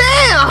suddenly,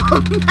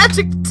 BAM!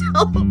 Magic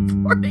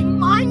teleporting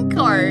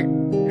minecart.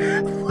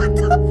 What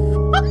the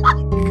fuck?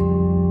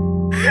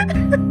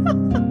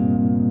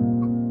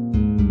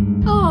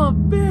 Oh,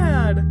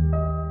 man.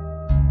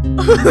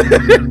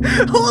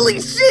 Holy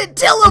shit,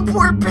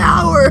 teleport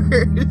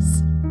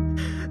powers!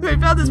 I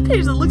found this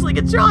page that looks like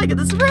a drawing in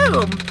this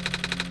room.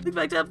 In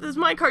fact, this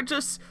minecart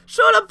just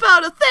showed up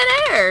out of thin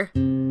air.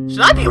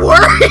 Should I be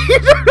worried?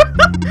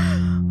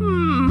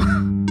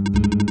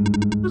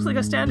 Looks like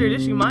a standard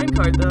issue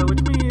minecart though,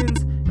 which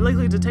means it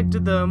likely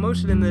detected the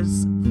motion in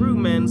this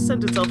room and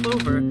sent itself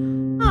over.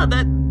 Ah,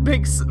 that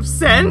makes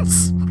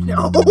sense.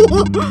 No.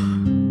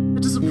 I'm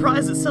just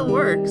surprised it still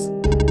works.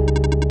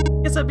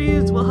 Guess that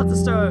means we'll have to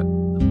start.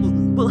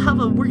 We'll have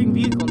a working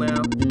vehicle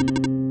now.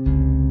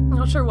 I'm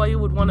not sure why you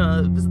would want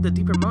to visit the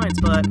deeper mines,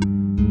 but if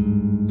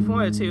you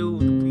wanted to,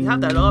 we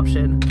have that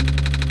option.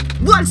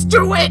 Let's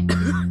do it!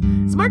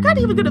 Is minecart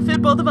even gonna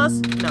fit both of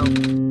us? No.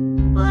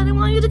 Well, I didn't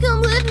want you to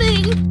come with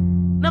me.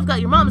 And I've got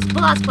your mom as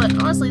boss, but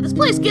honestly, this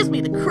place gives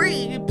me the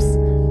creeps.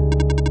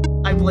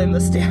 I blame the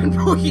stand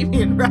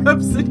Bohemian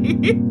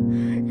Rhapsody.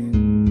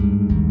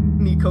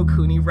 Nico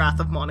Cooney, Wrath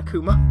of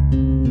Monokuma.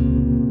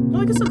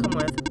 Well, I guess I'll come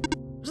with.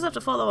 I just have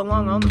to follow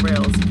along on the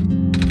rails.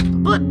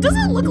 But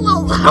doesn't it look a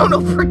little, I don't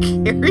know,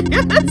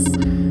 precarious?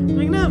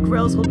 Being enough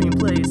rails hold me in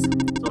place.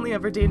 It's only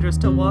ever dangerous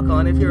to walk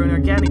on if you're an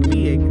organic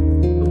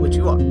being. Which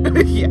you are.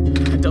 Yeah.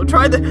 Don't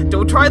try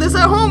this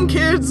at home,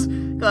 kids!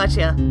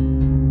 Gotcha.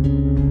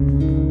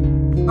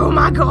 Oh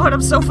my god,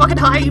 I'm so fucking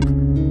hype!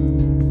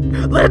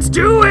 Let's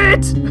do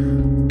it!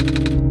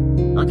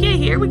 Okay,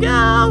 here we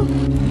go!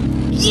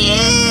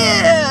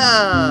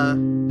 Yeah!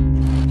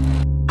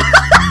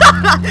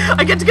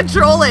 I get to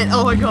control it!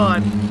 Oh my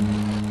god.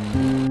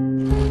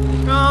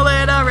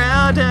 Rolling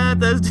around at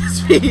the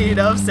speed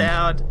of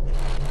sound.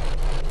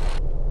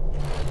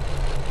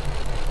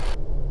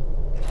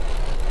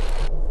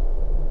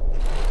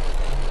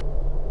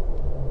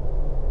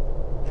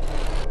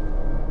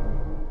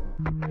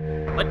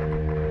 What?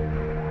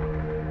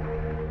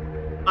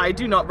 I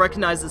do not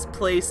recognize this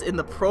place in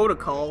the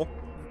protocol.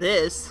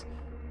 This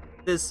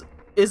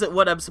isn't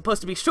what I'm supposed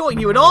to be showing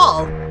you at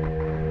all!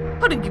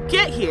 How did you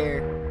get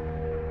here?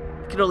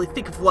 I can only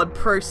think of one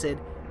person.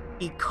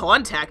 He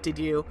contacted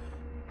you.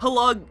 How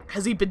long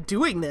has he been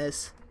doing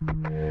this?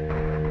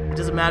 It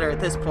doesn't matter at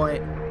this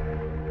point.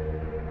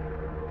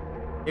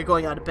 You're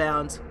going out of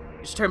bounds.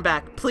 You should turn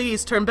back.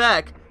 Please, turn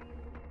back!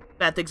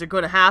 Bad things are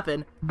going to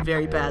happen.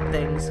 Very bad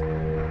things.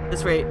 At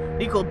this rate,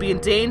 Nico will be in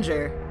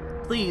danger.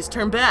 Please,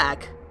 turn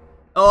back.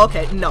 Oh,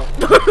 okay, no.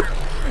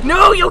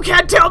 No, you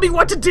can't tell me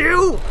what to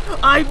do!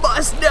 I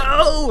must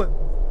know!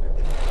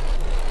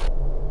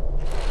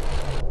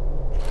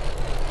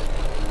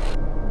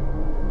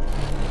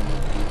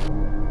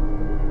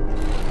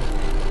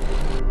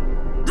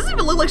 It doesn't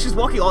even look like she's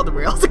walking on the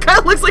rails. It kind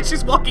of looks like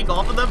she's walking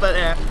off of them, but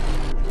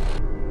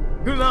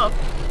Good enough.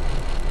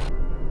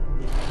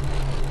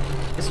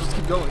 Guess we'll just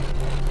keep going.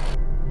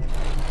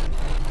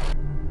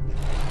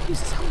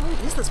 Jesus, how long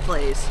is this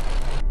place?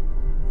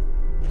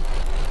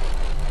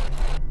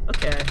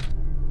 Okay.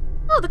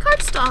 Oh, the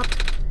cart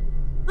stopped.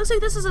 Looks like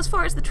this is as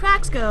far as the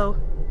tracks go.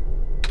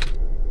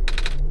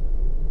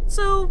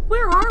 So,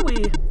 where are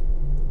we?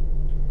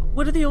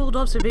 What are the old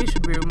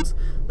observation rooms?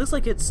 Looks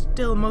like it's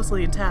still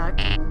mostly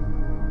intact.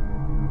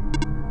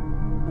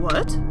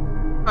 What?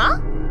 Huh?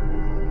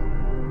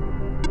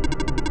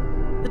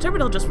 The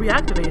terminal just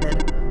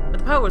reactivated, but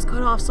the power was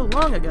cut off so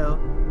long ago.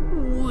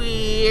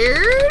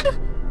 Weird?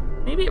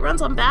 Maybe it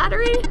runs on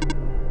battery?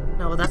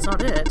 No, that's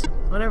not it.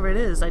 Whatever it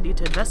is, I need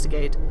to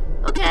investigate.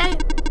 Okay.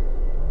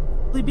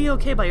 Will you be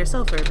okay by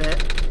yourself for a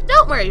bit?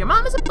 Don't worry, your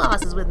mom and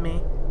boss is with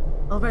me.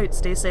 Alright,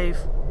 stay safe.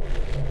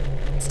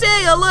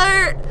 Stay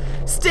alert!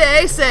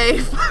 Stay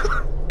safe!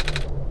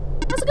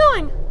 How's it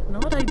going?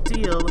 Not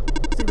ideal.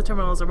 I think the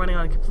terminals are running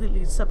on a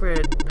completely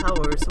separate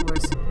power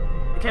source.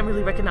 I can't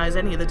really recognize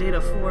any of the data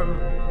form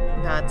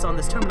that's on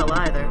this terminal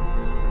either.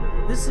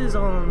 This is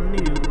all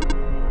new,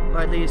 or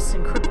at least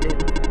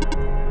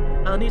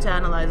encrypted. I'll need to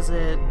analyze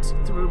it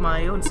through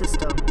my own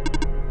system.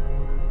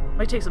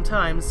 Might take some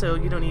time, so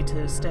you don't need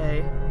to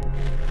stay.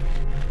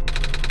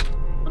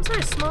 Some sort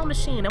of small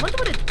machine. I wonder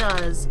what it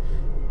does.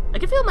 I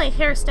can feel my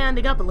hair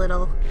standing up a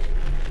little.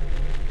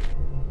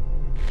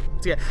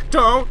 Yeah.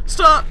 Don't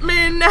stop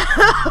me now!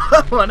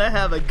 I wanna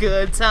have a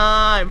good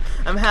time.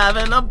 I'm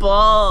having a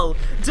ball.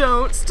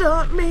 Don't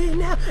stop me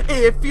now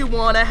if you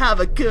wanna have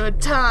a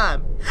good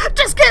time.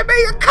 Just give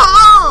me a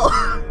call!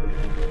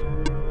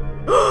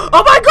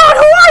 Oh my god,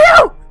 who are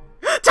you?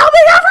 Tell me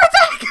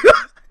everything!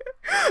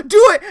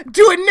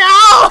 Do it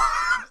now!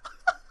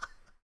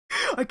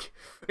 Like,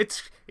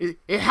 it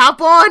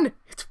happened.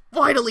 It's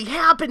finally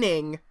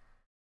happening.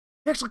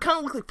 You actually kind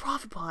of look like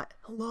Profitbot.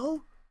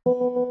 Hello?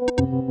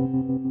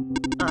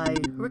 I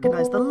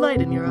recognize the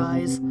light in your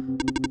eyes.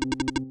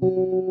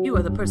 You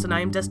are the person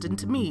I am destined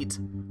to meet.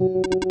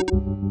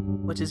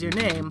 What is your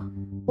name?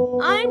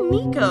 I'm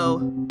Nico.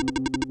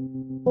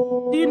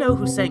 Do you know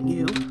who sent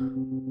you?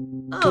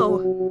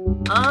 Oh,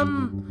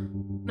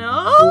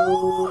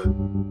 no?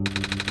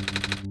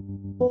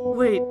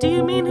 Wait, do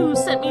you mean who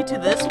sent me to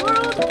this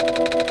world?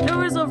 There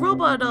was a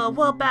robot a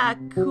while back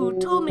who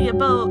told me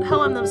about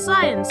how I'm the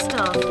Messiah and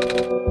stuff.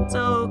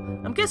 So,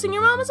 I'm guessing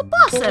your mom as a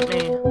boss sent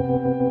me.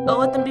 Oh,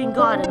 with them being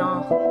God and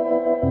all.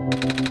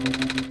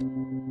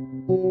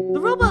 The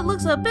robot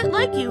looks a bit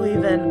like you,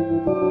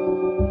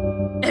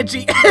 even.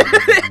 Edgy,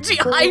 edgy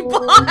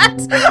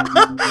iBot!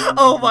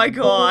 Oh my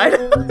god.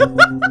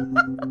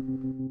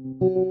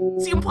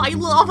 Senpai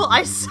lava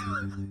ice.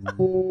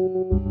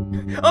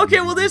 Okay,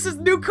 well this is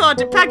new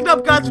content. Pack it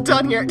up, guys, we're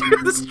done here.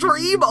 The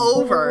stream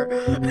over.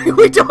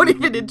 We don't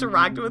even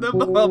interact with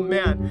him. Oh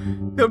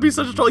man. That would be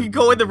such a troll. You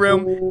go in the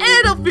room, and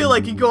it'll feel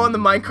like you go on the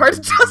minecart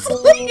and just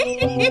leave.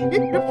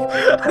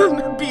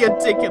 Be a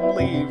dick and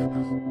leave.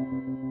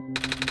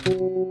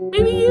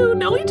 Maybe you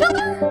know each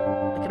other?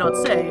 I cannot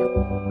say.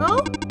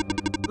 Oh?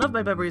 None of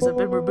my memories have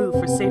been removed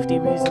for safety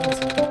reasons.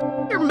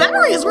 Your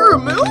memories were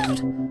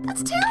removed?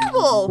 That's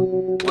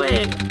terrible!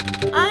 Wait,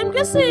 I'm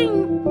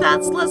guessing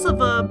that's less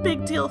of a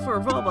big deal for a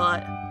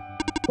robot.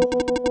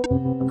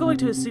 I'm going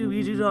to assume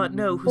you do not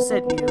know who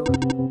sent you.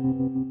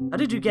 How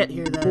did you get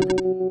here then?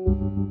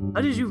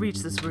 How did you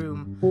reach this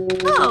room?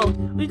 Oh,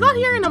 we got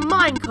here in a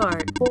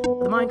minecart.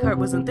 The minecart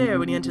wasn't there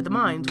when you entered the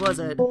mines, was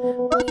it?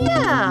 Oh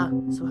yeah!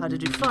 So how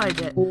did you find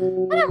it?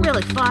 I didn't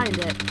really find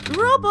it. The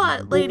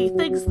robot lady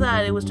thinks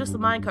that it was just the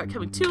minecart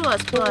coming to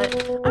us, but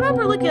I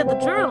remember looking at the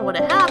journal when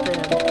it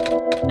happened.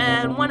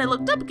 And when I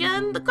looked up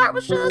again, the cart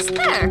was just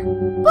there.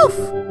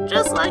 Poof!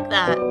 Just like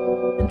that.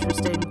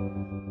 Interesting.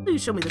 Will you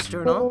show me this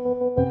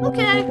journal?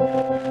 Okay.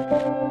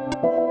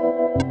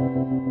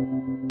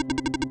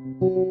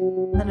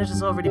 Then it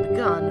has already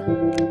begun.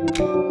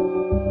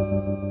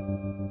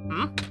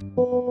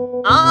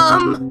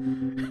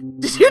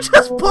 Did you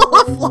just pull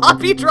a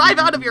floppy drive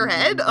out of your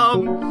head?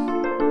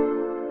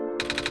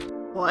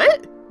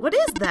 What? What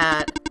is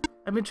that?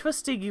 I'm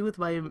entrusting you with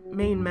my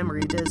main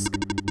memory disk.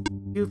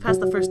 You've passed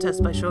the first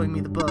test by showing me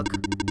the book.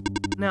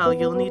 Now,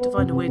 you'll need to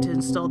find a way to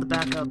install the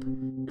backup.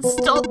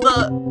 Install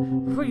the...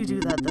 Before you do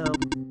that, though,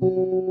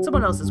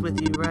 someone else is with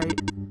you, right?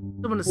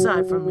 Someone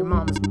aside from your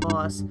mom as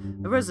boss,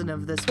 a resident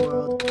of this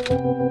world.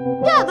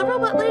 Yeah, the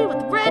robot lady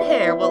with red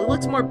hair. Well, it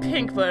looks more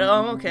pink, but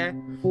okay.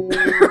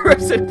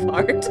 Rips it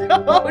apart.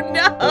 Oh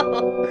no!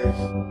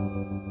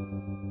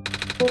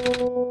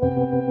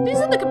 She's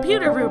in the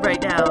computer room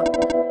right now.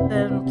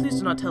 Then please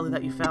do not tell her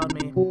that you found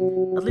me.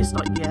 At least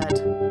not yet.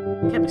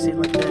 It can't be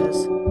seen like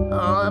this.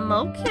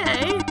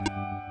 Okay.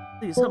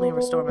 Please help me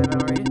restore my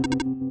memory.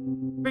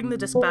 Bring the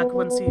disc back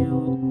once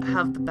you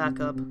have the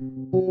backup.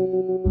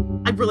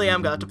 I really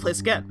am gonna have to play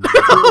this again.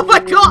 Oh my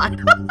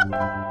god!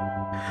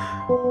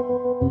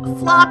 A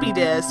floppy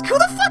disk? Who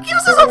the fuck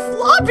uses a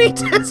floppy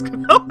disk?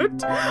 No,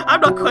 I'm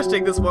not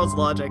questioning this world's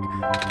logic.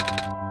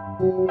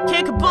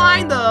 Can't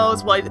combine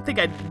those! Well, I think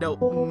I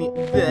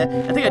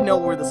know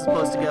where this is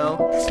supposed to go.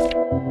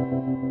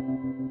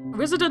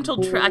 Residential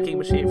tracking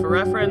machine for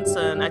reference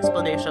and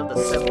explanation of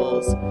the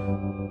symbols.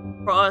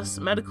 Cross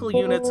medical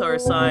units are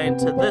assigned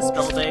to this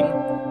building.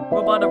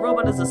 A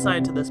robot is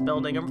assigned to this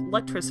building.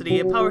 Electricity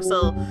and power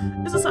cell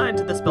is assigned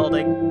to this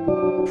building.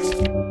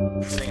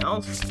 Anything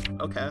else?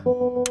 Okay.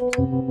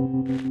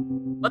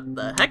 What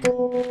the heck?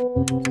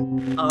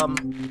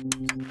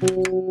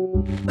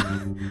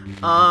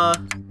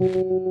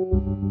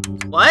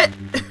 What?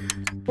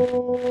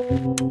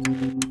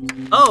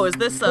 Oh, is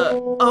this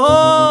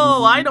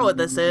oh, I know what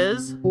this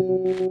is.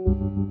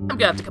 I'm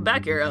gonna have to come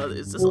back here.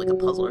 Is this like a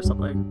puzzle or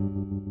something?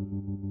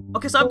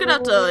 Okay, so I'm gonna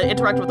have to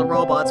interact with the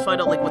robots, find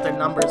out like what their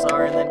numbers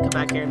are, and then come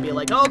back here and be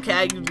like,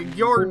 okay,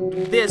 you're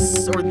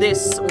this, or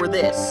this, or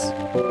this.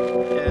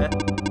 Yeah.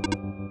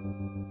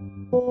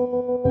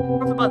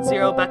 Profitbot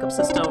 0, backup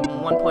system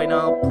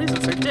 1.0, please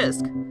insert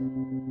disk.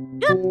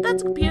 Yep,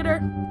 that's a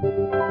computer.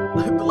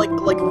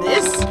 like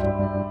this?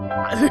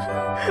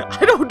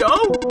 I don't know.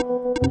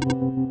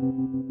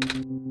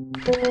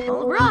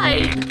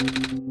 Alright.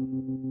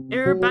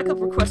 Error, backup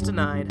request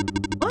denied.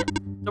 What?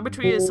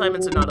 Dormitory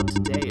assignments are not up to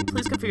date.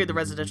 Please configure the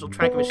residential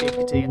tracking machine to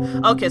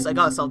continue. Okay, so I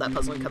gotta solve that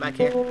puzzle and come back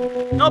here.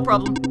 No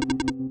problem.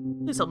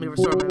 Please help me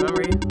restore my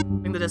memory.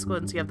 Bring the disk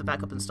once you have the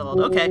backup installed.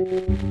 Okay.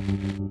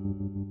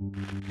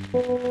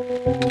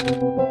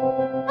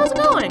 How's it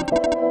going?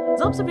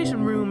 This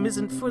observation room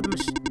isn't for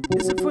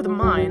the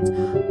mines.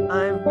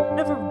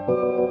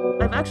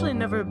 I've actually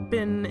never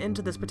been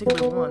into this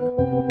particular one.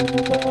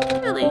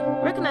 Really?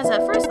 I recognize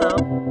that first though.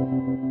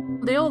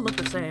 They all look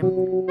the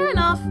same. Fair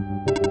enough.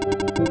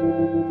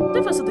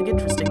 I found something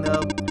interesting,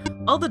 though.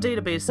 All the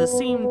databases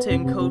seem to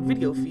encode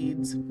video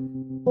feeds.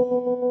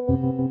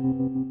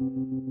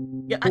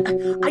 Yeah,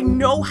 I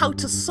know how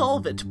to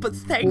solve it, but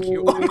thank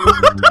you.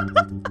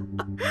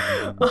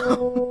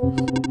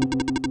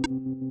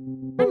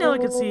 Right now I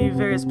can see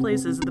various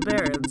places in the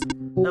Barrens.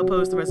 The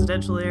outposts, the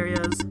residential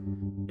areas,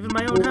 even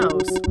my own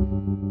house.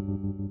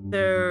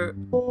 They're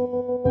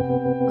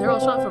all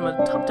shot from a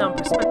top-down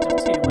perspective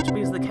too, which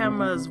means the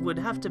cameras would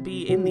have to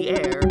be in the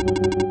air.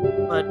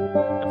 But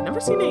I've never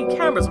seen any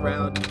cameras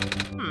around.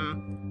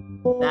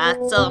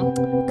 That's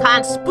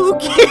kinda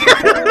spooky.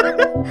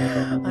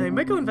 I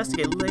might go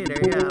investigate later,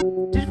 yeah.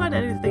 Did you find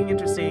anything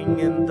interesting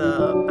in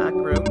the back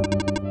room?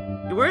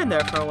 You were in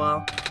there for a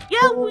while.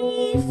 Yeah,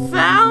 we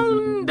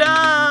found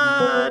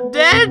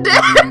dead end.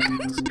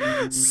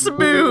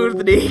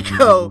 Smooth,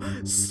 Nico.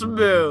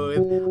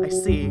 Smooth. I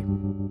see.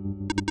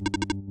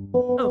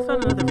 Oh,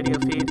 found another video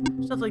feed.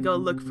 Should definitely go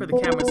look for the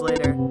cameras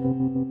later.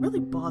 Really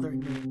bothering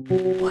me.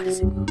 What does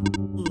it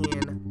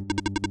mean?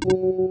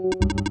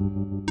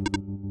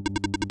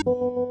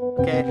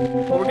 Okay,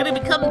 well, we're gonna be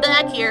coming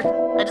back here.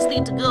 I just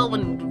need to go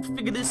and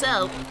figure this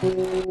out.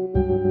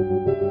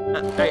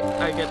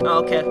 Alright, good.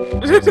 Oh, okay.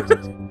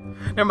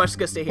 Never mind, just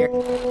gonna stay here.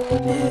 Go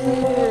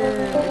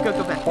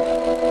back.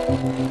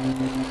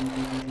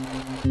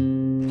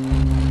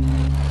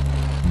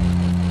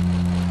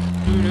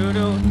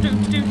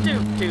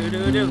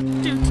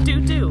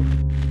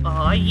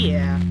 Aw,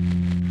 yeah.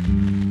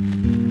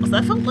 Well,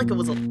 that felt like it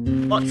was a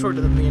lot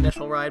shorter than the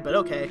initial ride, but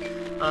okay.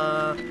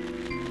 I'll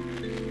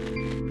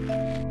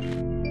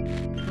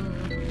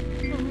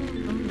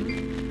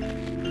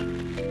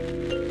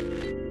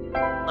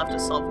have to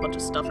solve a bunch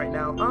of stuff right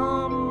now.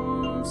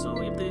 So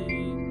we have the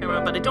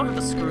camera, but I don't have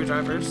the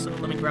screwdriver, so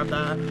let me grab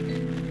that.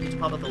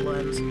 Top of the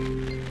lens.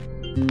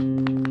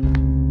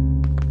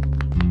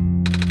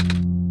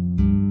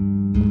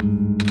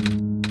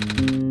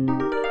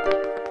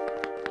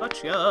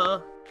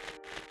 Gotcha!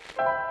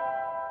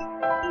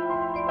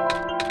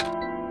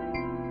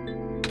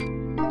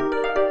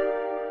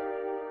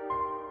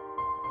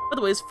 By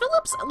the way, is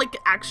Philips, like,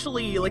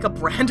 actually, like, a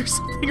brand or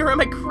something, or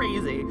am I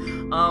crazy?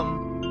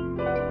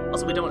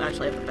 Also, we don't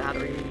actually have the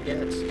battery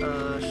yet.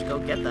 Should go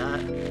get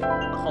that.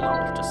 Hold on,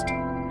 we can just,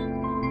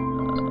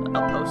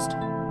 outpost.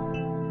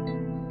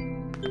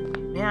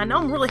 Man, now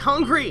I'm really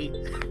hungry!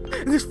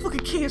 And there's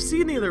fucking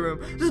KFC in the other room.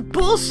 This is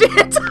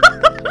bullshit!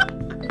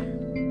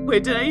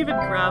 Wait, did I even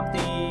grab the...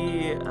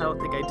 I don't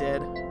think I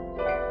did.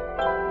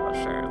 Oh,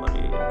 sure, let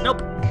me...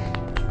 Nope!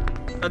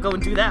 I'll go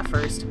and do that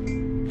first.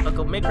 I'll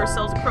go make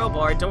ourselves a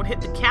crowbar. Don't hit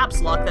the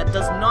caps lock. That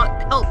does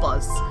not help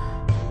us.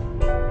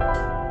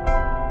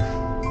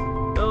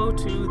 Go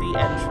to the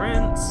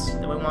entrance.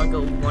 Then we want to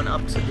go run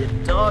up to the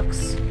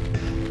docks.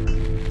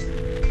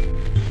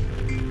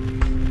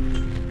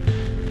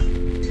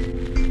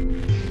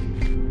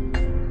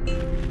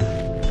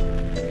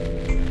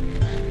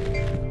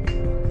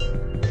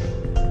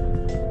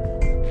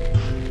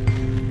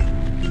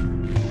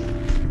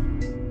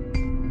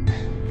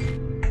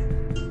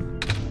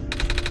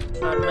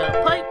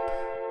 Metal pipe.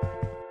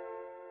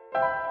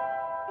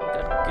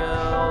 Gotta go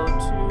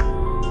to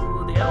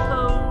the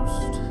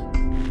outpost.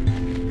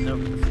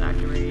 Over to the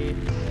factory.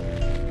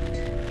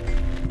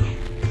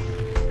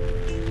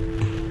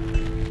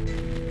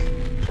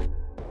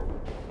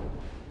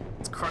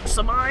 Let's crunch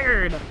some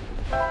iron.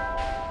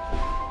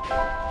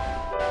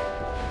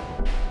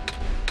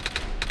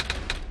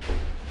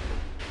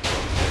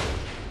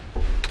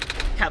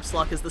 Yeah, caps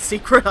lock is the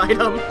secret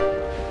item.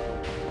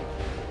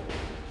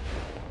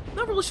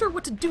 Not really sure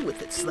what to do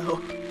with it,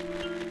 though.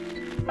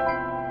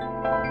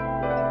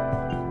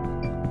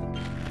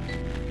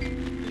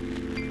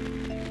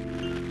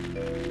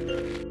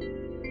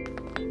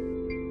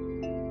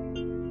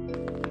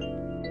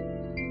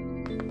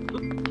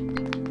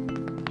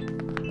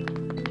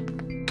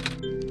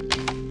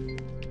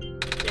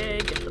 Okay,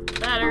 get the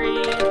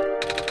battery.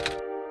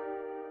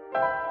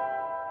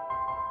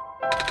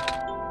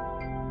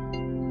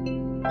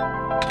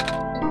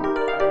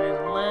 Battery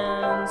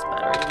lens,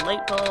 battery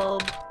light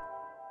bulb.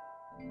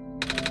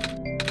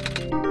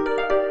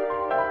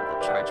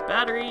 Charge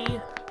battery.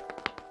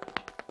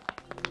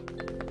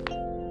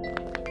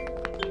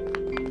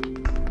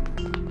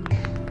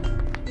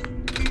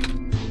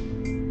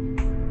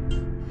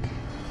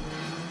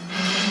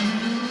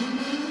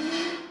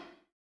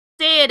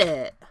 Did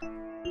it!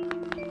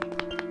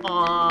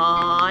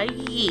 Aw,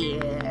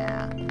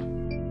 yeah.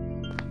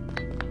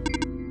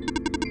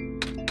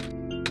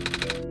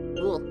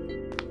 Cool.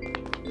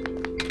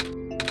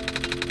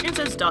 Here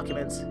says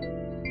documents.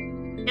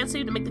 Can't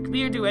seem to make the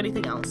computer do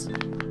anything else.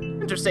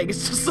 Interesting,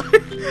 it's just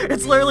like,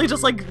 it's literally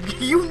just like,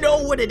 you know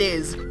what it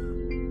is.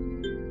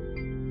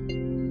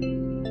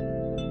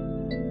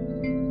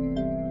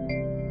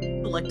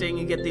 Selecting,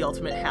 you get the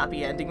ultimate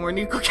happy ending where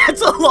Nico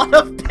gets a lot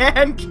of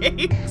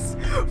pancakes.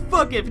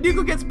 Fuck it, if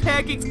Nico gets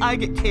pancakes, I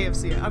get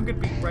KFC. I'm gonna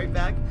be right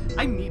back.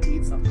 I need to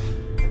eat something.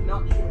 I'm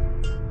not eating.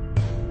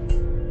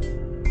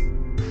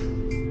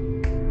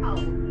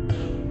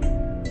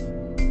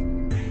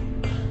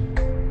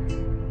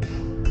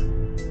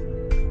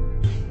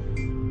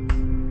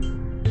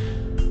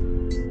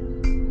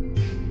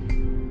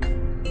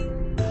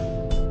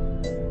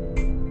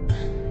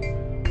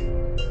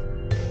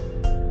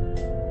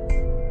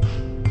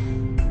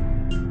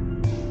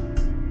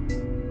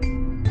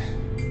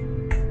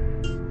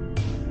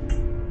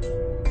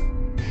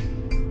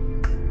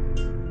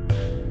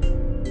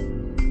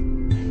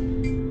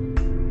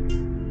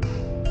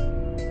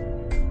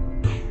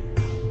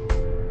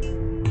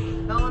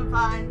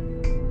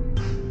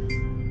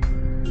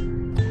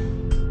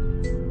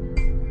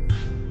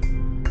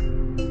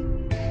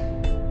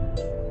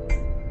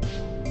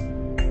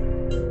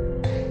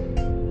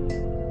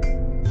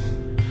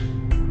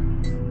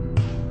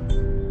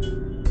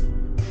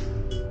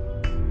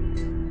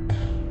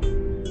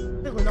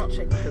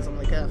 Because I'm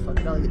like, ah, fuck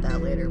it, I'll eat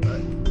that later, but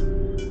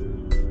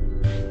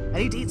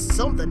I need to eat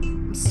something.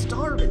 I'm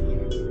starving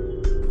here.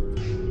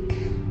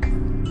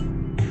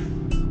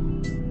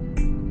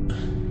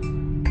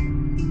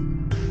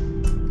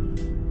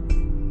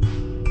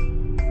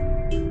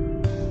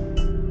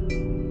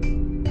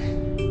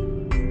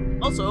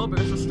 Also,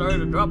 OBS just started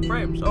to drop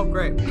frames. Oh,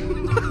 great.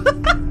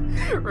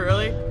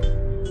 Really?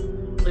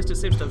 At least it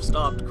seems to have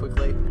stopped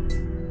quickly.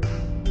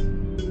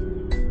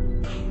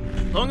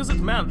 As long as it's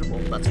manageable,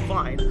 that's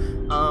fine.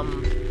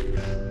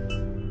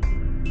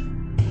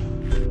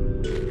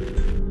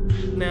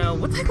 Now,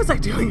 what the heck was I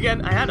doing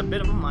again? I had a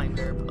bit of a mind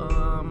derp.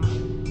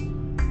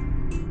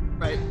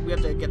 Right, we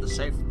have to get the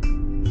safe.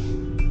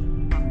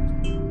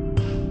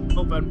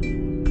 Open.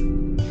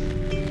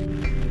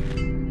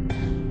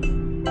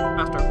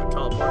 Faster if we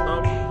teleport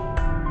though.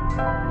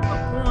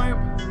 Up point.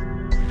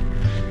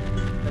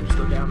 Then just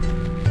go down.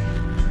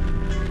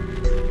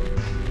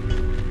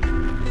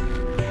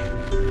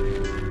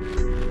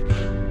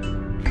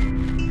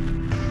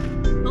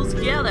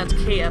 Yeah, that's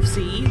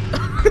KFC.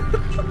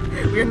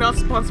 We are not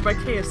sponsored by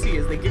KFC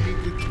as they give you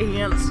the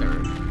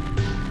cancer.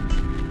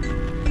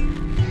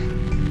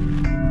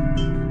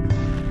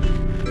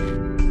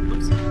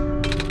 Oops.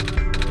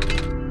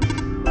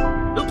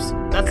 Oops,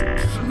 that's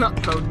not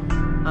the code.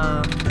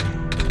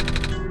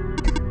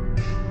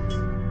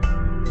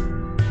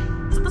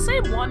 Is it the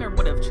same one or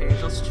would it have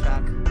changed? Let's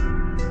check.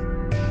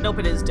 Nope,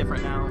 it is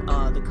different now.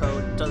 The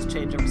code does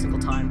change every single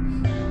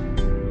time.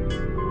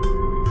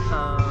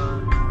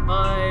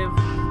 5,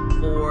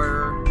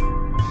 4,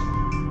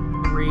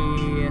 3,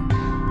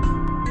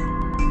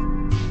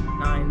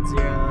 9,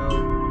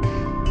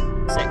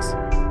 0, 6.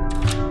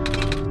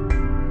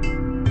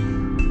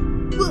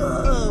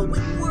 Whoa,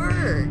 it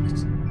worked!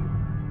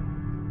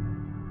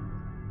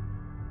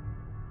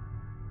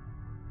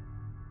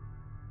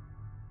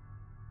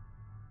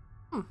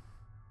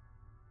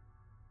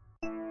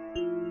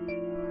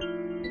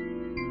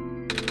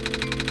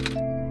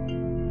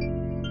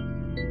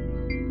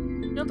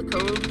 You know the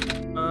code?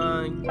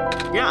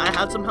 Yeah, I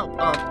had some help.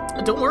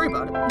 Don't worry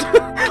about it.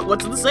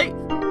 What's in the safe?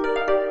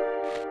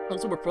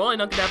 Also, we're probably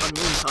not gonna have a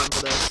million time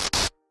for this.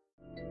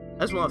 I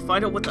just want to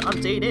find out what the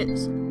update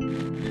is.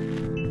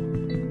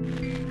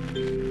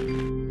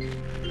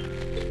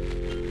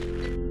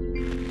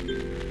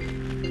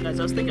 Guys,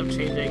 I was thinking of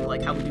changing,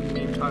 like, how we do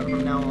meme time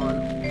from now on.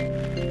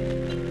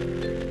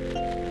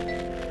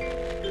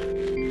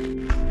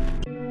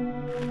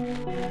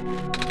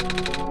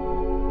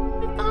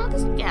 I found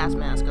this gas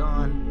mask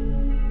on.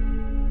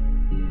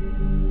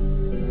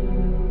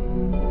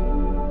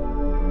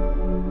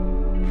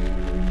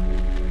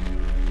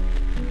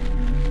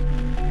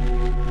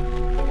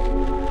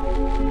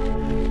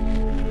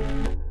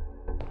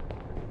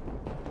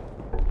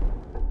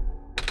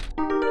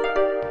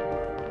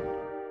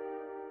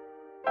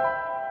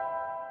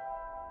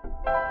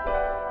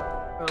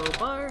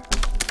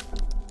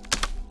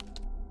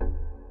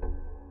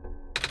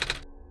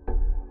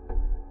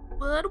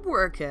 Good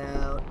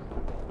workout.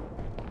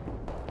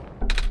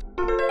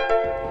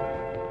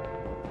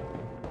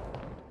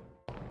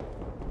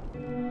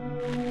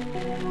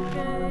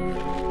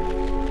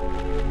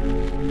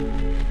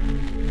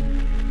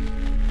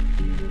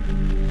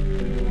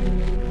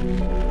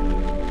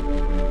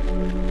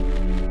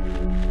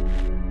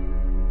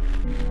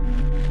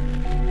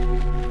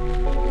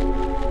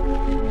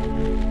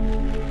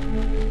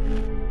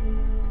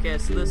 Okay,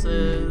 so this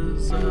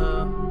is,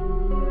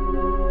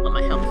 well,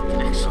 my health can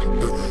actually,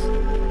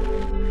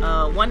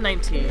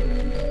 119.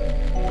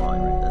 Oh, I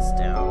write this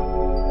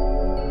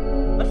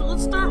down.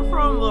 Let's start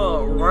from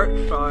the right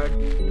side.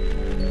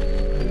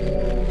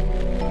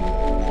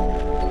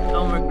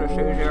 That'll make this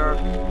easier.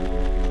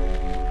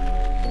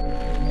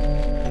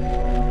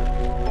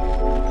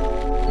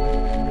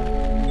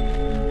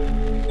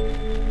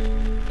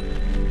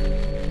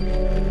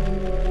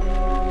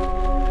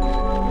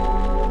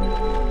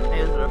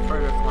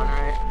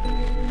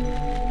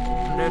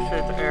 This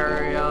is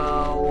area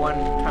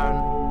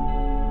 110.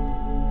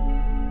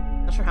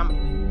 Not sure how many,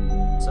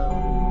 so...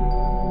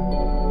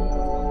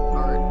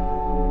 Alright.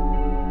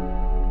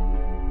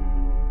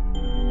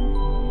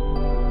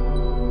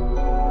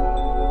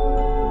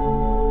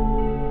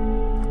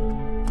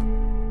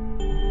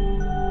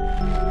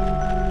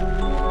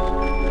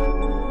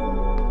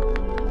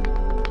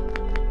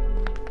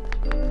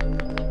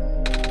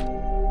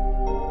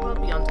 Well,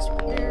 beyond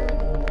disrepair.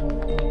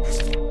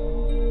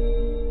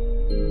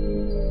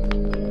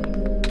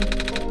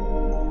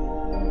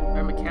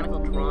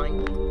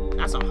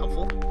 That's not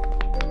helpful.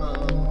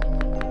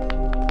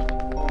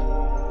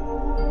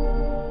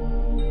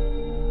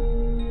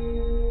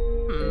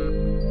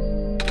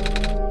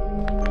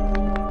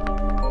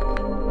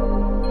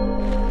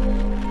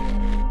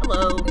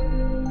 Hello.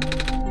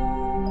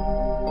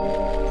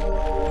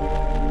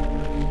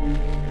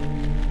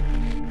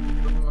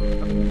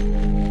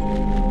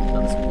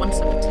 That's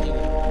 117.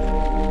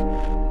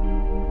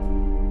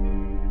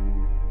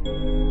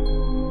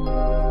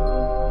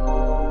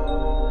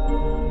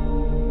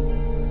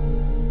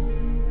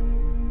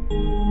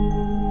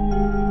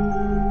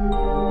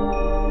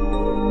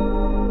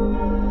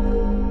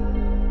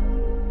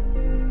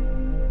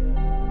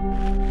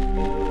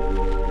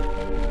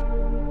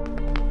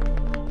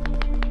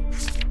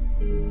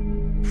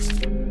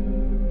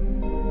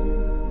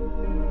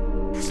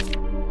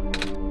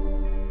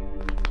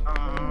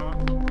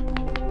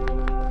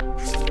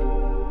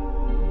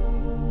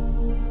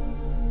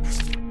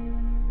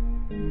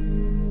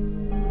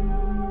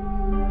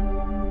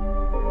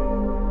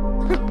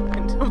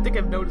 I don't think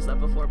I've noticed that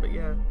before, but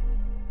yeah.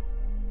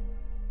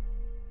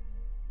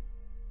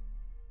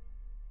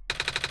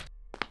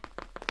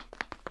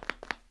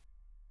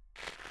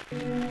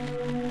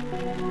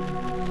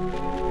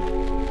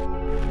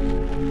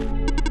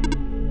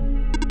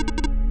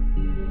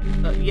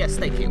 Yes,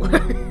 thank you.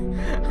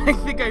 I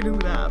think I knew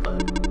that,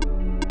 but...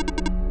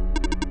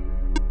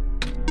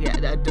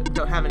 Yeah, I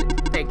don't have any...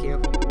 Thank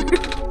you.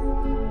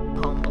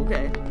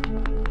 Okay.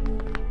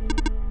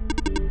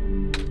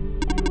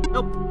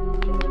 Nope.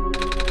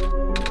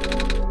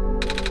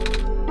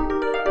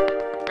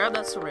 Grab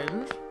that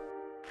syringe.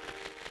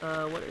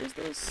 What is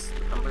this?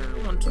 Number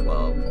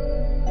 112.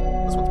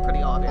 This one's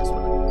pretty obvious.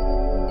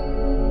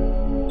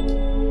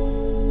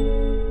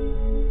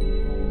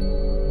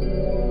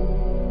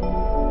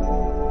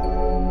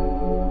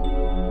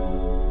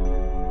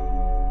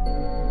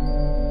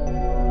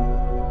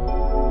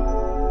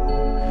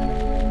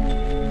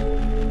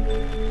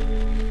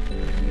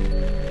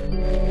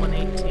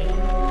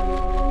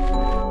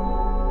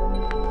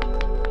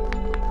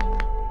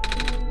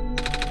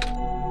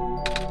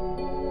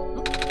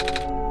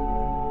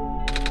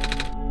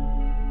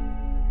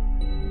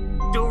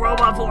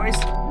 Robot voice.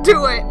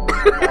 Do it.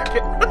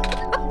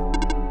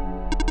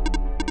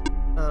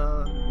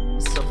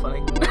 It's so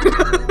funny.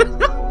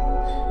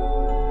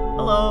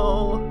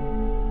 Hello.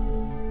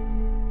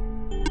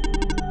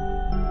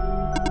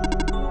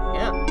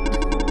 Yeah.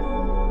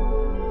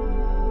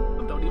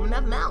 Don't even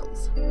have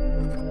mouths.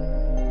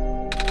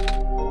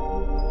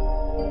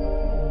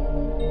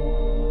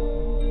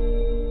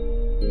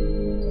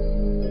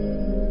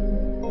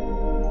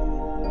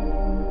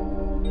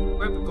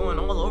 We're going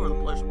all over the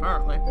place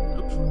apparently.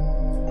 Oops.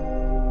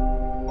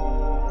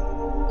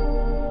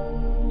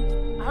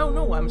 I don't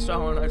know why Mr.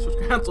 Hollow Knights was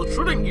cancelled.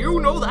 Shouldn't you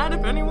know that,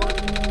 if anyone?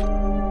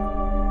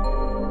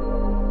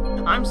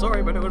 I'm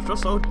sorry, but it was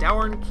just so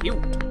darn cute.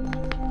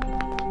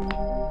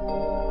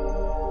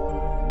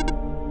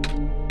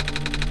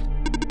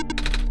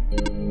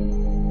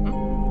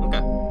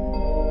 Okay.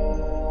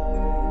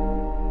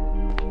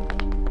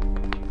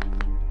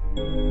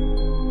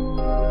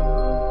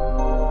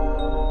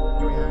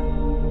 Where are we at?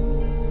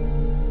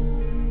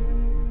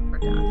 We're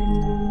down, I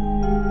think.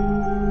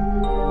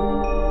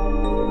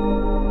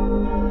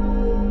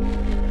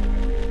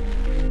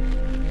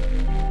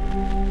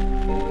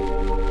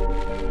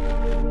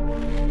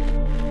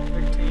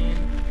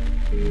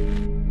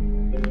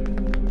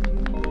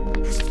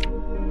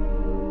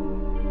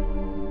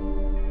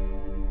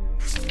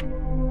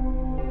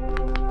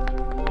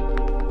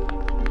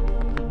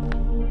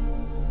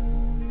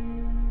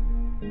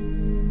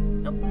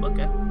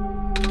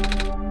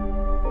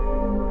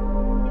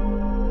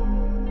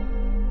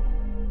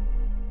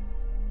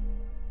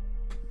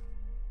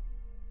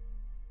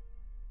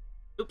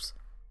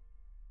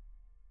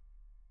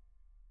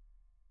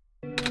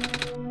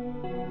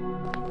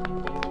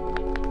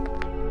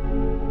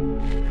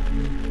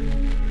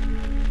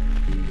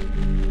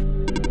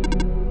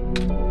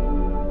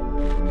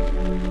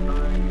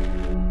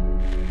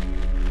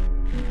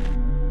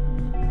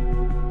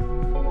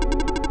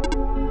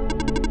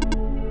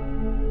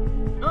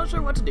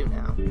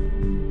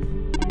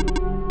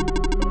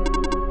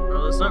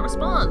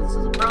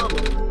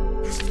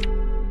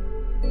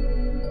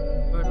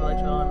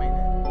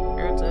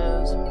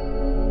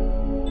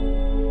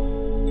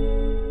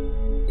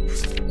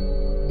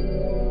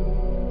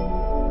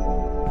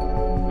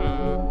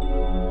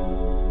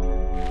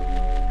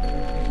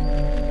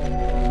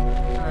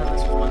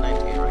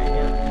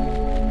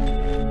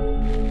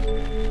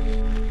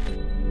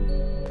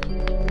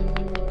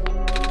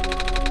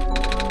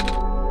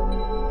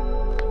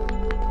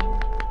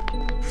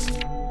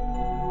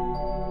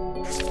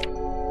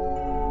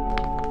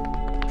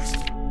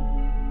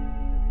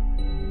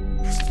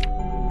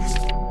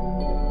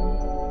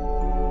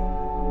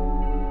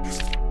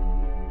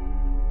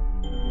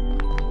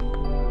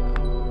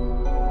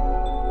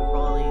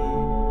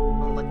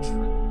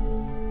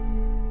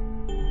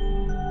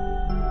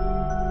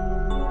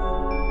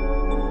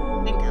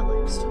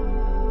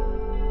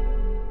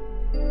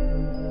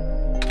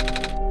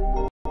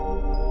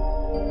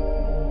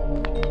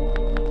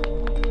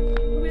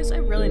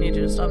 need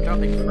you to stop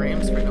dropping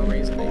frames for no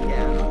reason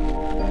again.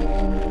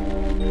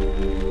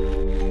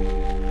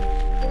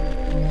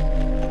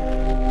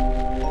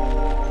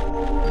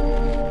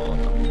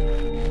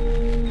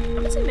 I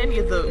haven't seen any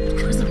of the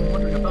cars that I'm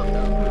wondering about,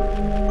 though.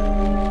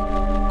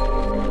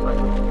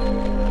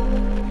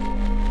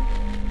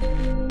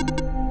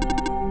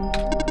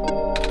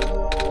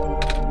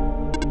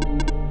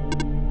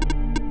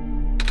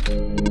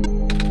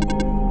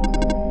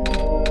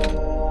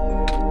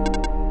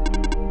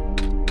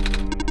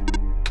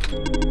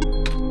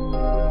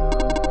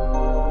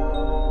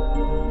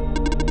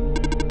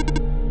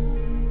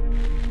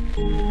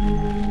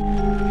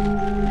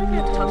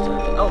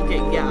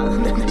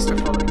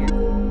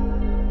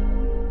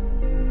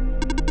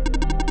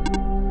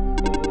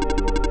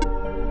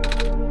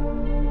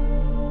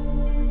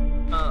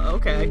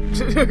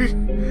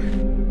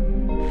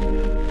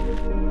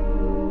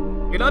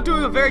 You're not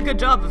doing a very good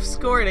job of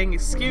escorting,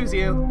 excuse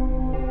you.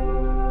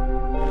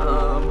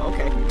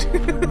 Okay. I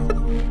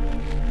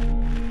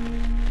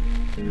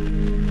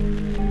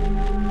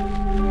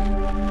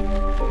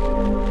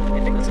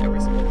think that's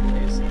every single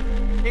place.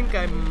 I think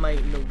I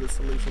might know the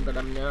solution, but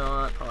I'm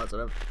not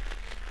positive.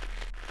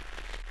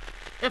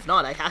 If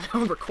not, I have it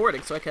on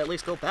recording, so I can at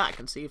least go back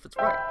and see if it's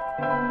right.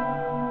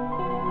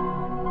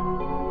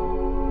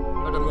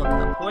 Go to look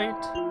at the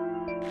point.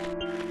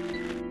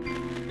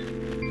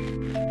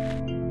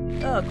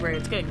 Oh great,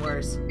 it's getting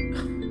worse.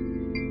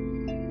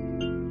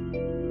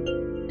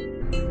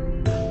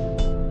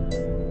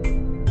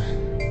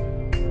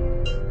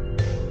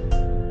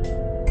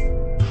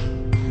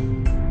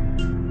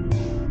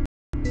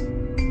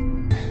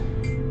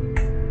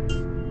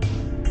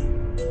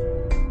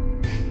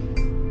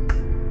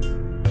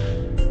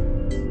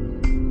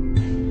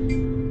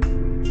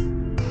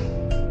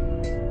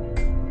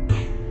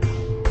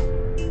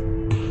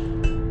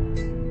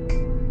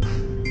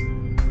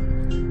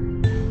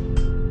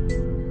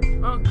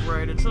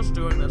 It's just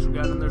doing this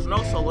again, and there's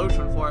no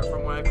solution for it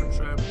from what I can see.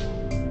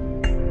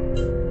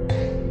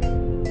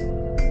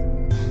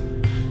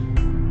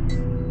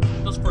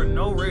 Just for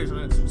no reason,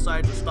 it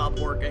decided to stop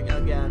working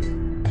again.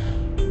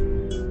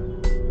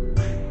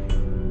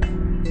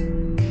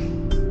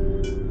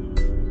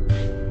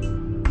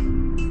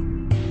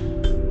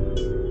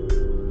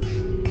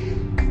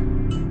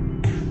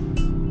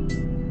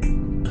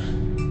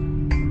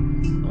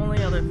 The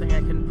only other thing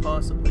I can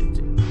possibly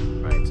do,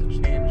 right, to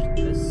change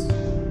this.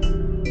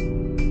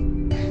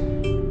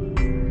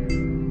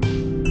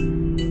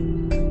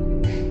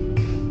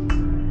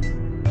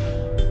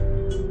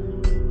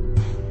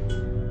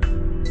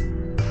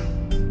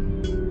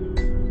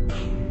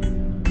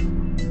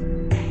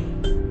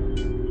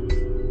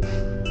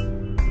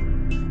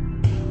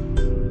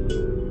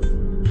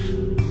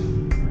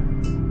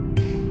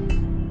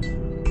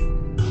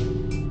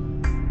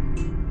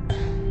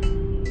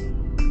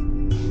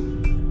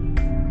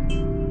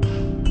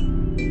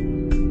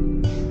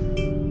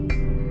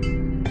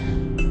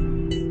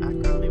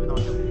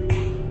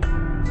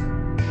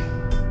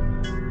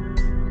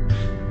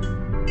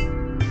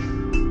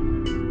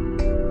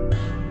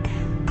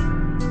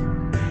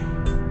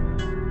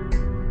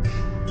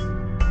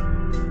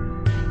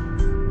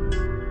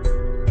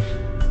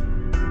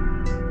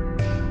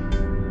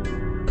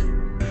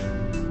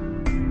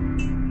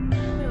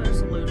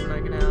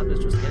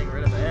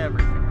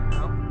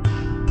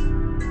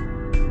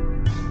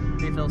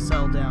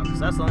 Settle down, because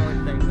that's the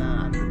only thing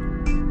that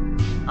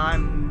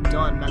I'm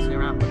done messing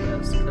around with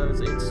this,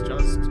 because it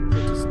just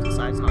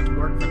decides not to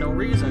work for no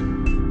reason.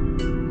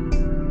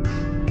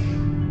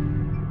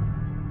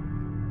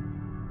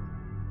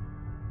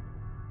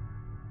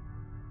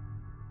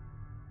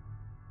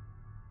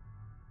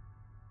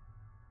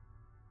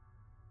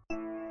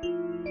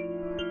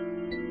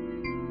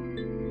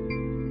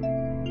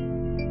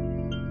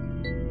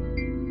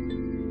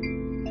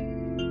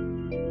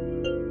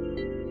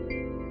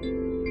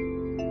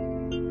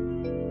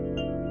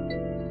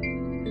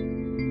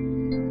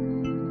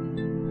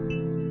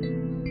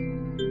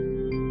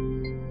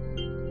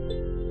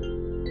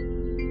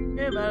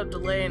 About a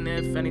delay, and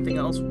if anything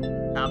else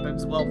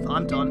happens, well,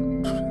 I'm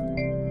done.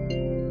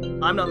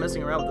 I'm not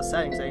messing around with the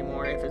settings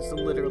anymore if it's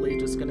literally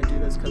just gonna do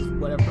this because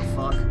whatever the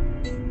fuck.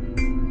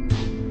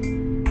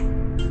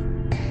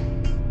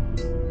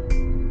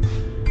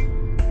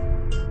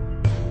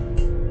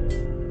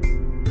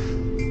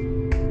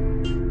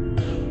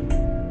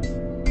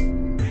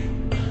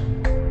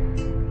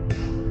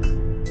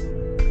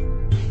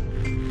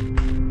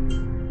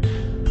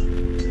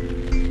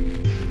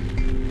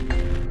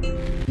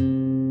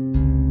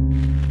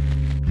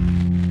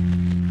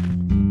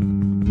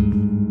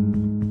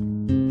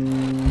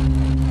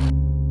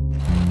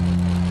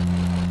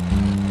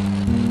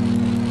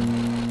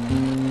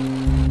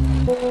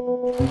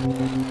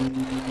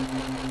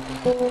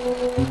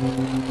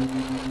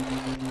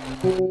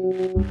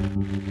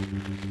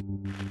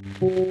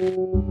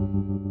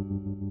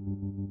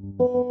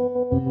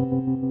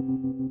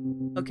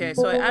 Okay,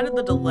 so I added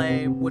the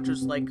delay, which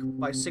is like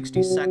by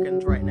 60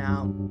 seconds right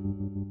now,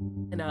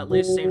 and at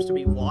least seems to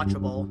be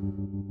watchable.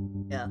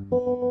 Yeah.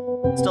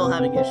 Still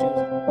having issues.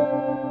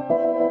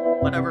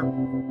 Whatever.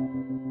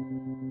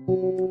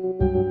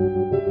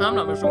 I'm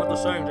not messing with the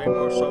settings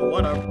anymore, so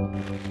whatever.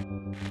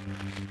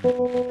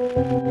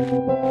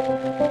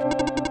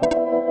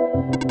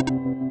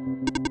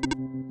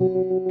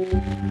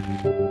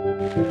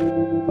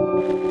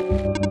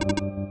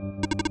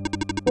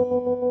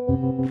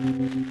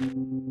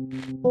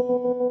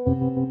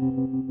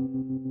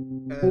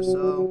 Okay,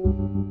 so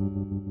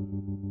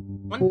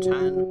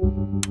 110.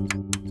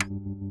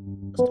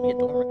 Supposed to be a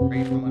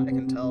dormitory from what I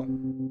can tell.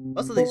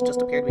 Most of these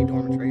just appear to be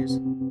dormitories.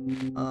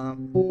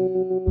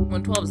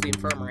 112 is the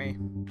infirmary.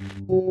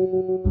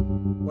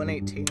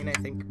 118, I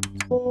think,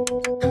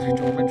 another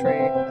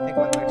dormitory. I think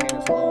 113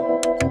 as well.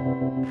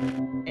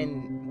 And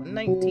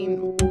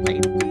 119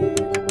 might be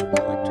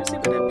electricity,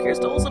 but it appears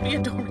to also be a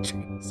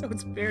dormitory, so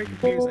it's very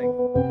confusing.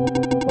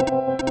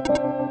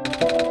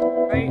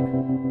 Right?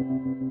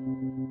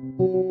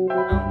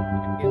 Oh,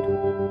 good.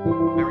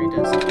 Memory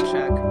disk,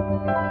 check.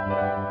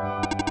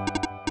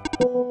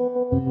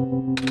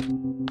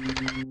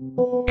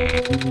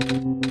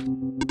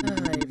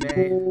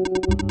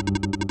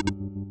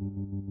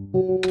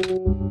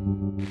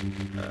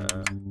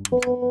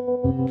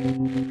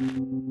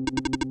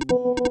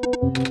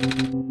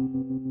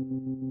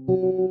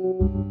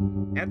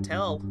 Can't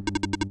tell.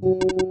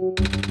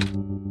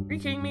 Are you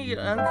kidding me?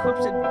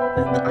 Unencrypted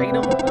the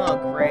item? Oh,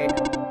 great.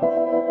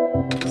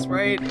 Is this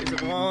right? Is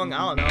it wrong?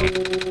 I don't know.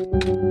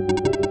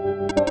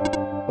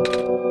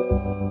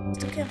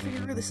 Still can't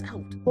figure this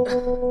out.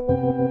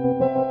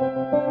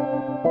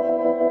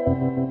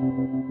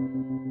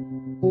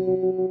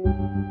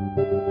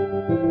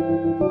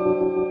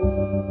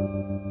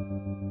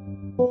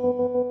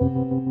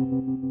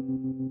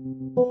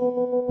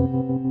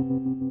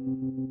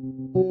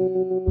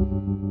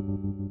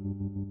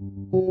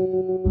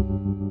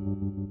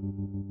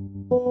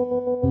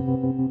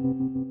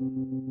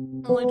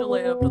 Only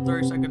delay up to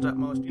 30 seconds at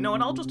most. You know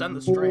what, I'll just end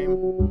the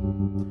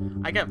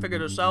stream. I can't figure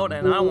this out,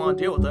 and I don't want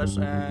to deal with this,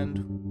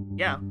 and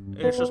yeah,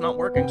 it's just not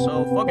working,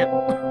 so fuck it.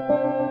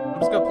 I'm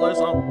just gonna play this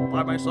all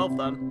by myself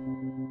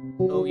then.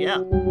 So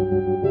yeah.